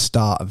sit there and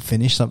start and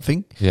finish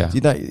something. Yeah.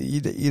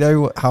 You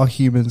know how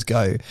humans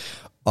go,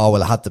 oh,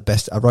 well, I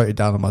wrote it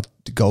down on my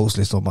goals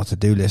list or my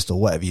to-do list or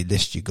whatever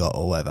list you got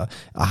or whatever.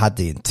 I had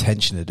the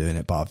intention of doing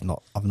it, but I've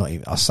not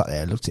even, I sat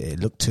there, looked at it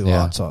looked too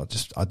hard, so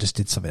I just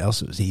did something else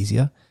that was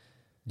easier.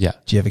 Yeah.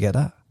 Do you ever get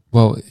that?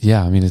 Well,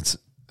 yeah, I mean,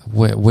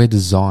 we're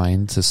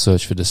designed to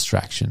search for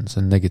distractions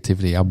and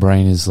negativity. Our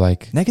brain is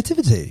like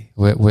negativity.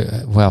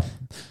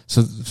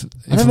 So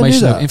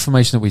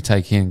information that we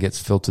take in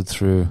gets filtered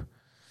through,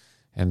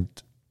 and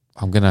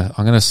I'm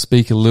gonna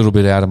speak a little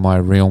bit out of my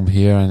realm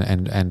here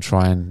and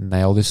try and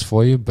nail this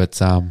for you, but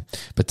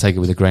take it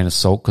with a grain of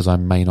salt because I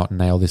may not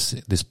nail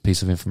this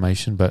piece of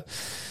information. But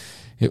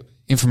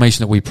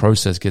information that we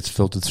process gets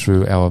filtered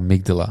through our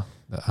amygdala,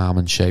 the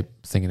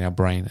almond-shaped thing in our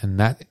brain, and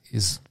that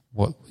is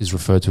what is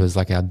referred to as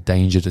like our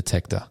danger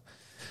detector.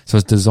 So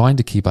it's designed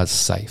to keep us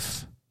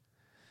safe.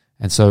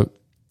 And so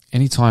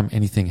anytime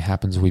anything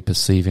happens, we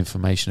perceive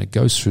information, it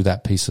goes through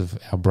that piece of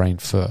our brain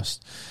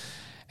first.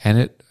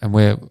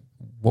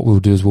 What we'll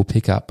do is we'll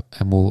pick up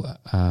and we'll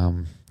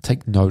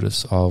take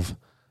notice of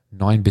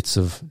 9 bits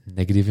of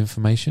negative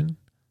information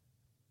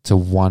to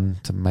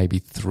 1 to maybe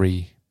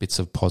 3 bits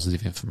of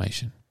positive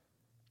information.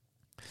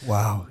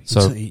 Wow.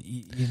 So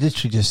you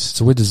literally just...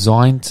 So we're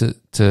designed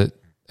to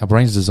our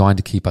brain's designed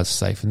to keep us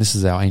safe. And this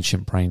is our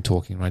ancient brain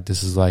talking, right?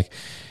 This is like,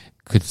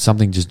 could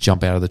something just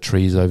jump out of the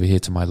trees over here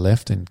to my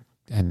left and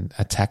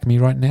attack me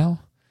right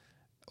now?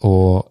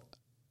 Or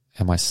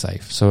am I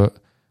safe? So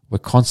we're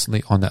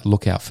constantly on that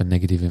lookout for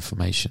negative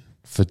information,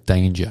 for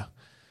danger,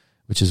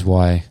 which is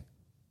why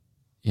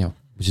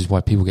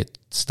people get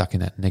stuck in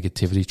that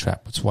negativity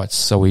trap. It's why it's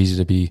so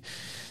easy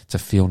to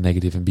feel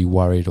negative and be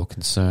worried or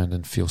concerned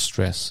and feel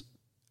stress,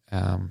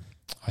 I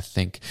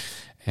think.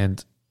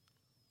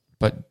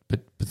 But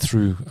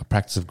through a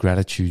practice of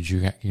gratitude,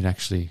 you can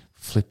actually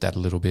flip that a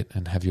little bit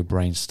and have your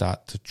brain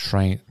start to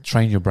train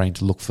your brain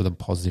to look for the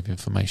positive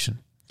information.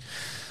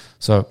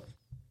 So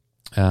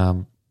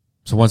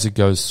once it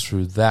goes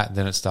through that,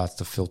 then it starts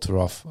to filter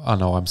off, oh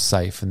no, I'm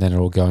safe, and then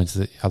it'll go into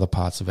the other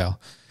parts of our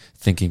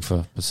thinking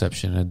for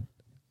perception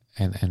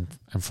and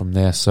from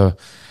there. So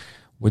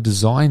we're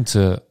designed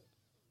to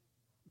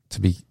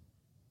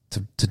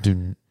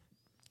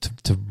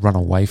run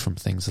away from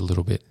things a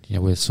little bit.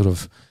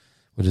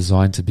 We're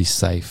designed to be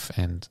safe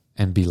and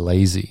and be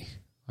lazy.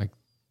 Like,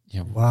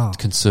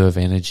 conserve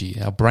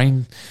energy. Our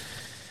brain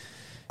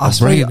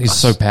is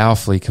so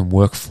powerful, it can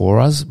work for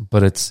us,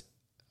 but it's,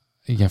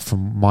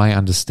 from my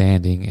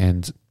understanding,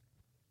 and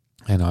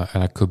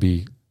I could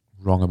be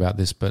wrong about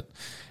this, but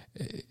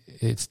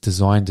it's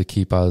designed to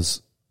keep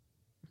us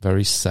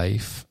very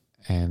safe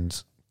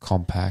and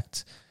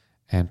compact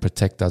and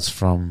protect us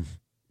from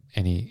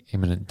any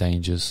imminent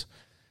dangers.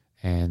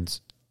 And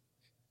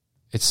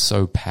it's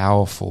so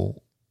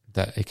powerful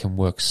that it can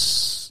work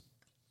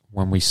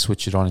when we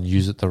switch it on and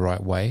use it the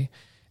right way.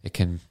 It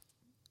can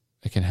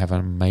have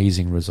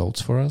amazing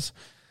results for us.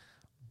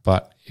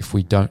 But if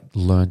we don't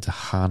learn to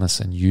harness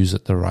and use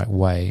it the right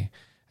way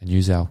and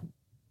use our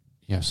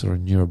sort of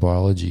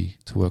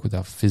neurobiology to work with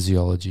our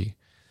physiology,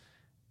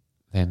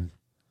 then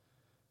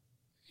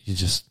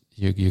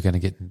you're going to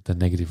get the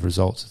negative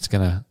results. It's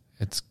going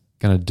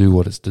to do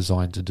what it's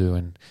designed to do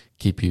and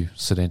keep you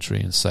sedentary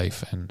and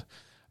safe and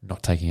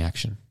not taking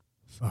action.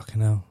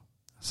 Fucking hell,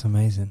 that's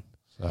amazing.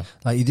 So,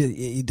 like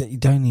you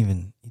don't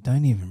even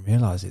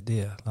realize it, do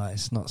you? Like,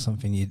 it's not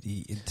something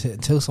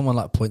until someone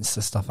like points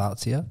the stuff out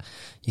to you.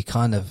 You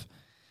can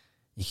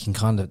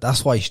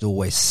that's why you should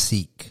always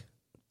seek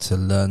to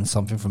learn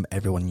something from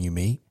everyone you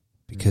meet,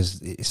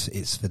 because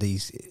it's for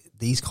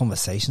these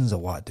conversations are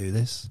why I do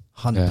this.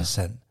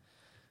 100%.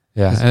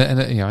 Yeah,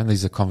 and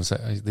these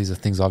are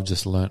things I've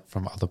just learnt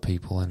from other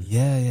people, and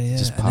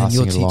just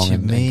passing it along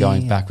and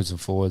going backwards and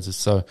forwards.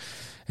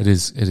 It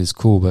is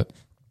cool, but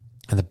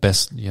the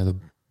best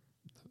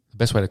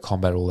way to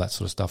combat all that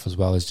sort of stuff as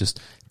well is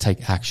just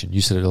take action.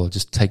 You said it all.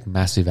 Just take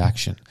massive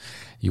action.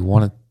 You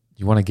want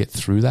to get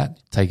through that.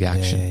 Take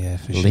action.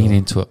 Lean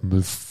into it.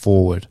 Move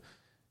forward.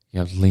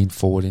 Lean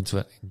forward into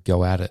it and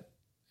go at it,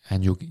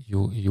 and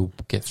you'll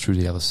get through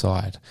the other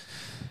side.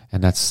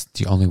 And that's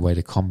the only way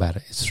to combat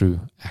it, is through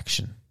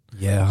action.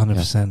 Yeah,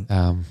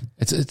 100%.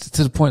 It's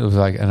to the point of,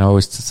 like, and I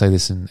always say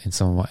this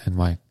with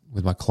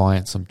my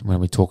clients when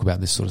we talk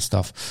about this sort of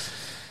stuff,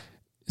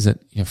 is that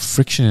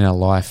friction in our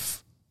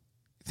life.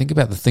 Think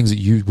about the things that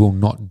you will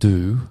not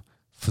do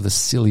for the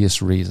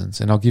silliest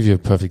reasons. And I'll give you a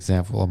perfect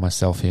example of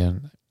myself here.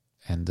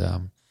 And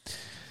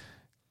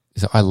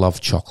is that I love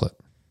chocolate.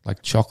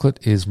 Like,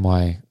 chocolate is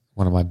one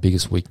of my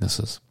biggest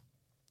weaknesses.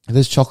 If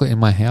there's chocolate in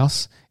my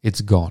house,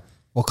 it's gone.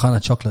 What kind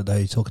of chocolate are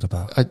you talking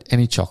about?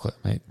 Any chocolate,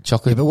 mate.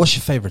 Chocolate. Yeah, but what's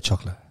your favourite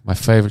chocolate? My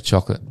favourite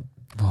chocolate.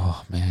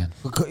 Oh, man.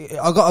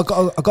 I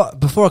got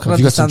before I can understand. Have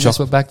you got some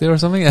chocolate back there or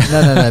something?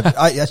 No.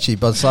 Actually,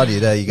 by the side of you,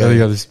 there you go. There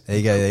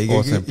you go. There you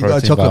go. You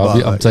got a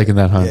chocolate bar. I'm taking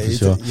that home for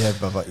sure.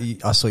 But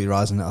I saw your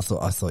eyes and I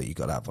thought you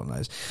got to have one of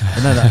those.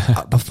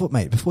 No,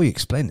 before you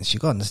explain this, you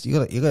got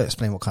to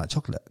explain what kind of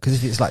chocolate. Because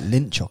if it's like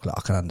Lindt chocolate,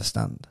 I can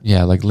understand.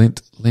 Yeah, like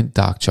Lindt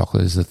dark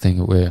chocolate is the thing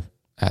that we're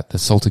at. The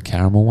salted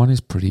caramel one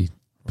is pretty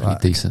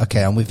decent.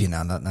 Okay, I'm with you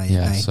now. Now you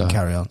can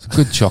carry on.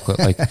 Good chocolate,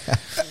 like.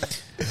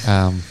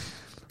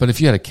 But if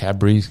you had a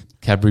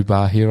Cadbury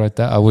bar here right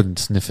there, I wouldn't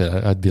sniff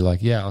it. I'd be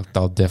like, yeah,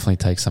 I'll definitely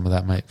take some of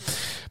that, mate.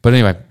 But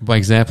anyway, by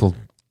example,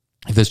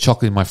 if there's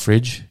chocolate in my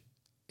fridge,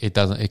 it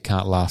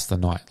can't last the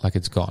night. Like,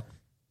 it's gone.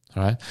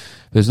 All right.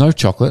 If there's no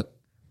chocolate,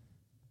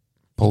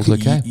 Paul's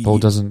okay. Paul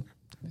doesn't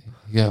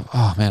go,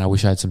 oh man, I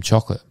wish I had some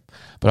chocolate.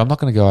 But I'm not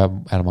going to go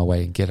out of my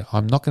way and get it.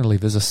 I'm not going to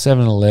leave. There's a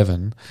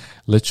 7-Eleven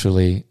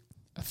literally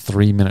a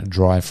 3-minute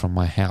drive from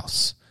my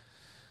house.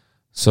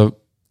 So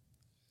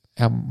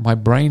my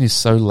brain is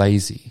so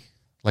lazy.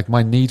 Like,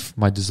 my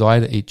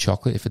desire to eat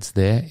chocolate, if it's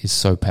there, is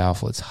so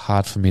powerful. It's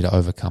hard for me to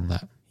overcome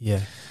that.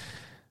 Yeah.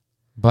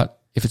 But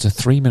if it's a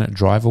 3-minute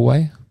drive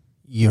away,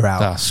 you're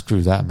out.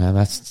 Screw that, man.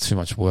 That's too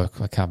much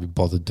work. I can't be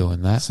bothered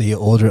doing that. So you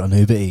order it on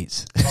Uber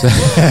Eats.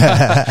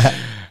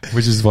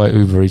 Which is why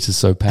Uber Eats is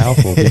so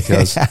powerful,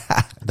 because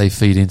they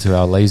feed into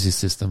our lazy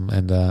system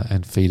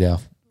and feed the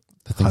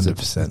things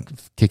 100%.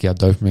 That kick our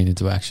dopamine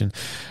into action.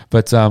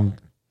 But so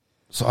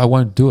I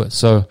won't do it.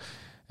 So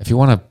if you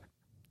want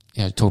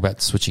to talk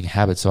about switching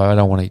habits, so I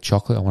don't want to eat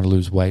chocolate, I want to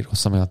lose weight or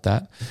something like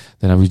that,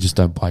 then we just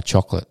don't buy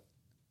chocolate.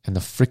 And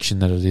the friction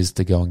that it is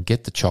to go and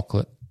get the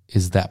chocolate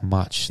is that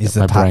much. It's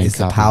the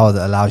power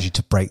that allows you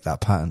to break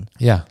that pattern.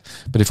 Yeah.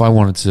 But if I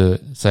wanted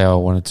to say I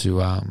wanted to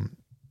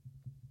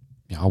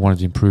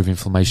improve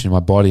inflammation in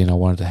my body and I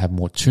wanted to have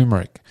more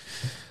turmeric,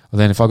 well,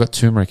 then if I got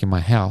turmeric in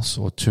my house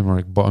or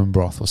turmeric bone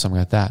broth or something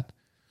like that,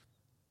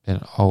 then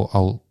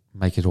I'll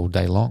make it all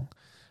day long.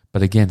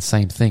 But again,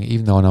 same thing.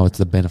 Even though I know it's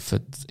the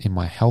benefits in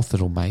my health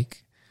it'll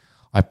make,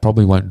 I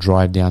probably won't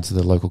drive down to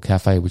the local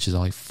cafe, which is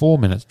only 4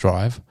 minutes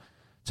drive,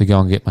 to go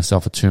and get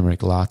myself a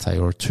turmeric latte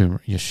or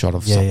a shot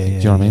of something. Do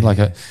you know what I mean?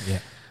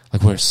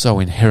 Like we're so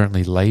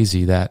inherently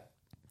lazy that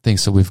thing.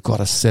 So we've got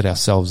to set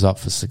ourselves up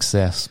for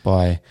success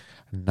by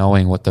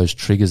knowing what those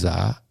triggers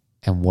are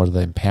and what are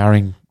the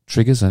empowering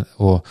triggers,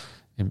 or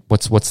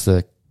what's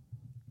the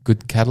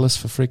good catalyst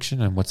for friction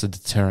and what's the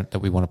deterrent that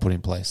we want to put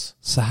in place.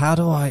 So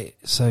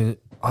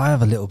I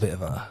have a little bit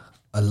of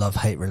a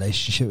love-hate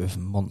relationship with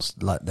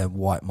the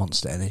white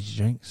Monster energy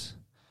drinks.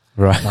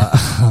 Right.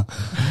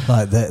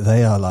 Like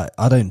they are like,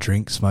 I don't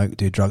drink, smoke,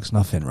 do drugs,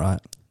 nothing, right?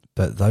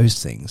 But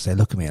those things, they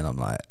look at me and I'm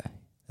like,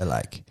 They're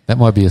like, that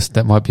might be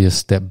a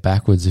step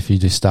backwards if you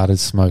just started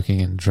smoking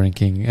and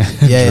drinking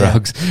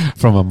drugs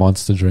from a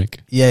Monster drink.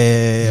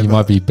 You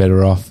might be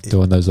better off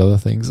doing those other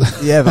things.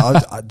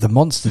 But the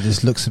Monster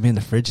just looks at me in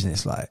the fridge and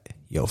it's like,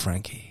 yo,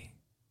 Frankie.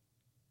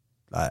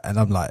 Like, and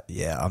I'm like,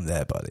 yeah, I'm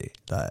there, buddy.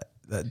 Like,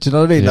 do you know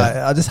what I mean? Like,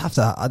 I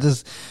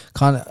just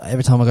kind of,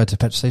 every time I go to a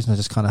petrol station, I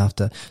just kind of have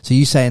to. So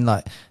you saying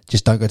like,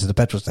 just don't go to the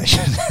petrol station.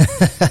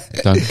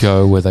 Don't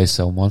go where they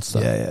sell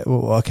Monster. Yeah.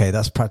 Well, okay.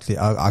 That's practically,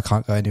 I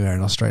can't go anywhere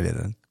in Australia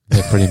then.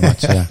 Yeah, pretty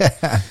much. Yeah.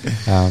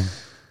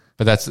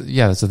 But that's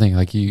the thing.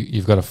 Like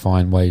you've got to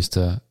find ways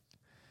to,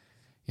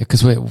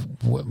 because we're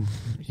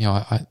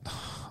I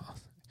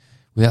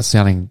without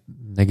sounding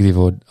negative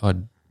or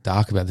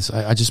dark about this,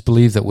 I just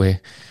believe that we're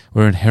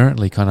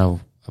inherently kind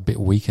of a bit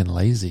weak and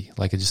lazy.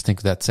 Like I just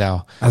think that's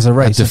our as a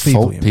race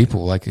default of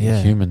people. Like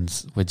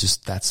humans,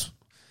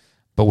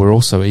 but we're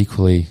also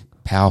equally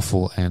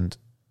powerful and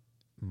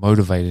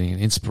motivating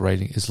and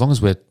inspiring as long as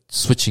we're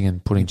switching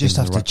and putting. You just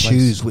have to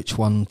choose which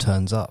one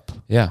turns up.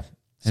 Yeah.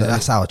 So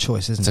that's our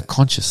choice, isn't it? It's a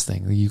conscious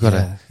thing. You got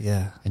to,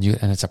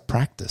 and it's a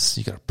practice.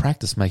 You got to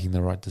practice making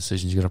the right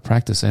decisions. You got to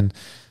practice, and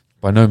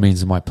by no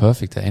means am I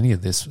perfect at any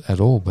of this at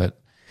all, but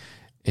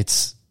you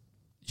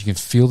can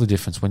feel the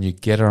difference when you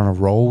get on a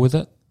roll with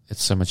it.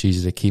 It's so much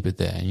easier to keep it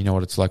there. And you know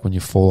what it's like when you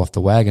fall off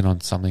the wagon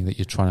on something that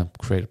you're trying to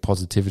create a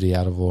positivity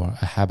out of or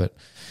a habit.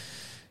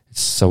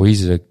 It's so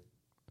easy to,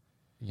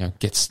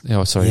 it's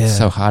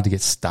so hard to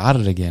get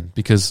started again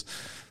because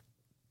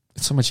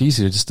it's so much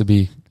easier just to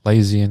be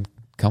lazy and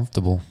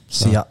comfortable.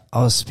 So. See,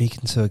 I was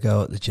speaking to a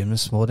girl at the gym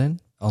this morning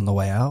on the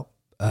way out,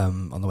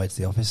 on the way to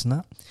the office and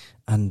that,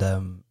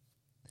 and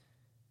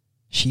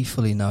she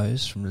fully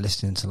knows from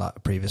listening to like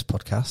a previous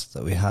podcast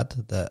that we had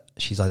that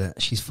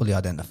she's fully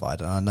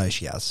identified, and I know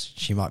she has.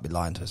 She might be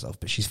lying to herself,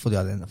 but she's fully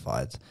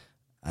identified,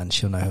 and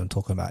she'll know who I'm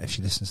talking about if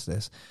she listens to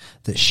this.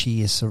 That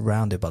she is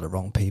surrounded by the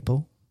wrong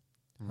people,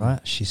 right?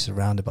 She's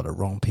surrounded by the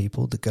wrong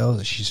people. The girls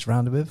that she's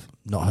surrounded with,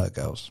 not her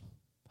girls,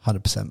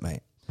 100%,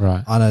 mate.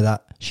 Right. I know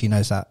that. She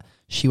knows that.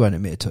 She won't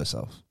admit it to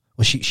herself.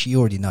 Well, she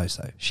already knows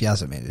though. She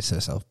has admitted it to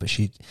herself, but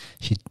she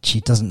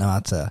doesn't know how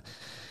to.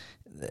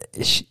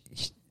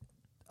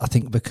 I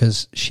think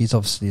because she's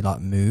obviously like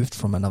moved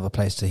from another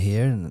place to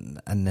here, and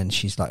then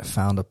she's like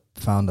found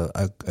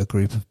a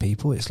group of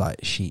people. It's like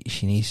she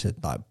needs to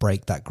like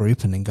break that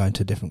group and then go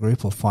into a different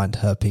group or find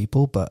her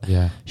people. But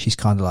she's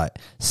kind of like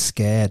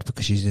scared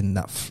because she's in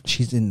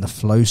the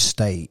flow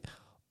state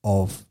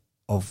of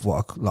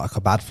what like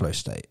a bad flow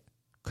state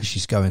because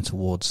she's going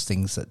towards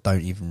things that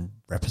don't even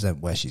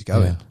represent where she's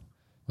going.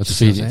 Yeah.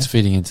 It's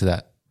feeding into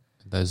that.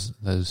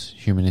 Those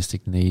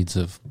humanistic needs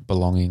of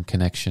belonging,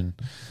 connection,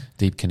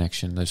 deep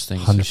connection, those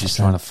things. So she's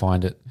trying to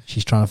find it.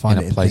 She's trying to find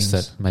it in a place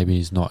that maybe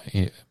is not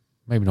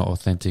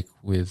authentic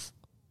with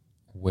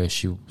where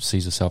she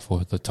sees herself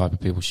or the type of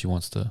people she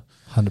wants to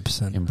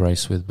 100%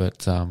 embrace with.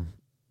 But so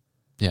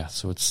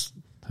it's.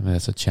 I mean,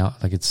 that's a challenge.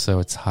 Like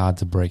it's hard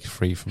to break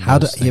free from.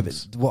 Those things.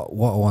 Yeah, but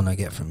what I want to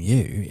get from you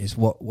is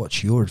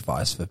what's your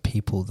advice for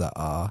people that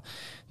are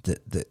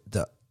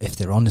that if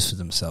they're honest with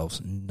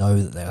themselves,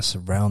 know that they are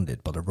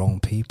surrounded by the wrong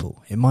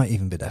people. It might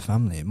even be their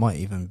family. It might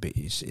even be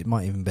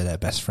their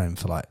best friend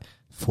for like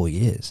 4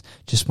 years.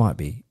 It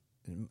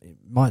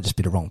might just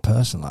be the wrong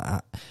person.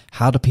 Like,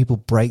 how do people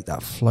break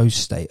that flow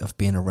state of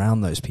being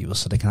around those people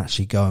so they can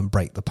actually go and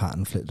break the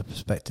pattern, flip the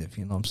perspective?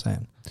 You know what I'm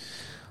saying?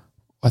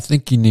 I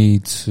think you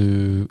need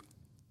to.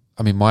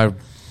 I mean, my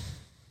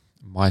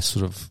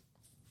sort of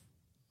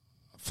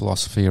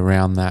philosophy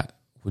around that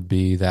would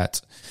be that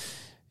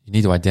you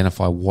need to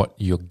identify what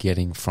you're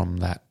getting from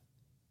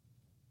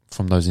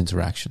those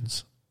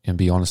interactions and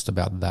be honest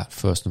about that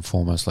first and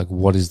foremost. Like,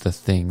 what is the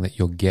thing that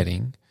you're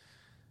getting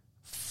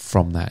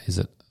from that? Is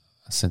it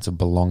a sense of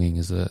belonging?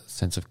 Is it a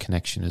sense of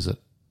connection? Is it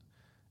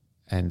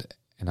and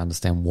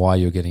understand why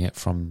you're getting it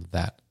from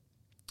that?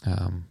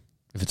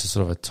 If it's a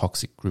sort of a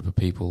toxic group of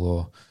people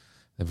or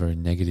they're very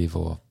negative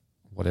or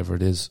whatever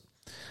it is,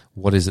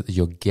 what is it that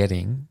you're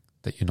getting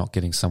that you're not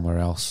getting somewhere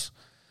else?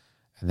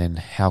 And then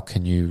how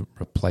can you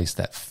replace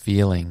that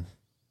feeling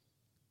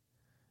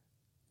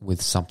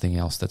with something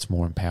else that's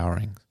more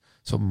empowering?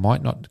 So it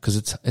might not, because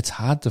it's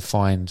hard to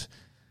find.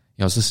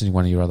 I was listening to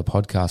one of your other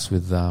podcasts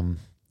with a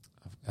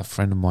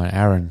friend of mine,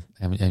 Aaron,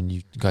 and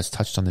you guys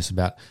touched on this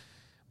about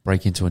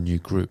break into a new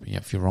group.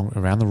 If you're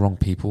around the wrong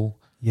people,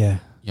 and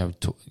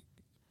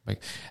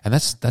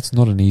that's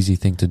not an easy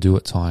thing to do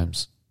at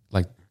times.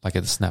 Like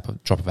at the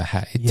drop of a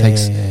hat,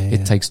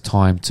 it takes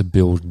time to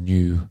build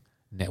new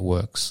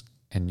networks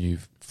and new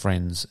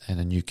friends and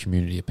a new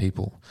community of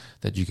people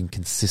that you can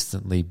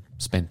consistently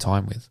spend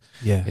time with.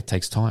 Yeah, it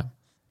takes time.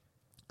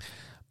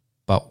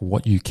 But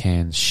what you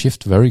can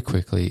shift very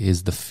quickly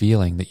is the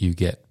feeling that you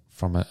get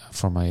from a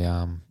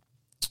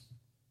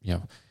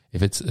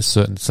if it's a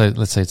certain,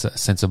 let's say it's a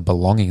sense of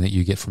belonging that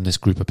you get from this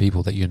group of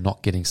people that you're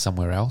not getting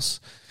somewhere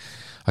else.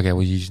 Okay,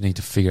 well, you just need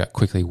to figure out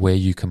quickly where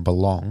you can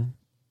belong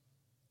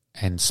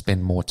and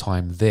spend more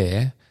time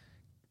there,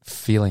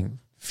 fueling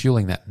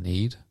that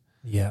need.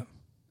 Yeah.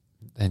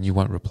 And you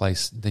won't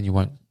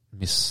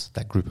miss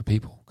that group of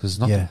people, because it's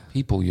not the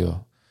people if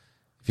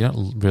you're not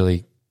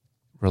really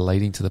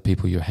relating to the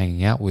people you're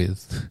hanging out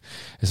with,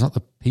 it's not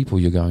the people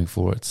you're going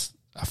for, it's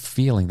a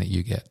feeling that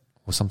you get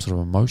or some sort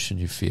of emotion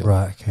you feel.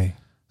 Right, okay.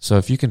 So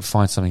if you can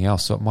find something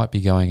else, so it might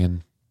be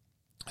going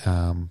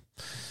and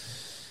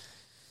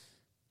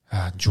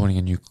joining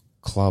a new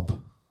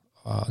club,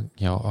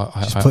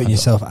 just putting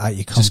yourself out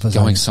your comfort zone. Just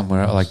going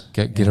somewhere, like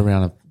get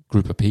around a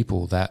group of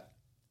people that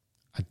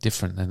are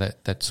different and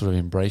that sort of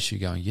embrace you,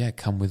 going, yeah,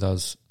 come with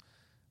us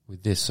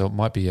with this. So it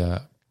might be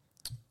I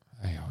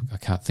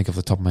can't think off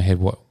the top of my head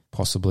what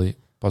possibly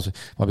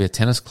might be a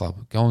tennis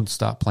club. Go and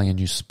start playing a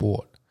new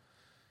sport.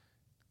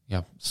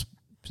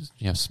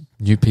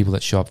 New people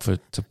that show up to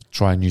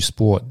try a new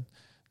sport.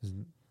 There's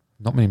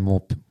not many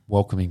more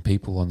welcoming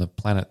people on the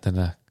planet than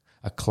a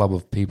club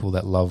of people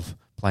that love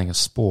playing a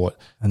sport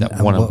and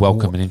want to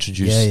welcome and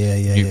introduce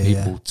new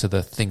people to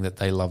the thing that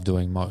they love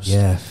doing most.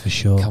 Yeah, for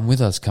sure. Come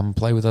with us. Come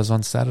play with us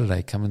on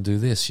Saturday. Come and do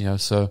this.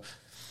 So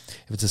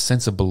if it's a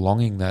sense of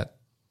belonging that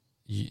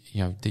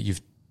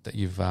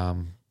you've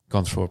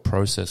gone through a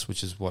process,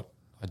 which is what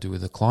I do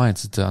with the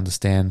clients, is to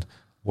understand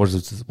what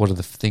are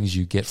the things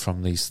you get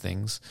from these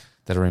things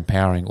that are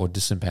empowering or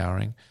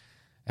disempowering,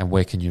 and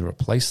where can you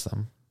replace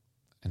them,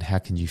 and how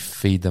can you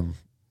feed them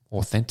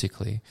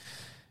authentically.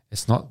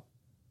 It's not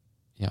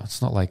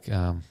like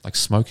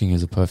smoking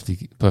is a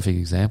perfect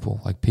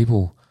example. Like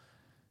people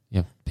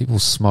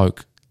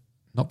smoke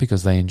not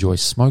because they enjoy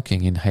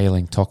smoking,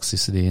 inhaling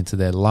toxicity into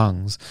their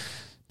lungs,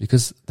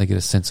 because they get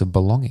a sense of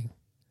belonging,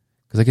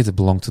 because they get to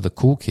belong to the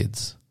cool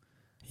kids.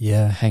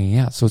 Yeah, hanging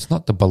out. So it's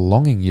not the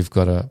belonging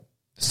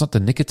it's not the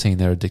nicotine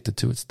they're addicted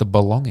to, it's the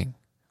belonging.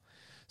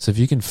 So if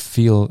you can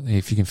feel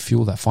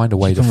that, find a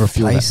way to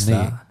feel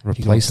that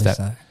replace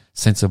that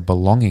sense of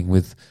belonging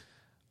with,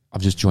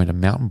 I've just joined a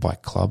mountain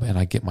bike club and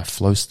I get my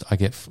flow, I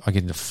get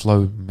into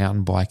flow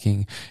mountain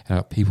biking, and I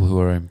got people who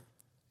are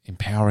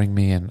empowering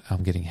me and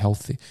I'm getting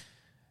healthy.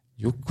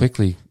 You'll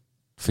quickly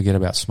forget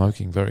about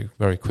smoking very,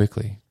 very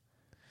quickly.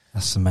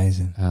 That's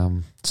amazing.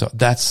 So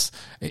that's,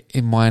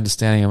 in my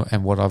understanding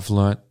and what I've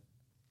learnt,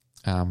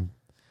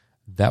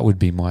 that would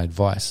be my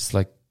advice. It's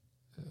like,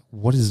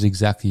 what is it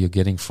exactly you're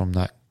getting from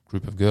that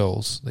group of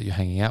girls that you're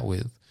hanging out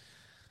with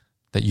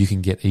that you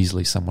can get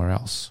easily somewhere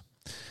else?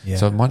 Yeah.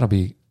 So it might not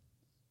be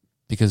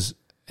because,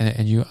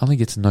 and you only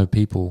get to know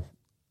people,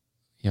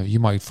 you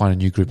might find a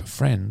new group of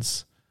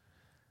friends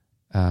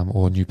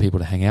or new people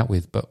to hang out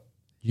with, but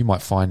you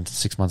might find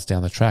 6 months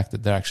down the track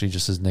that they're actually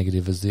just as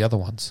negative as the other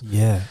ones.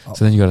 Yeah.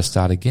 So then you got to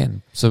start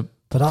again. So,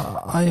 but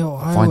I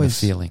find the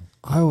feeling.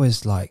 I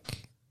always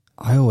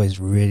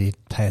really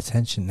pay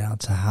attention now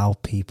to how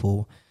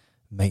people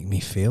make me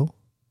feel.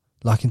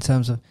 Like in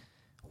terms of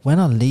when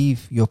I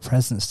leave your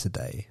presence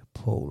today,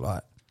 Paul,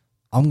 like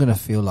I'm going to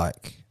feel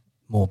like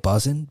more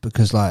buzzing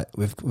because like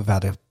we've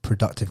had a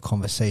productive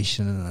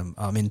conversation and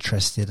I'm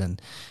interested,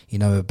 and we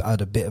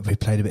played a bit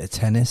of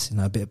tennis,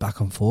 a bit of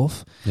back and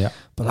forth. Yeah.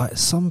 But like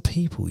some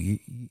people,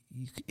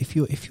 if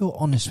you're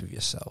honest with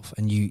yourself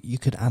and you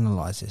could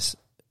analyze this,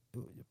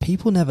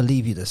 people never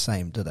leave you the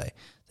same, do they?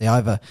 They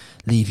either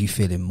leave you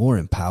feeling more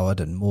empowered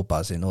and more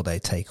buzzing, or they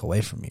take away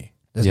from you.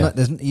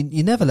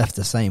 You never left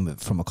the same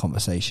from a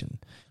conversation.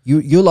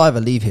 You'll either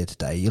leave here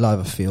today, you'll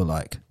either feel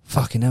like,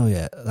 fucking hell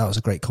yeah, that was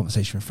a great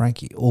conversation with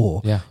Frankie,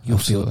 or you'll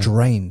feel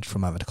drained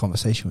from having a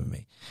conversation with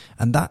me.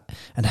 And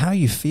how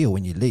you feel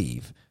when you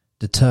leave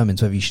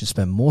determines whether you should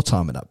spend more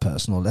time with that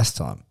person or less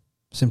time.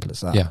 Simple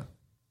as that. Yeah.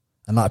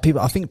 And like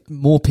I think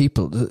more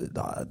people,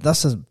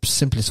 that's the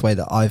simplest way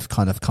that I've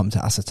kind of come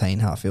to ascertain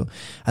how I feel.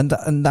 And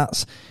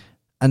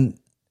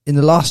in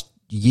the last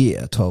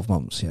year, 12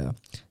 months,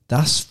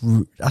 that's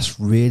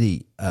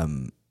really,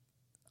 I'm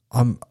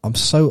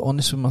so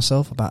honest with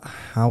myself about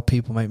how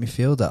people make me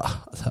feel that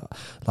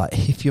like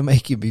if you're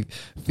making me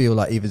feel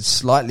like even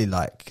slightly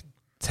like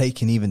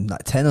taking even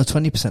like 10 or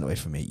 20% away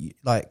from me,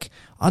 like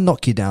I'll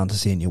knock you down to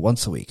seeing you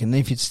once a week. And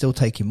if you're still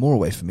taking more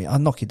away from me, I'll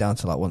knock you down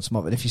to like once a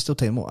month. And if you're still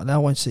taking more, then I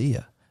won't see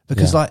you.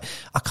 Because like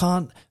I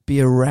can't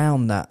be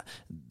around that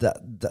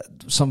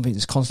something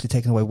that's constantly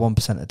taking away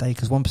 1% a day,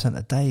 because 1%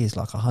 a day is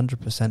like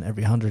 100%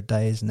 every 100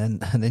 days, and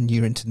then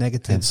you're into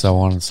negative, and so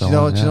on and so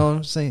on. Do you know what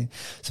I'm saying?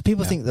 So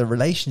people think that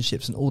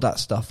relationships and all that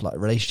stuff, like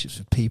relationships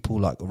with people,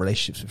 like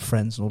relationships with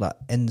friends and all that,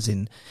 ends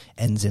in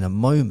a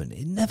moment.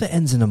 It never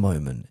ends in a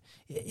moment.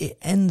 It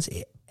ends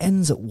at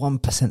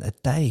 1% a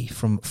day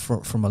from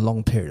a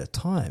long period of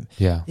time.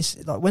 Yeah.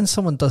 It's like when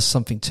someone does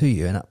something to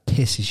you and that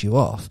pisses you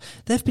off,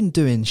 they've been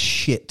doing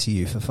shit to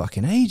you for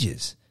fucking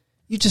ages.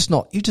 You've just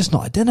not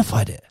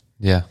identified it.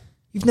 Yeah.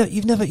 You've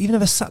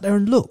never sat there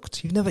and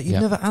looked. You've never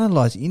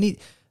analysed it.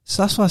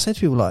 So that's why I said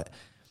to people, like,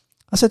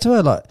 I said to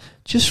her, like,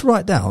 just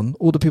write down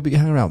all the people you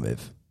hang around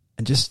with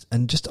and just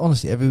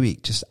honestly every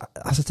week just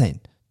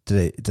ascertain,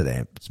 do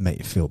they make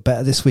you feel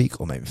better this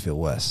week or make you feel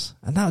worse?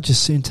 And that'll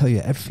just soon tell you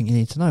everything you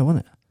need to know, won't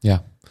it? Yeah.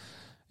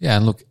 Yeah,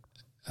 and look,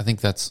 I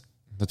think that's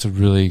a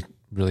really,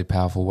 really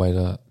powerful way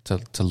to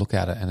look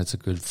at it, and it's a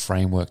good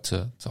framework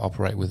to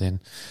operate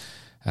within.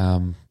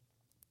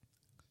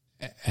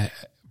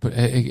 But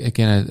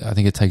again, I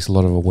think it takes a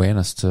lot of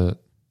awareness to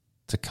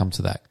come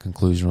to that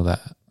conclusion or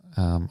that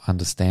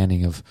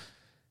understanding of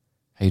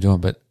how you're doing.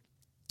 But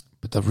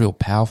the real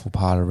powerful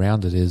part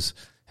around it is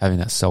having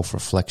that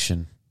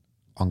self-reflection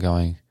on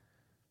going,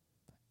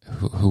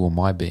 who am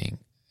I being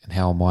and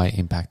how am I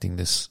impacting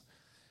this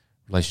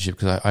relationship?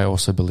 Because I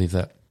also believe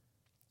that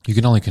you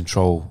can only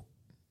control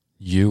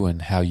you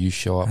and how you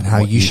show up and how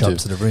you show up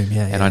to the room.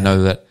 I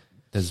know that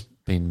there's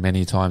been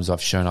many times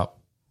I've shown up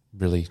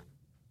really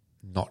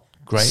not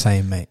great.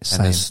 Same, mate.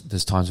 Same. And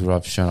there's times where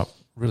I've shown up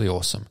really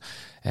awesome,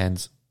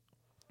 and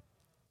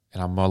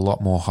I'm a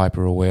lot more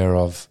hyper aware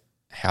of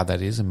how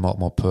that is and a lot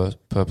more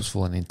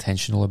purposeful and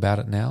intentional about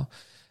it now.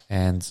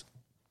 But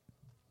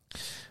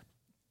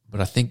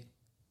I think,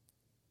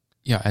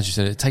 as you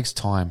said, it takes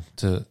time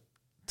to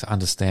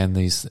understand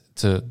these,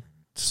 to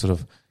sort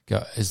of go,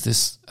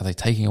 are they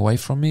taking away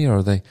from me, or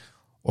are they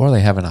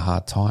having a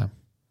hard time?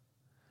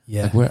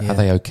 Yeah. Are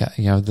they okay?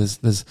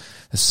 There's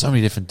so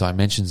many different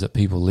dimensions that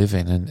people live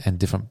in and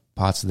different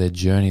parts of their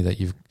journey that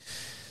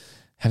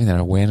having that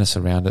awareness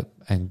around it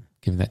and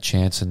giving that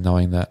chance and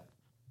knowing that,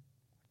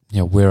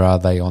 where are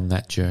they on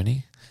that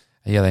journey?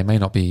 Yeah, they may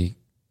not be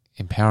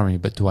empowering me,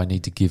 but do I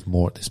need to give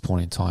more at this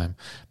point in time?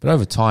 But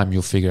over time,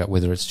 you'll figure out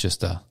whether it's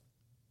just a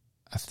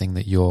thing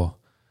that you're,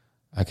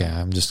 okay,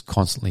 I'm just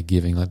constantly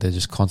giving, like they're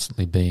just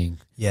constantly being.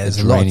 Yeah, there's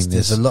a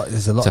lot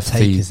to of feed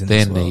takers in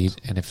their this world. need,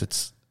 and if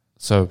it's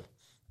so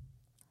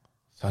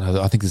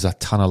I think there's a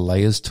ton of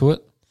layers to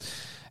it,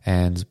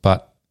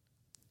 but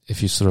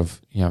if you sort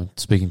of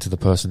speaking to the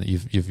person that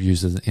you've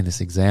used in this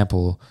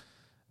example,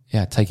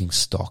 taking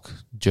stock,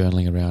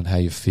 journaling around how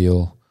you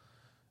feel,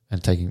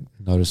 and taking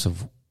notice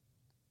of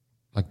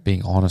like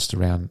being honest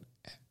around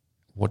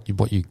what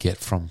you get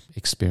from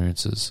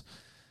experiences,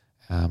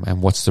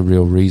 and what's the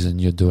real reason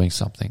you're doing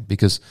something,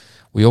 because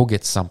we all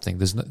get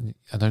something.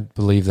 I don't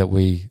believe that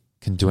we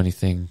can do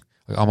anything.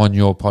 Like I'm on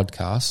your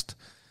podcast,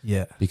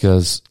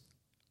 because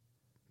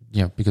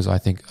I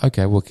think,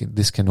 okay, well,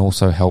 this can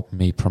also help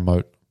me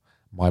promote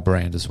my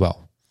brand as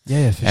well.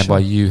 Yeah, for and sure. by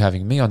you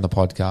having me on the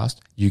podcast,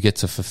 you get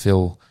to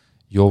fulfill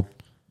your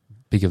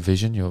bigger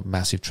vision, your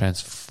massive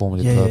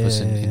transformative purpose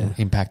in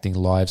impacting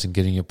lives and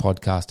getting your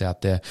podcast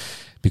out there,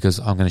 because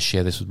I'm going to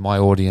share this with my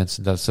audience.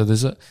 And so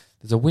there's a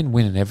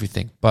win-win in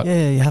everything. But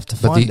you have to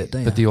find it,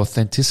 don't you? But the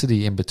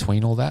authenticity in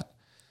between all that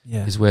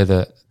is where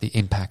the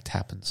impact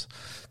happens.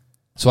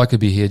 So I could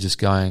be here just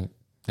going,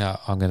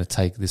 I'm going to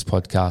take this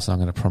podcast and I'm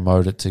going to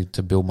promote it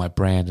to build my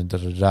brand and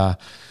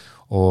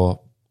or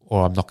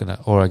I'm not going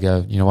to, or I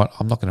go, you know what,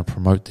 I'm not going to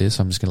promote this.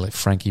 I'm just going to let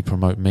Frankie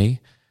promote me,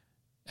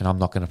 and I'm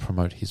not going to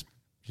promote his.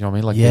 You know what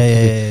I mean? Like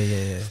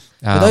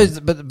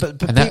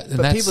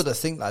But people that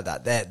think like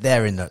that,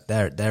 they're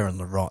on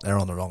the wrong. They're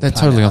on the wrong. They're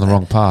totally on the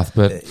wrong path.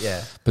 But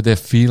but they're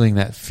feeling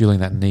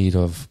that need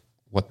of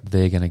what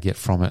they're going to get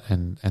from it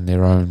and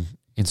their own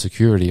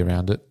insecurity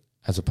around it,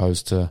 as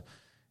opposed to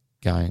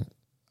going,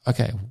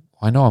 okay,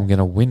 I know I'm going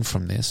to win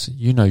from this.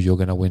 You know you're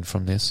going to win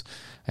from this,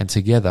 and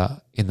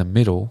together in the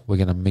middle, we're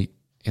going to meet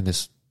in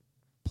this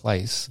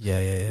place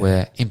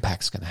where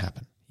impact's going to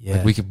happen.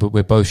 Yeah, like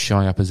we're both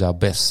showing up as our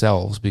best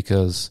selves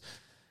because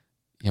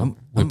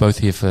we're both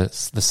here for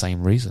the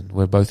same reason.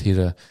 We're both here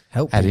to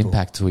help add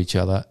impact to each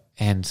other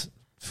and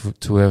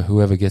to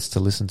whoever gets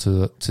to listen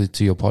to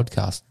your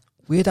podcast.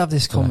 We'd have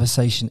this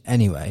conversation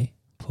anyway,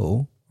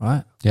 Paul.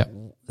 Right? Yeah.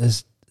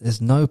 There's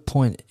no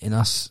point in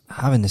us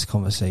having this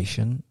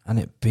conversation and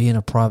it being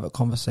a private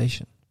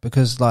conversation,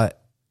 because like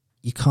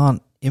you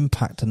can't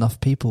impact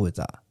enough people with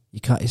that. You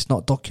can't. It's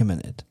not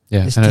documented.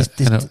 Yeah, this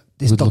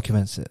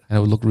documents it. And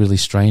it would look really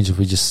strange if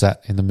we just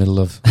sat in the middle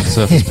of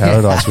Surfers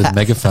Paradise with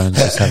megaphones,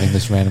 just having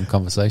this random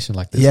conversation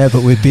like this. Yeah,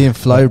 but we'd be in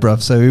flow,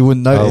 bruv, so we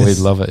wouldn't notice. Oh, we'd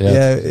love it.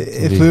 Yeah,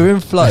 if we were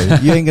in flow,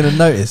 you ain't gonna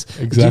notice.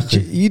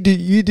 Exactly.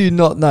 You do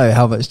not know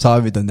how much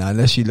time we've done now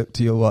unless you look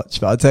to your watch.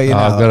 But I'll tell you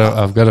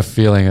now, I've got a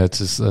feeling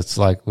it's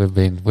like we've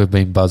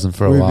been buzzing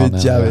for a while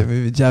now. We've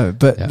been jamming.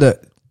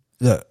 But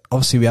look,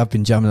 obviously we have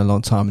been jamming a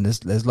long time, and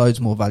there's loads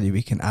more value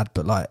we can add,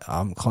 but like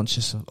I'm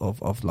conscious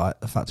of like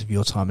the fact of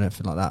your time and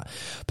everything like that.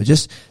 But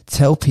just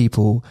tell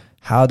people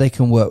how they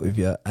can work with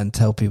you and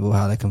tell people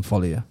how they can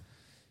follow you.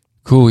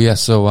 Cool, yeah.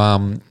 So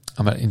I'm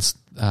at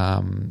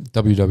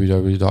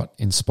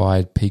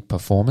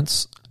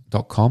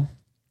www.inspiredpeakperformance.com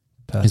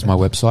is my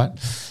website.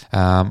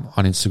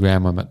 On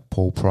Instagram I'm at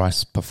Paul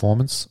Price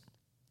Performance.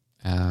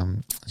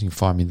 You can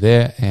find me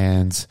there,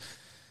 and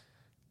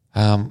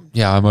I'm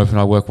open.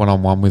 I work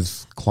one-on-one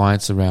with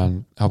clients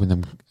around helping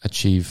them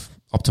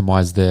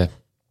optimize their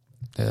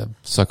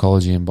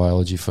psychology and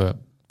biology for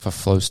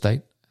flow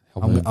state.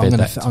 I'm going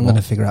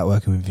to figure out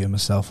working with you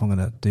myself. I'm going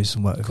to do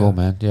some work with you. Cool,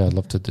 man. Yeah, I'd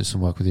love to do some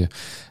work with you.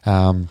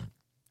 And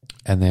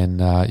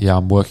then,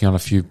 I'm working on a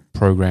few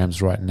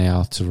programs right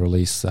now to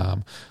release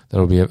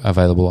that'll be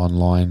available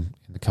online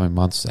in the coming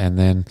months. And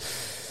then,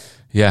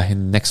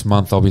 in next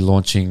month, I'll be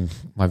launching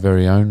my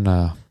very own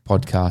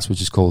podcast,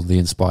 which is called the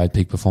Inspired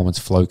Peak Performance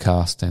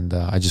Flowcast, and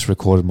I just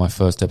recorded my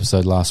first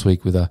episode last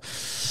week with a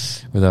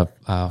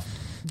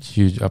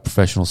huge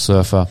professional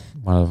surfer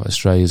one of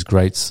Australia's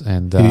greats,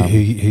 and who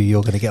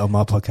you're going to get on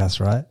my podcast,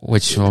 right?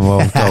 Which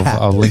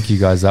I'll link you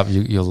guys up.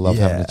 You'll love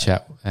having a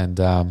chat, and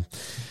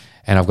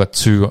I've got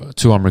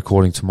two I'm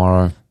recording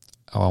tomorrow,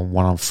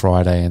 one on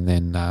Friday, and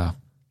then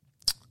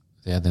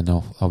then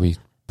I'll be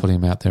putting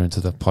them out there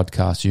into the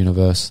podcast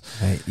universe.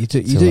 Mate,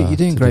 you're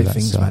doing great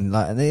things, man.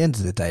 Like at the end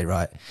of the day,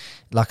 right?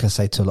 Like I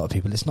say to a lot of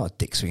people, it's not a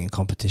dick swinging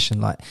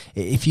competition. Like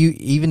if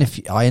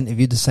I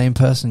interviewed the same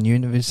person, you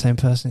interviewed the same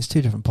person, it's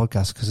two different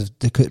podcasts because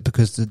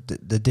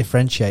the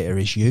differentiator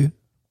is you.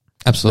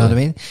 Absolutely. You know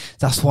what I mean?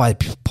 That's why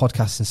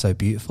podcasting is so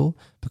beautiful,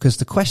 because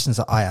the questions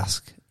that I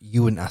ask,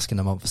 you wouldn't ask in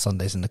a month for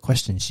Sundays, and the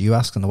questions you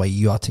ask and the way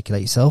you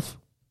articulate yourself,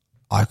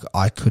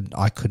 I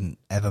couldn't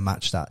ever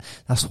match that.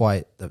 That's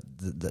why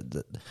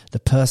the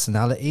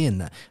personality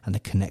and the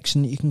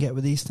connection that you can get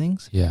with these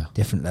things,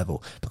 different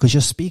level, because you're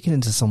speaking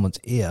into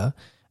someone's ear,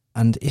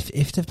 and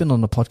if they've been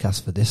on the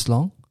podcast for this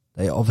long,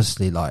 you're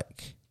obviously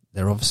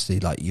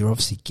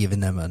giving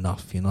them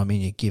enough. You know what I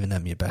mean? You're giving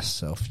them your best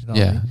self. You know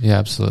what I mean? Yeah,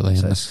 absolutely.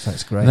 So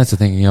that's great. And that's the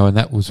thing, and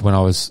that was when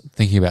I was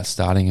thinking about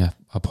starting a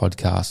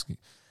podcast.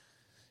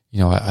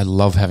 I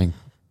love having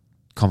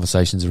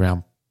conversations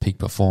around peak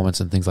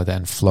performance and things like that,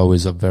 and flow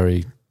is a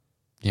very,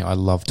 I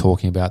love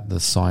talking about the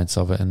science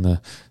of it and the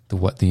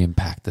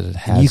impact that it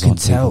has. And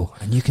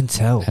you can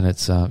tell, and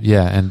it's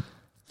and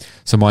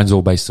so mine's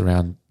all based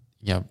around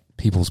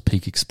people's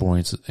peak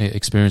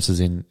experiences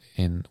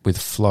in with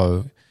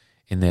flow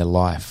in their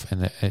life,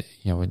 and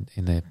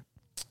in their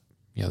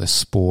their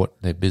sport,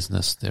 their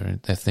business,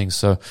 their things.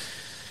 So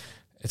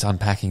it's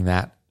unpacking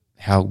that,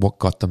 what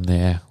got them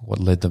there, what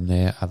led them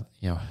there,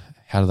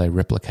 how do they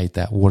replicate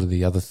that? What are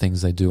the other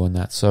things they do on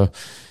that? So,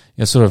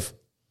 sort of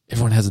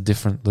everyone has a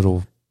different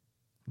little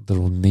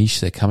niche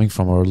they're coming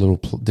from, or a little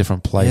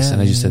different place. Yeah,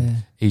 and as you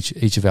said,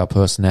 each of our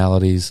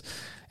personalities,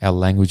 our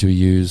language we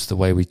use, the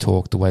way we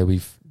talk, the way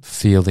we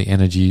feel, the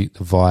energy,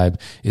 the vibe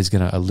is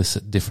going to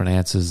elicit different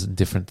answers and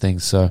different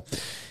things. So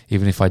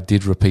even if I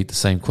did repeat the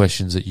same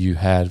questions that you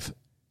have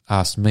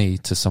asked me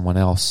to someone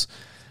else,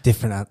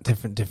 different. Do you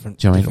know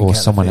what I mean? Or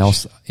someone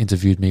else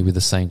interviewed me with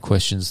the same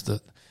questions,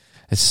 that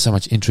it's so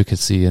much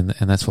intricacy, and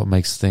that's what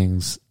makes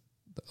things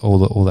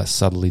all that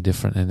subtly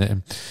different.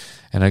 And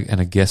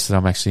a guest that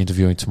I'm actually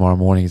interviewing tomorrow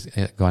morning is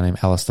a guy named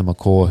Alistair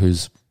McCaw,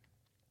 who's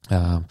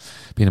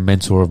been a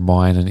mentor of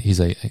mine, and he's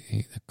a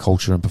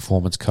culture and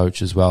performance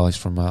coach as well. He's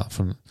from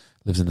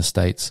lives in the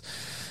States.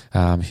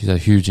 He's a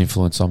huge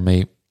influence on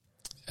me,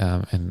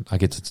 and I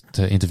get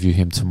to interview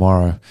him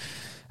tomorrow.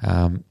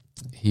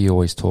 He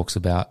always talks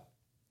about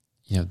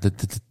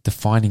the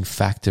defining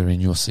factor in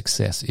your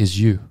success is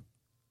you.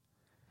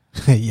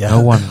 Yeah,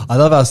 no one. I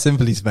love how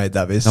simple he's made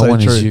that. But it's no so one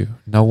true. is you.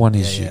 No one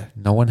is you. Yeah.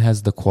 No one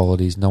has the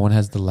qualities. No one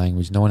has the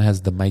language. No one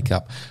has the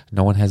makeup.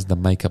 No one has the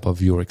makeup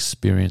of your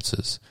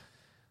experiences.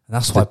 And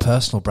that's why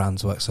personal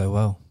brands work so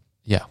well.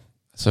 Yeah.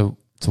 So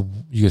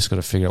you just got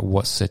to figure out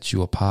what sets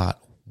you apart,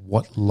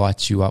 what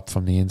lights you up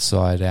from the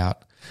inside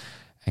out,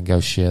 and go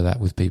share that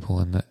with people,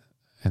 and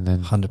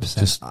then 100%.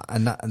 Just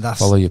and that's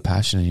follow your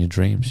passion and your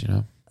dreams.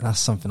 And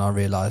that's something I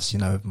realized.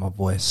 With my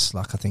voice,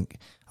 like I think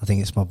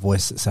it's my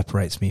voice that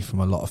separates me from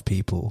a lot of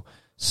people.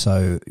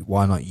 So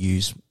why not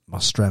use my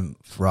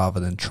strength rather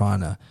than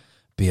trying to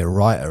be a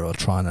writer or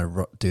trying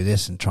to do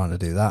this and trying to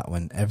do that,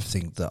 when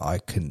everything that I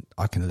can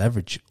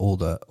leverage all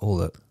the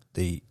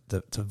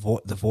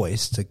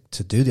voice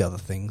to do the other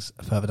things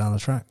further down the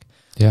track.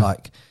 Yeah.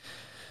 Like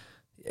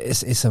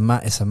it's a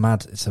mad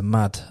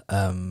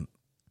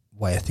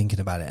way of thinking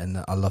about it,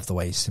 and I love the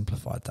way you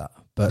simplified that.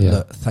 But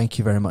look, thank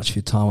you very much for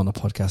your time on the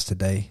podcast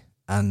today.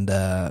 And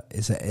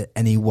is there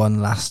any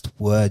one last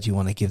word you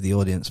want to give the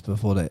audience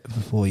before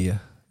we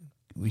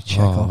check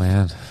off? Oh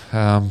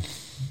man,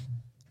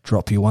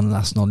 drop you one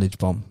last knowledge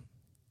bomb.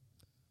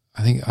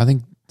 I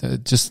think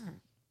just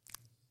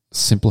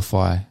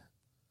simplify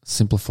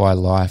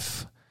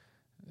life,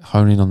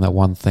 hone in on that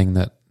one thing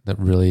that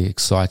really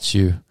excites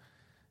you,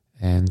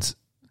 and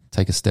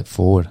take a step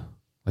forward.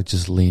 Like,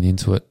 just lean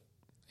into it,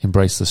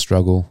 embrace the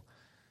struggle,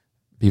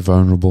 be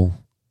vulnerable,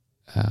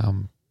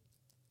 and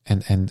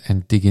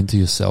dig into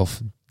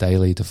yourself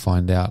daily to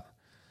find out,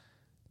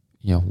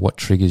 what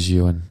triggers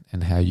you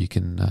and how you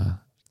can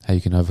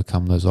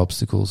overcome those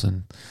obstacles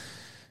and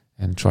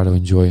try to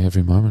enjoy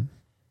every moment.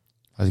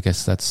 I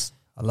guess I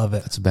love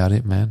it. That's about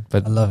it, man.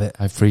 But I love it.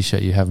 I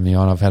appreciate you having me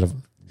on. I've had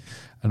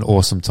an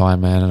awesome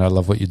time, man, and I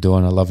love what you're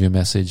doing. I love your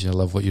message. I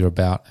love what you're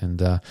about,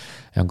 and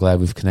I'm glad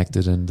we've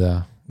connected. And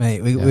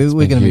mate,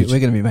 we're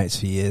gonna be mates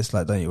for years.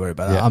 Like, don't you worry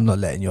about that. I'm not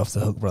letting you off the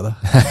hook, brother.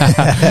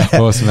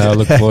 Awesome, man. I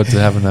look forward to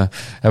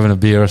having a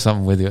beer or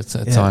something with you at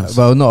times.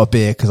 Well, not a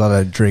beer because I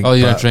don't drink. Oh,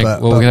 you don't drink?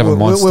 Well, we're gonna have a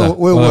monster.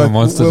 We'll have a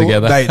monster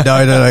together. Mate,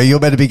 no. You're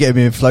meant to be getting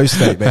me in flow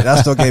state, mate.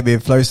 That's not getting me in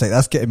flow state.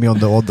 That's getting me on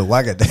the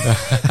wagon.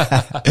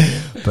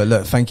 But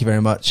look, thank you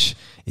very much.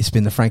 It's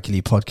been the Frankie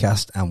Lee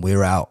Podcast, and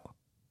we're out.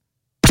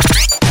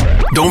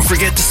 Don't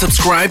forget to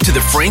subscribe to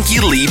the Frankie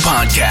Lee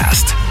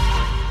Podcast.